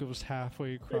thrown, goes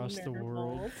halfway across the never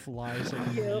world, balls. flies like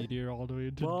a Yep. meteor all the way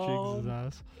to Mom. Jigs'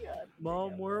 ass. God Mom,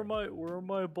 damn where it. are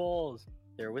my balls?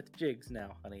 They're with Jigs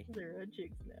now, honey. They're a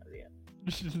jigs now,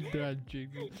 yeah. Dad,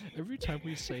 Jigs. Every time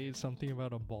we say something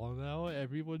about a ball now,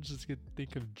 everyone's just gonna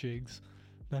think of Jigs.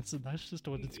 That's just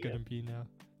what it's gonna be now.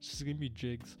 It's just gonna be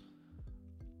Jigs.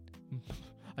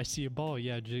 I see a ball,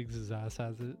 yeah, Jigs' ass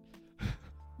has it.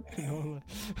 You know,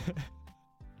 like-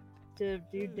 To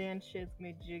do Dan shit's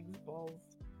made jigs balls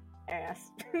ass.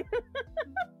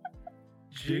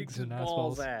 Jigs and ass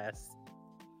balls balls. ass.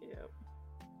 Yep.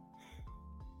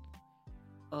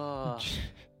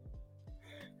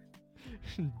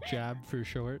 Jab for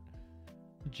short.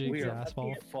 Jigs We are ass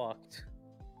ball. fucked.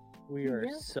 We are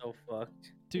Yeah. so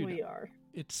fucked. Dude, We are.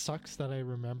 it sucks that I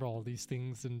remember all these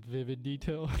things in vivid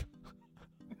detail.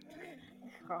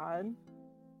 God.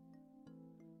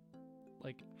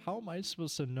 Like, how am I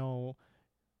supposed to know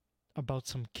about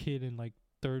some kid in like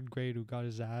 3rd grade who got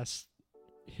his ass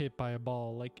hit by a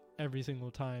ball like every single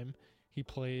time he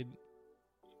played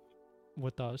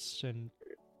with us? And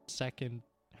second,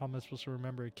 how am I supposed to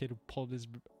remember a kid who pulled his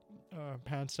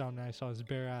pants down and I saw his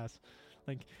bare ass?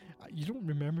 Like, you don't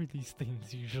remember these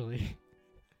things usually.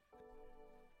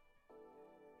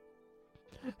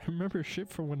 I remember shit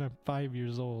from when I'm 5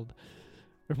 years old,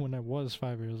 or when I was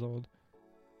 5 years old.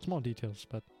 Small details,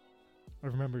 but I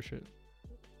remember shit.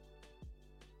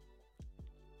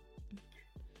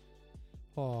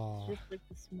 Oh, It's just like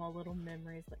the small little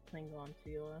memories that cling on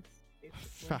to us.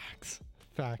 Basically.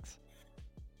 facts.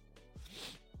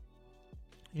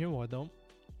 You know what though?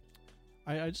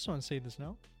 I just want to say this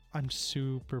now. I'm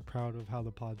super proud of how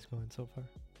the pod's going so far.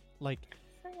 Like,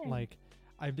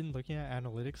 I've been looking at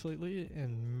analytics lately,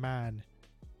 and man,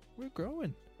 we're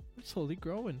growing. We're slowly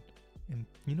growing. And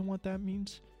you know what that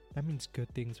means? That means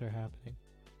good things are happening.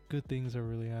 Good things are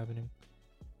really happening.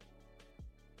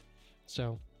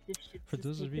 So, This shit's for just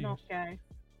those of taking you- off, guys.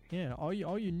 yeah, all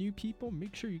you new people,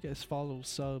 make sure you guys follow,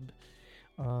 sub,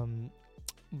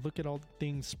 look at all the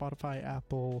things, Spotify,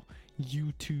 Apple,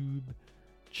 YouTube.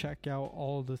 Check out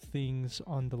all the things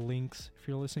on the links. If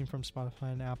you're listening from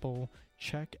Spotify and Apple,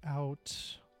 check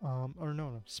out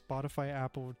Spotify,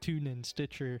 Apple, TuneIn,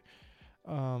 Stitcher,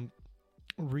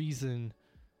 Reason,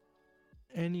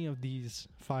 any of these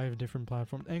 5 different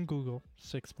platforms, and Google,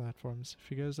 6 platforms.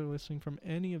 If you guys are listening from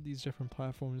any of these different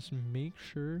platforms, make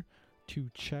sure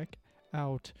to check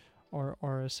out our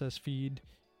RSS feed.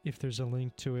 If there's a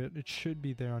link to it, it should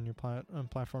be there on your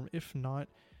platform. If not,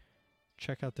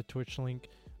 check out the Twitch link,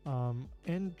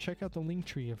 and check out the link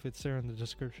tree if it's there in the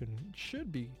description. It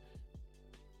should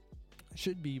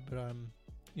be, but I'm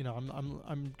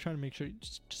trying to make sure.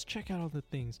 Just check out all the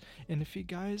things. And if you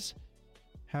guys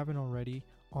haven't already,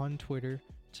 on Twitter,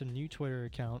 it's a new Twitter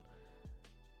account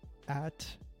at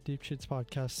Dipshits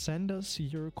Podcast. Send us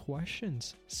your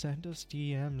questions. Send us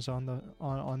DMs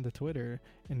on the Twitter,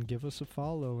 and give us a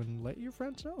follow, and let your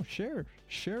friends know.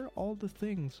 Share all the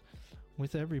things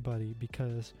with everybody,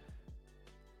 because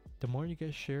the more you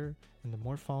guys share and the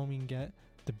more following you get,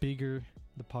 the bigger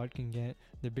the pod can get.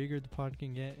 The bigger the pod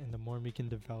can get, and the more we can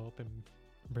develop and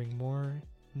bring more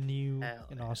new Hell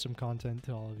and yeah. awesome content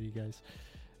to all of you guys.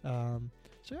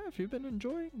 So yeah, if you've been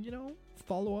enjoying,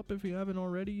 follow up if you haven't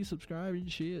already, subscribe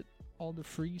and shit, all the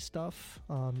free stuff.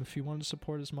 If you want to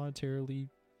support us monetarily,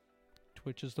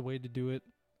 Twitch is the way to do it.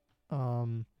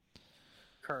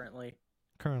 Currently.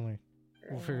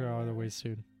 We'll figure out other ways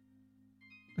soon.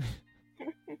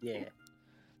 Yeah.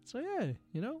 So yeah, if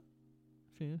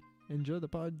you enjoy the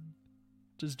pod,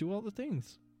 just do all the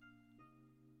things.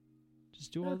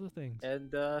 Just do all the things.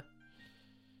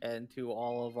 And to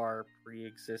all of our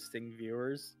pre-existing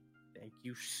viewers, thank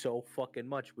you so fucking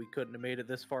much. We couldn't have made it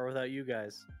this far without you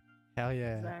guys. Hell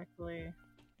yeah. Exactly.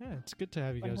 Yeah, it's good to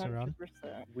have you guys around.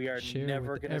 100%. We are Share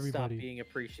never with gonna stop everybody. being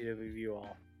appreciative of you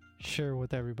all. Share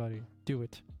with everybody. Do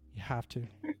it. You have to.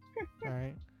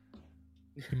 Alright?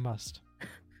 You must.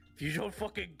 If you don't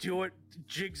fucking do it,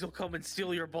 Jigs will come and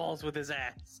steal your balls with his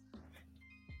ass.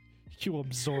 He'll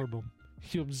absorb them.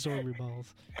 He'll absorb your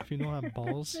balls. If you don't have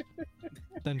balls,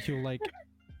 then he'll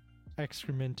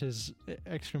excrement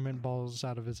balls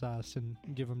out of his ass and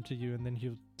give them to you, and then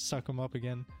he'll suck them up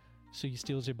again, so he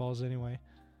steals your balls anyway.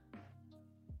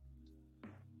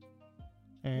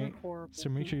 Alright? Horrible So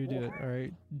make sure you do people. it,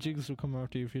 alright? Jigs will come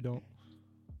after you if you don't.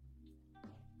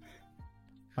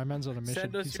 My man's on a mission.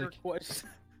 Send us He's your like, questions.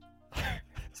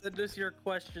 Send us your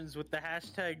questions with the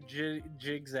hashtag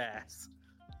Jigs ass.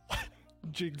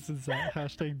 Jigs is that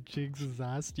hashtag Jigs is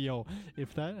asked. Yo,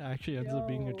 if that actually ends up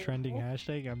being a trending Yo.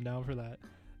 hashtag, I'm down for that.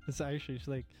 It's actually just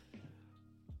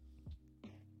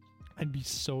I'd be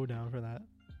so down for that.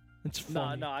 It's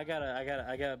funny. No, I got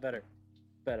it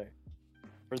better.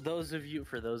 For those of you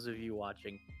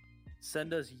watching,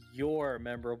 send us your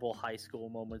memorable high school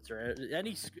moments or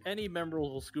any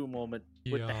memorable school moment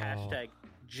with the Yo. hashtag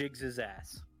Jigs'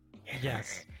 ass.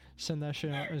 Yes. Send that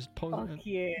shit out. Just Fuck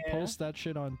yeah. post that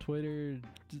shit on Twitter.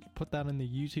 Put that in the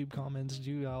YouTube comments.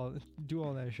 Do all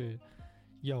that shit.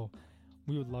 Yo,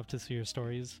 we would love to see your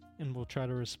stories, and we'll try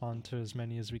to respond to as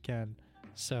many as we can.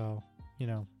 So,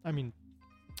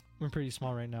 we're pretty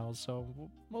small right now, so we'll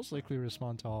most likely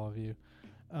respond to all of you.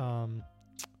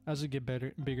 As we get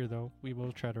bigger though, we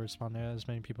will try to respond to as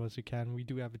many people as we can. We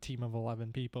do have a team of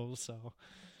 11 people, so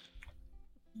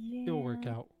Yeah. it'll work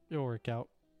out. It'll work out.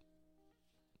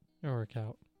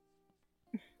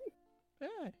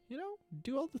 Yeah,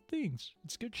 do all the things.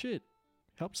 It's good shit.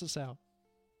 Helps us out.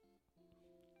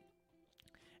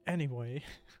 Anyway,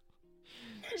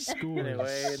 school.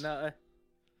 Anyway, no,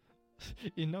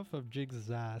 Enough of Jigs'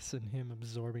 ass and him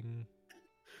absorbing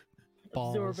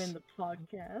balls. Absorbing the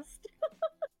podcast.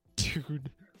 Dude.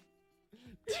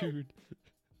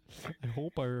 I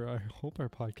hope our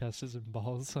podcast isn't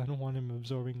balls. I don't want him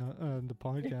absorbing the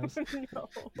podcast. No.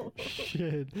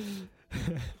 Shit.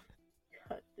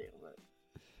 God damn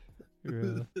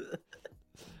it.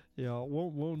 Yeah. Yeah,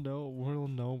 we'll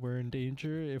know we're in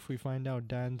danger if we find out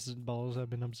Dan's balls have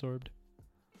been absorbed.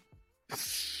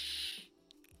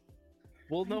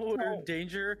 We'll know we're in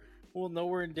danger. We'll know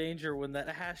we're in danger when that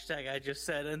hashtag I just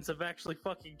said ends up actually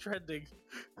fucking trending.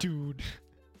 Dude,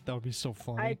 that would be so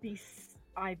funny.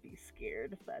 I'd be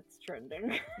scared if that's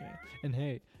trending. Yeah. And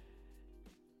hey,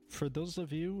 for those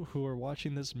of you who are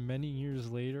watching this many years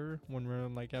later, when we're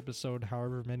on like episode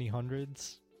however many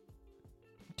hundreds,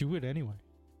 do it anyway.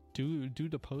 Do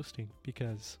the posting,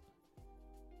 because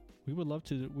we would love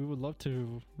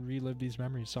to relive these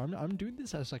memories. So I'm doing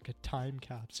this as like a time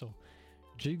capsule.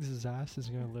 Jigs' ass is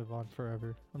gonna live on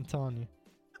forever. I'm telling you.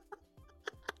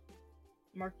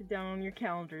 Mark it down on your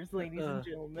calendars, ladies and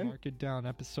gentlemen. Mark it down.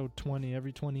 Episode 20.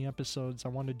 Every 20 episodes, I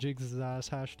want a Jigs' ass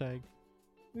hashtag.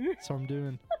 So I'm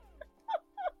doing.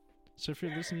 So if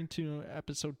you're listening to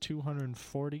episode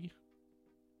 240,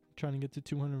 trying to get to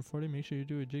 240, make sure you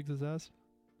do a Jigs' ass.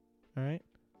 All right,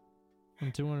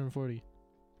 I'm 240,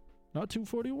 not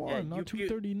 241, Yeah, not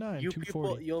 239,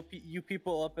 240. You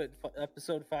people up at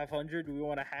episode 500, we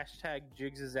want to hashtag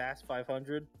Jigs' ass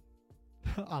 500.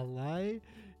 A lie?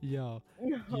 Yeah.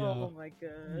 Oh my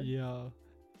god. Yeah.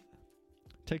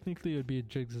 Technically, it would be a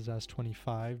Jigs' ass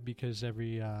 25 because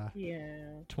every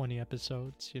 20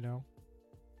 episodes, you know.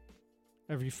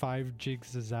 Every 5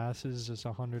 Jigs' asses is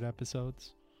 100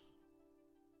 episodes.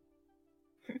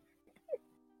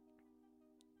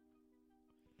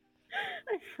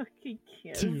 I fucking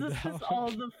can't. Dude, This is all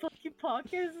the fucking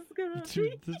podcast is gonna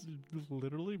Dude, be. this is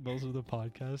literally most of the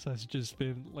podcast has just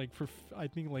been like for I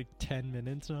think like 10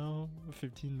 minutes now,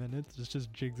 15 minutes. It's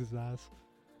just Jigs' ass.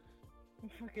 I'm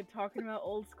fucking talking about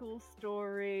old school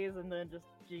stories and then just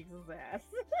Jigs' ass.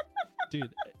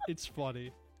 Dude, it's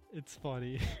funny. It's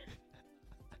funny.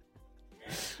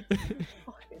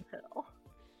 Fucking hell.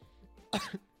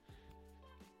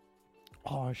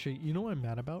 Oh shit! You know what I'm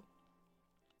mad about?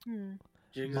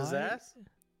 Jigs' My- ass?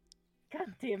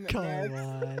 God damn it, Come Max.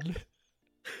 on.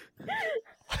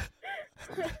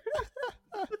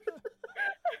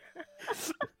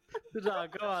 No,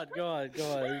 go on.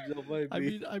 Don't mind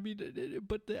me. I mean,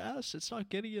 but the ass, it's not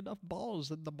getting enough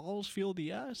balls, and the balls feel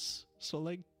the ass. So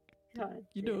like, God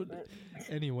you know. damn it.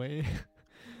 Anyway,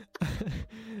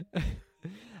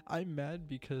 I'm mad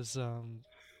because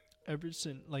ever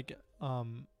since like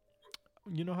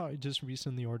you know how I just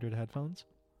recently ordered headphones?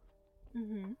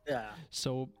 Mm-hmm. Yeah.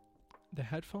 So the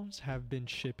headphones have been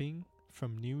shipping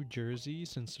from New Jersey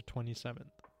since the 27th.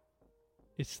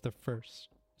 It's the 1st.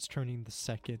 It's turning the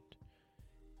 2nd.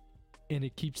 And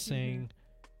it keeps saying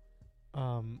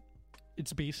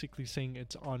it's basically saying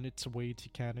it's on its way to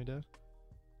Canada.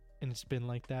 And it's been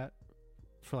like that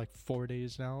for like 4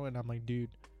 days now, and I'm like, dude,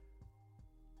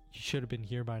 you should have been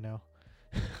here by now.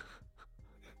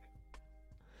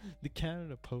 The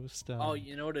Canada Post Oh,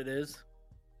 you know what it is?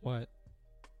 what?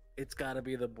 It's got to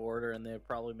be the border, and they're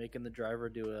probably making the driver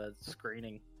do a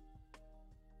screening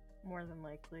More than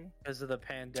likely. because of the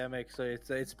pandemic. So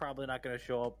it's probably not going to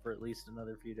show up for at least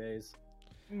another few days.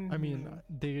 I mean,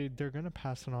 Mhm. they're gonna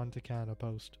pass it on to Canada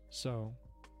Post. So,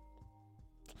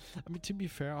 I mean, to be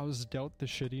fair, I was dealt the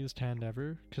shittiest hand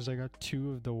ever because I got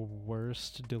 2 of the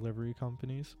worst delivery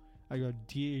companies. I got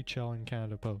DHL and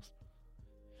Canada Post.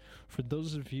 For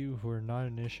those of you who are not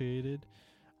initiated,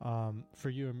 for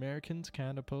you Americans,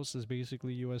 Canada Post is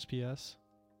basically USPS.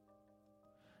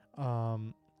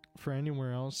 For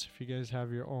anywhere else, if you guys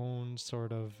have your own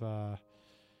sort of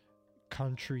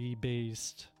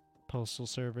country-based postal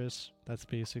service, that's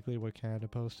basically what Canada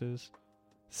Post is.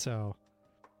 So,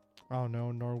 I don't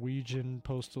know, Norwegian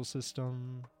postal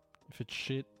system, if it's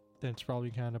shit, then it's probably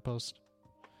Canada Post.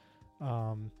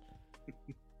 You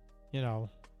know,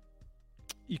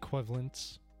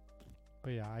 equivalents.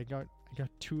 But yeah, I got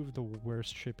 2 of the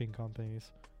worst shipping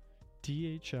companies.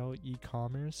 DHL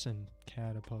e-commerce and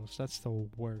Canada Post. That's the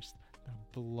worst.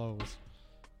 That blows.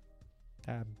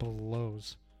 That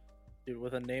blows. Dude,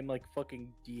 with a name like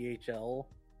fucking DHL.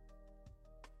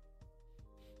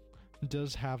 It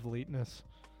does have lateness.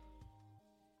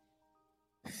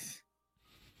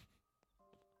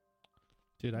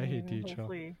 Dude, I hate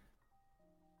DHL.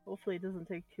 Hopefully it doesn't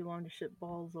take too long to ship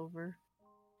balls over.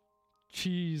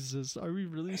 Jesus, are we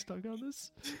really stuck on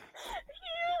this?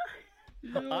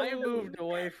 I moved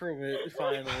away from it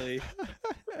finally.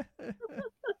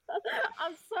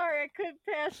 I'm sorry, I couldn't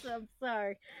pass it. I'm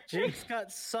sorry. Jigs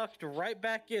got sucked right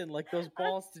back in like those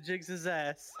balls to Jigs'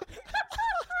 ass.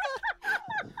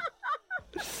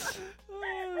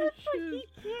 Oh, He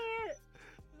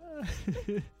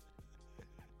can't.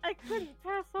 I couldn't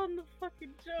pass on the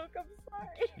fucking joke. I'm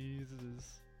sorry.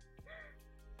 Jesus.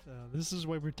 This is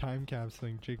why we're time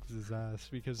capsuling Jigs' ass,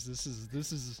 because this is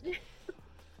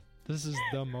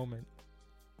the moment.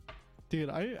 Dude,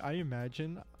 I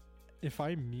imagine if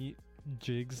I meet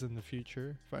Jigs in the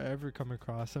future, if I ever come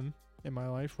across him in my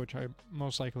life, which I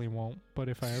most likely won't, but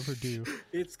if I ever do,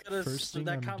 It's gonna First thing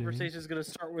that I'm conversation is gonna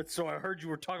start with. So I heard you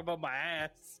were talking about my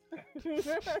ass.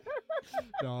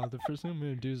 no, the first thing I'm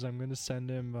gonna do is I'm gonna send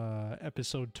him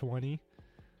episode 20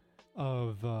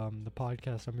 of the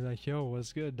podcast. I'm gonna be like, yo,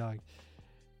 what's good, dog?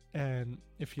 And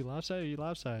if he laughs at it, he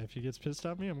laughs at it. If he gets pissed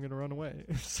at me, I'm gonna run away.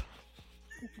 So,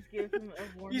 Just give him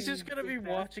a warning. He's just gonna be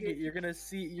watching it. You're gonna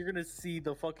see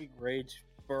the fucking rage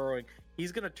burrowing.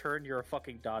 He's gonna turn your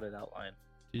fucking dotted outline.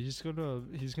 he's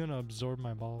gonna absorb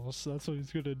my balls. That's what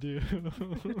he's gonna do.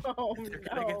 Oh They're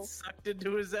gonna no! get sucked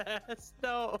into his ass.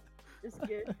 No. Just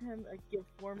get him a gift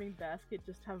warming basket.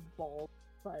 Just have balls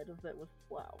inside of it with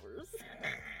flowers.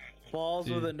 Balls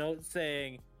with Dude. a note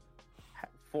saying,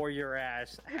 "For your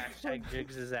ass." Hashtag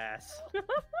Jigs' ass.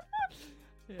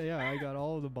 Yeah, I got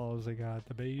all the balls. I got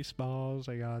the baseballs,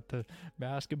 I got the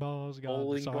basketballs, I got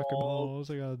Bowling the soccer ball. balls,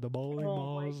 I got the bowling Oh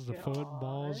my balls, the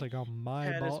footballs, I got my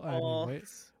Tennis ball. I mean, wait,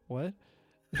 balls.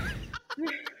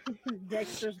 what?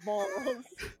 Dexter's balls.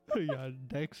 We got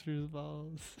Dexter's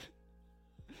balls.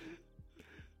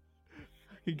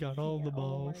 He got all the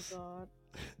balls. Oh my god.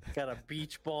 Got a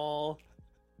beach ball.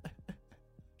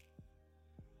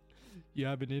 You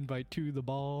have an invite to the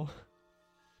ball.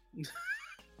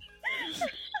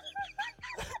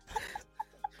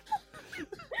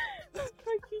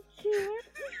 Fucking cute.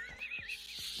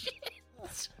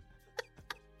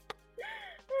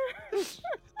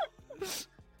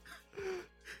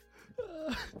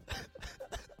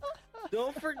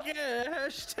 Don't forget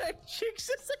hashtag Jigs'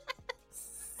 ass.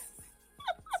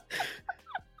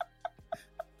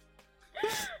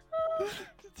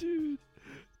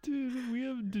 Dude, we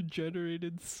have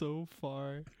degenerated so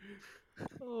far.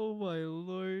 Oh my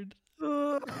lord.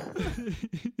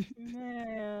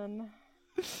 Man.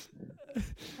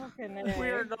 Fucking We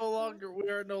are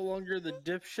A. no longer the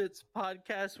Dipshits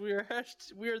podcast. We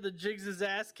are the Jigs'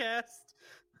 ass cast.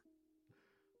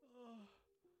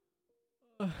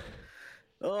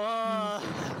 Oh.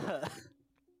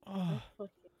 I fucking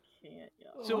can't,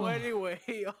 y'all. So Oh. anyway,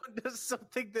 on to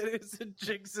something that isn't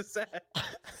Jigs'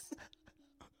 ass.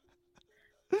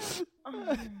 Oh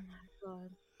my god.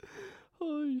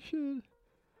 Holy shit.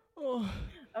 Oh.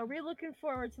 Are we looking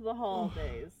forward to the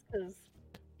holidays? Because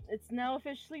it's now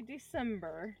officially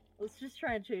December. Let's just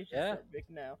try and change the Yeah. subject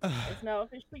now. It's now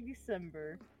officially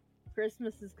December.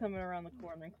 Christmas is coming around the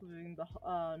corner, including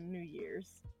the New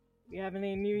Year's. Do you have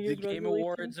any New The Year's Game resolutions?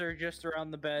 Awards are just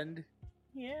around the bend.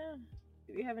 Yeah.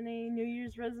 Do you have any New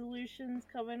Year's resolutions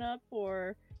coming up,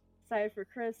 or excited for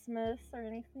Christmas, or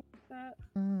anything like that?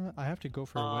 I have to go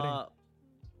for a wedding.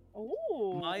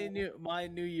 Oh. My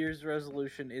New Year's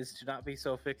resolution is to not be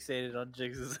so fixated on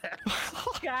Jigs'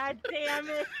 ass. God damn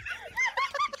it!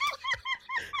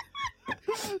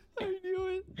 I knew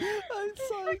it. I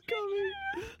saw it coming.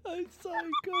 I saw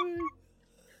it coming.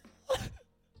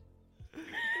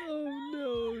 Oh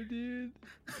no, dude.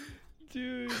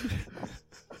 Dude.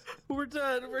 We're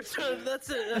done. That's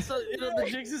it. That's not, the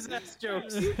Jigs' ass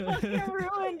jokes. You fucking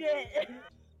ruined it!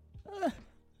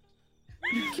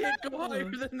 You can't go higher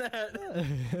than that.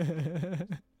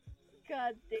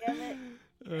 God damn it.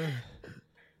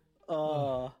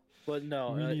 But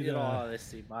no, We need in all a-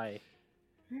 honesty,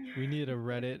 We need a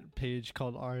Reddit page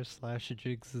called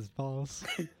r/Jigs' balls.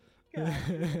 God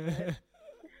damn it.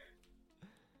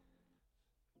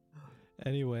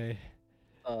 Anyway,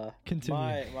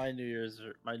 continue. my New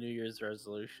Year's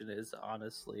resolution is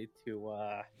honestly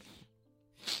to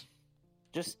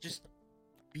just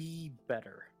be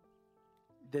better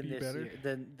than Be this better? year,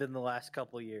 than the last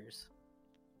couple years.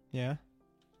 Yeah.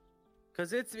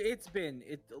 Because it's been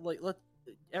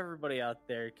everybody out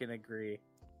there can agree,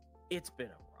 it's been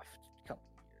a rough couple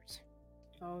years.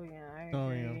 Oh yeah, I Oh,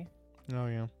 yeah. agree. Oh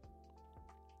yeah.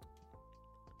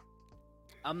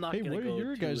 I'm not Hey, gonna what are go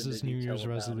your too guys' into New detail Year's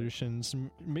about it. resolutions?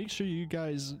 Make sure you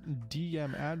guys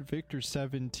DM at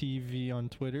Victor7TV on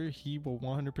Twitter. He will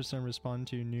 100% respond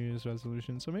to your New Year's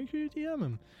resolution. So make sure you DM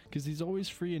him, because he's always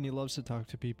free and he loves to talk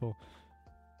to people.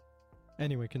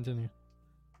 Anyway, continue.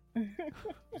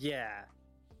 Yeah,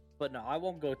 but no, I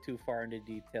won't go too far into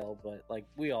detail. But like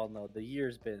we all know, the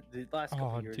last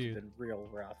couple Oh, years dude. have been real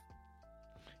rough.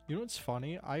 You know what's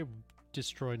funny? I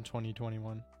destroyed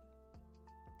 2021.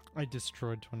 I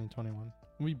destroyed 2021.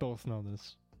 We both know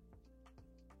this.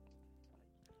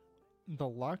 The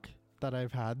luck that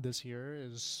I've had this year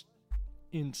is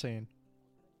insane.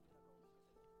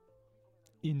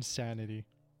 Insanity.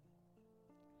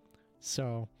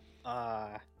 So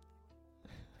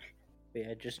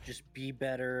Yeah, just be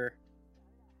better,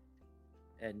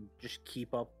 and just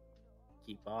keep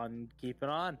on keeping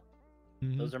on.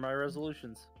 mhm, Those are my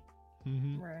resolutions.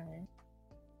 mhm. Right.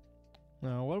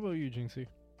 Now, what about you, Jinxie?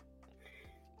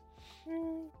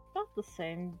 About the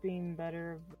same, being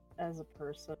better as a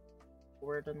person,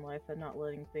 forward in life, and not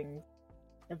letting things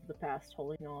of the past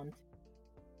holding on to.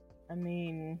 I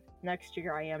mean, next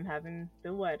year I am having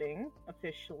the wedding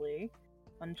officially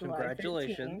on July 13th.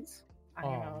 Congratulations. I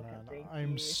Oh know, man, thank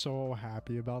I'm you. so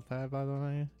happy about that. By the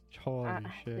way, holy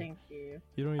shit! Thank you.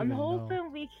 You don't I'm even know.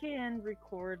 hoping we can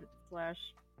record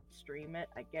 / stream it,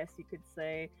 I guess you could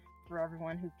say, for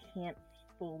everyone who can't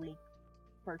fully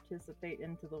participate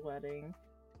into the wedding.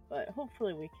 But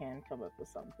hopefully we can come up with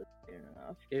something soon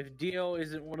enough. If Dio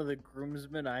isn't one of the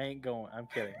groomsmen, I ain't going. I'm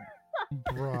kidding.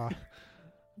 Bruh.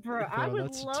 Bro, I Bro, would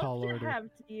that's a love tall to order. have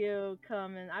Dio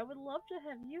come, and I would love to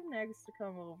have you next to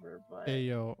come over, but Hey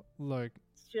yo, look,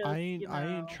 it's just, I ain't you I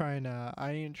know, ain't trying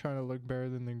to look better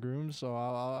than the groom, so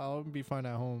I'll be fine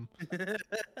at home.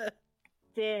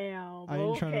 damn. I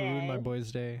ain't trying to ruin my okay.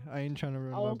 boy's day. I ain't trying to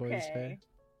ruin my boy's day.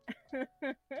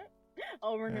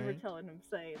 I'll remember Alright. telling him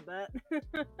saying that.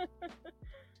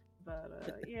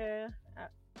 But yeah,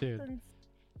 Dude, since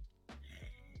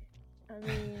I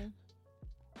mean,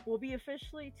 we'll be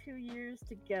officially 2 years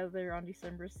together on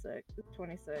December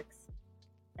 26th,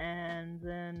 and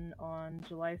then on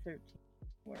July 13th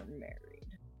we're married.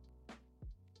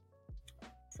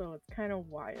 So it's kind of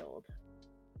wild.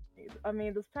 I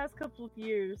mean, this past couple of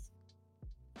years,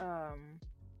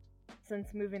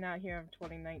 since moving out here in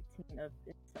 2019 in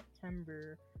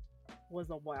September, was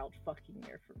a wild fucking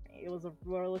year for me. It was a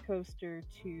roller coaster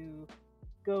to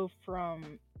go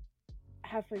from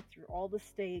halfway through all the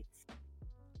states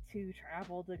to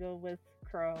travel to go with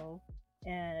Crow,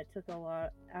 and it took a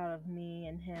lot out of me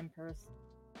and him personally.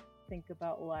 Think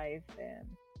about life and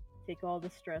take all the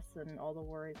stress and all the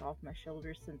worries off my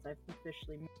shoulders since I've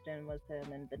officially moved in with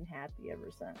him and been happy ever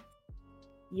since.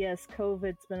 Yes,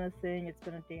 COVID's been a thing, it's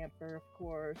been a damper, of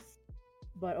course,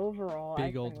 but overall, Big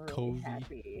I've been old really COVID.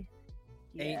 happy.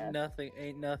 Yeah,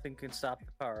 Ain't nothing can stop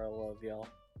the power of love, y'all.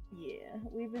 yeah,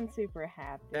 we've been super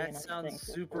happy. That and I'm sounds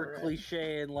thankful super for it.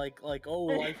 cliche and like oh,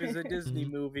 life is a Disney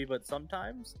Mhm. movie, but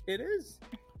sometimes it is.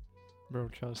 bro,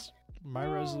 trust. My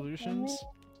Well, I resolutions: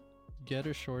 get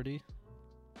a shorty.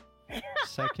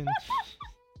 Second,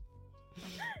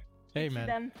 hey mean, man,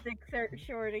 them thick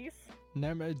shorties.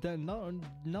 never done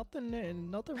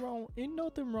nothing wrong. Ain't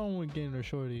nothing wrong with getting a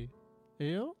shorty.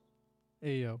 Ayo,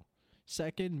 ayo.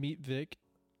 Second, meet Vic.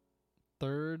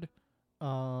 Third,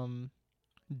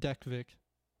 deck Vic.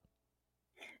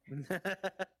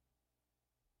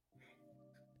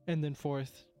 And then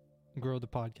fourth, grow the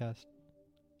podcast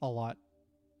a lot.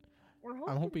 We're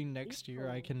I'm hoping next year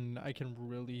I April. can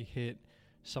really hit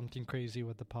something crazy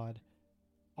with the pod.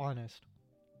 Honest.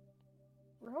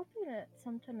 We're hoping it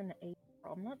sometime in April.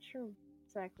 I'm not sure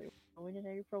exactly. We're going in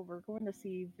April. We're going to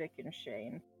see Vic and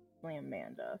Shane, and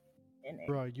Amanda, in April.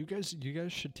 Bro, you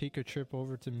guys should take a trip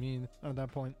over to me at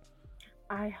that point.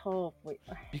 I hope.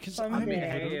 Because Someday. I'm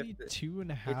Hey, literally if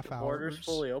 2.5 If the border's hours.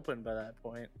 fully open by that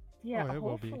point. Yeah, Oh, it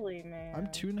will be. hopefully, man. I'm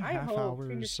 2.5 I hope,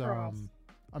 fingers hours. crossed.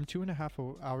 I'm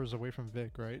 2.5 hours away from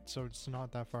Vic, right? So it's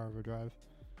not that far of a drive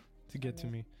to get to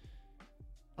Yeah. me.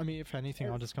 I mean, if anything,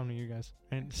 I'll It's- just come to you guys.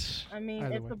 And I mean,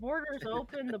 either if way. the border's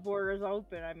open, the border's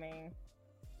open. I mean,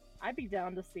 I'd be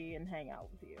down to see and hang out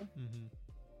with you. Mhm.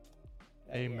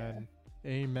 But Amen.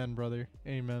 Amen, brother.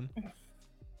 Amen.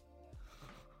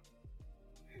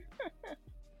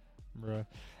 Bruh.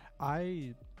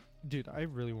 Dude, I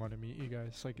really want to meet you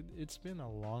guys. Like, it's been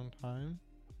a long time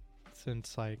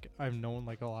since, like, I've known,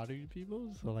 like, a lot of you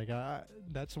people. So, like,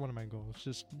 that's one of my goals.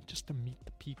 Just to meet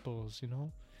the peoples, you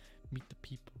know? Meet the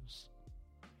peoples.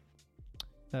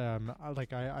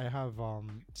 I have,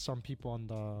 some people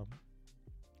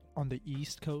on the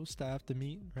East Coast I have to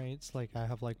meet, right? It's like, I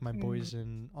have, like, my boys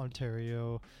in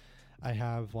Ontario. I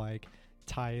have, like,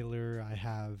 Tyler. I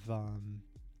have,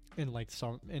 in like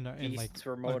East's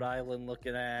remote island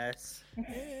looking ass.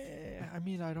 I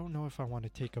mean, I don't know if I want to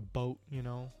take a boat, you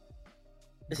know,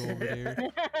 go over there.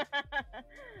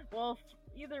 Well,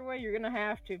 either way, you're gonna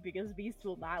have to because Beast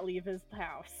will not leave his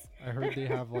house. I heard they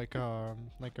have like a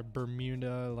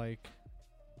Bermuda like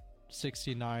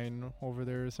 69 over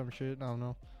there or some shit. I don't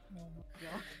know.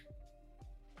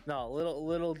 No,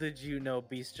 little did you know,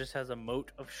 Beast just has a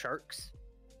moat of sharks.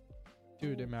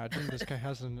 Dude, imagine this guy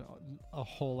has a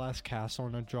whole ass castle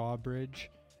on a drawbridge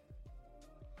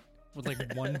with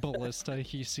like one ballista.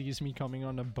 He sees me coming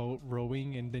on a boat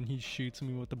rowing, and then he shoots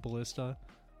me with the ballista.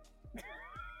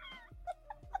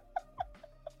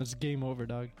 It's game over,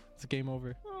 dog. It's game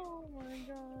over. Oh my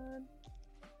god.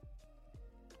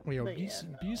 Wait, yo, But yeah,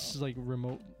 Beast is like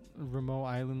remote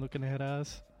island looking at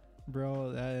us,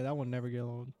 bro. That one never get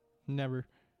old. Never.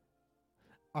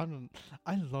 I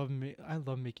love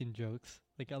making jokes.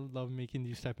 Like I love making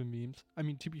these type of memes. I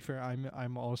mean, to be fair,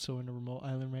 I'm also in a remote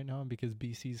island right now because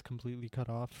BC is completely cut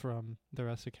off from the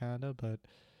rest of Canada. But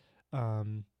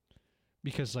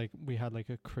because like we had like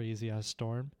a crazy ass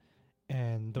storm,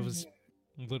 and those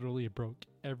literally broke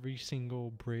every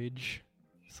single bridge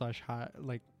 / high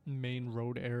like main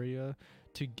road area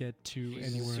to get to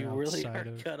anywhere you really outside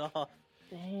are of. cut off.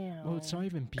 Damn. Well, it's not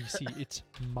even BC. It's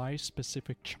my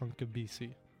specific chunk of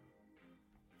BC.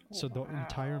 So the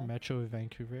entire Wow. metro of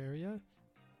Vancouver area,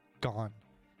 gone.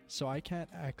 So I can't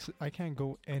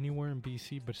go anywhere in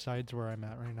BC besides where I'm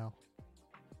at right now.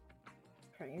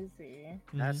 Crazy.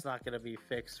 That's not going to be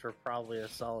fixed for probably a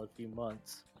solid few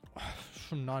months.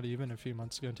 Not even a few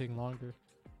months. It's gonna take longer.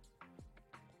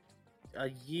 A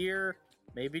year,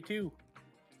 maybe 2.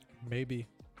 Maybe.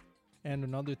 And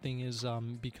another thing is,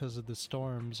 because of the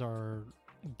storms, our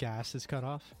gas is cut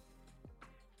off.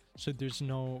 So there's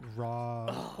no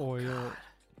raw oil. God.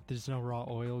 There's no raw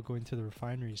oil going to the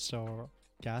refineries. So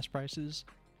gas prices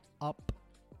up.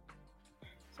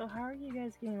 So how are you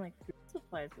guys getting like food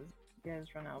supplies as you guys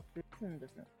run out of food in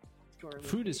different store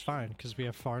Food is locations? fine because we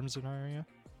have farms in our area.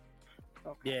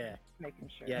 Okay. Yeah. Making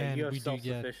sure. Yeah, And you have we do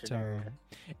get, self-sufficient area.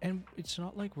 and it's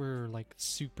not like we're like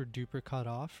super duper cut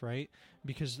off, right?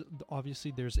 Because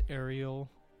obviously there's aerial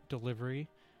delivery,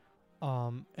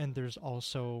 and there's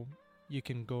also you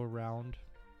can go around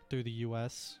through the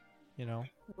U.S. You know,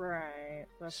 Right.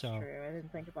 That's So- true. I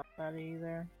didn't think about that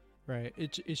either. right?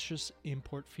 It's just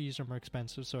import fees are more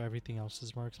expensive, so everything else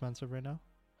is more expensive right now.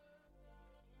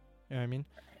 You know what I mean?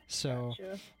 So,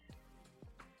 Gotcha.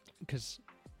 because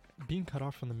being cut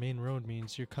off from the main road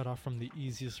means you're cut off from the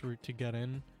easiest route to get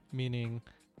in, meaning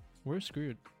we're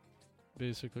screwed,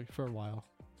 basically, for a while.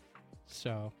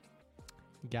 So,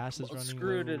 gas is Well, running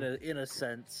screwed low. in a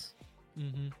sense.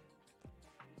 Mm-hmm.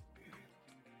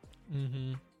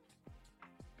 Mm-hmm.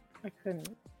 I couldn't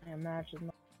imagine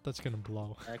that. That's gonna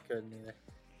blow, I couldn't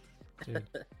either.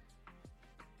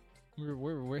 dude.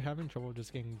 we're having trouble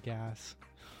just getting gas.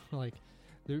 Like,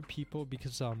 there are people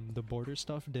because the border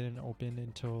stuff didn't open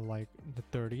until like the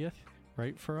 30th,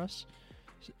 right, for us.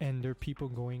 And there are people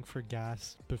going for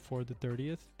gas before the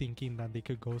 30th, thinking that they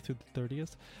could go through the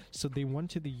 30th. So they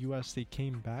went to the US, they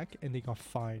came back, and they got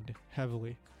fined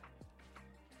heavily.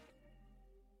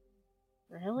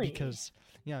 Really? Because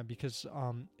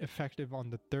effective on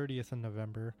the 30th of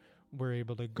November, we're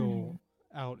able to go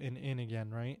out and in again,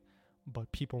 right?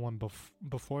 But people went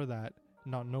before that,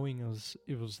 not knowing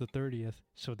it was the 30th,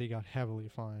 so they got heavily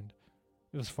fined.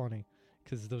 It was funny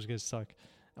because those guys suck.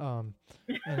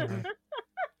 Anyway,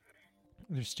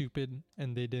 they're stupid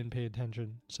and they didn't pay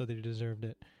attention, so they deserved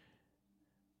it.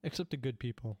 Except the good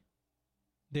people,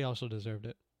 they also deserved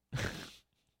it.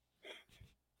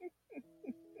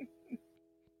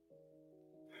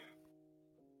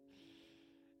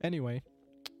 Anyway,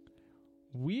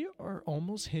 we are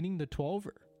almost hitting the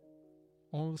 12er.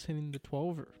 Almost hitting the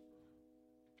 12er.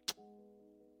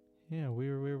 Yeah,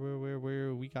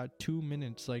 we got 2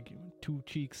 minutes, like 2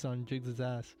 cheeks on Jigs'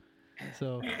 ass.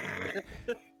 So,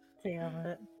 Damn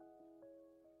it.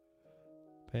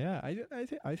 but yeah,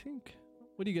 I think.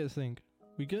 What do you guys think?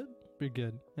 We good? We're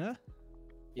good. Yeah.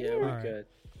 Yeah, we're Alright. good.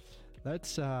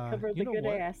 Let's Cover you the know good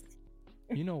what? ass.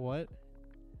 You know what?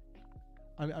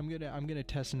 I'm gonna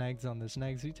test Nags on this.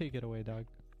 Nags, you take it away, dog.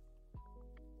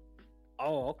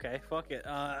 Oh, okay. Fuck it.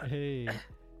 Hey.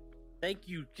 Thank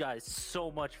you guys so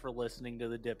much for listening to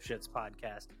the Dipshits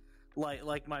podcast.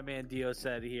 Like my man Dio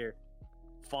said here,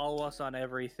 follow us on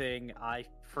everything. I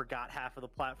forgot half of the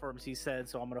platforms he said,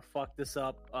 so I'm gonna fuck this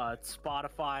up.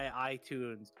 Spotify,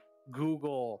 iTunes,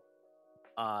 Google.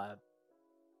 I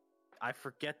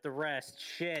forget the rest.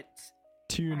 Shit.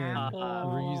 Tune in.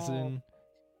 Apple. Reason.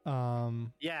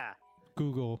 Yeah.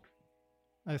 Google.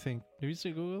 I think. Did we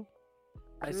say Google?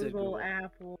 I said Google.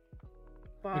 Apple,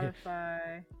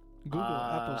 Spotify. Google,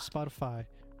 Apple, Uh, Spotify,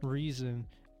 Reason,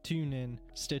 TuneIn,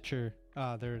 Stitcher.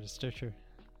 There it is, Stitcher.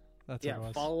 That's Yeah, what it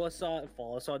was.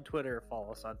 follow us on Twitter,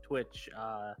 follow us on Twitch.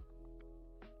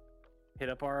 Hit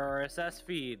up our RSS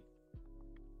feed.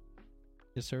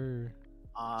 Yes, sir.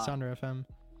 Uh, Sounder FM.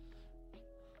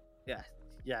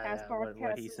 yeah, Past what he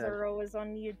podcasts said. are always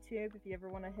on YouTube if you ever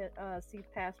want to see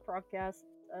past podcasts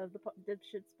of the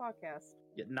Dipshits podcast.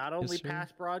 Yeah, not only sir.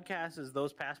 past broadcasts,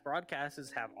 those past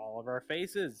broadcasts have all of our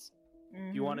faces.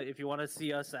 If you want to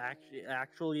see us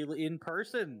actually in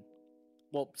person,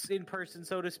 well, in person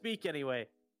so to speak, anyway.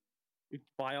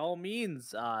 By all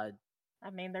means, I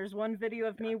mean, there's one video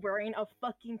of me wearing a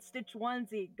fucking Stitch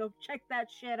onesie. Go check that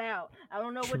shit out. I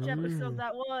don't know which True. episode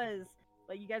that was,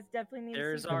 but you guys definitely need to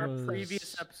there's see our that.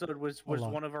 previous episode was a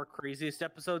lot. one of our craziest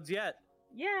episodes yet.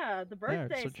 Yeah, the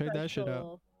birthday so check that shit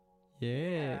out. special.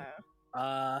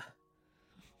 Yeah.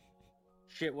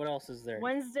 Shit, what else is there?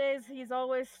 Wednesdays, he's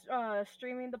always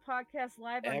streaming the podcast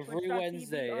live on Every Twitch.tv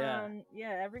Wednesday,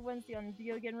 yeah. every Wednesday on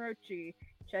Diogen Rochi.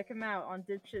 Check him out on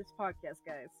Dipshits Podcast,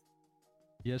 guys.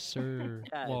 Yes, sir.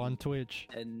 Yeah, Well, on Twitch.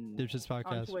 And Dipshits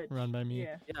Podcast, Twitch. run by me.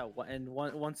 Yeah. and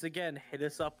once again, hit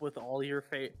us up with all your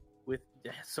with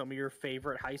some of your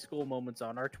favorite high school moments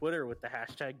on our Twitter with the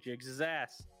hashtag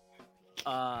 #JigsIsAss.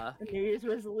 The New Year's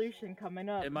resolution coming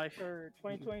up Am I- for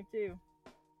 2022.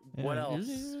 What Yeah,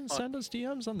 else? Send us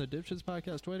DMs on the Dipshits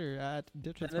Podcast Twitter at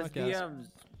Dipshits Send us Podcast.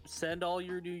 DMs. Send all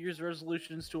your New Year's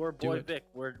resolutions to our Do boy it. Vic.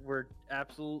 We're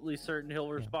absolutely certain he'll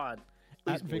respond.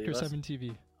 At Please believe us.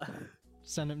 Victor7TV.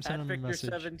 Send him At a message.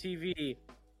 Victor7TV.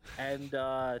 And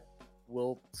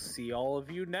we'll see all of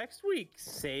you next week.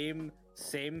 Same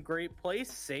great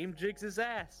place, same Jigs'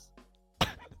 ass. All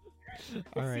See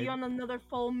right. you on another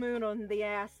full moon on the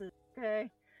asses, okay?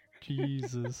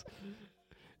 Jesus.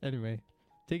 Anyway,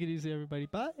 take it easy, everybody.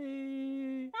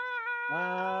 Bye.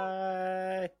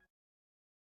 Bye.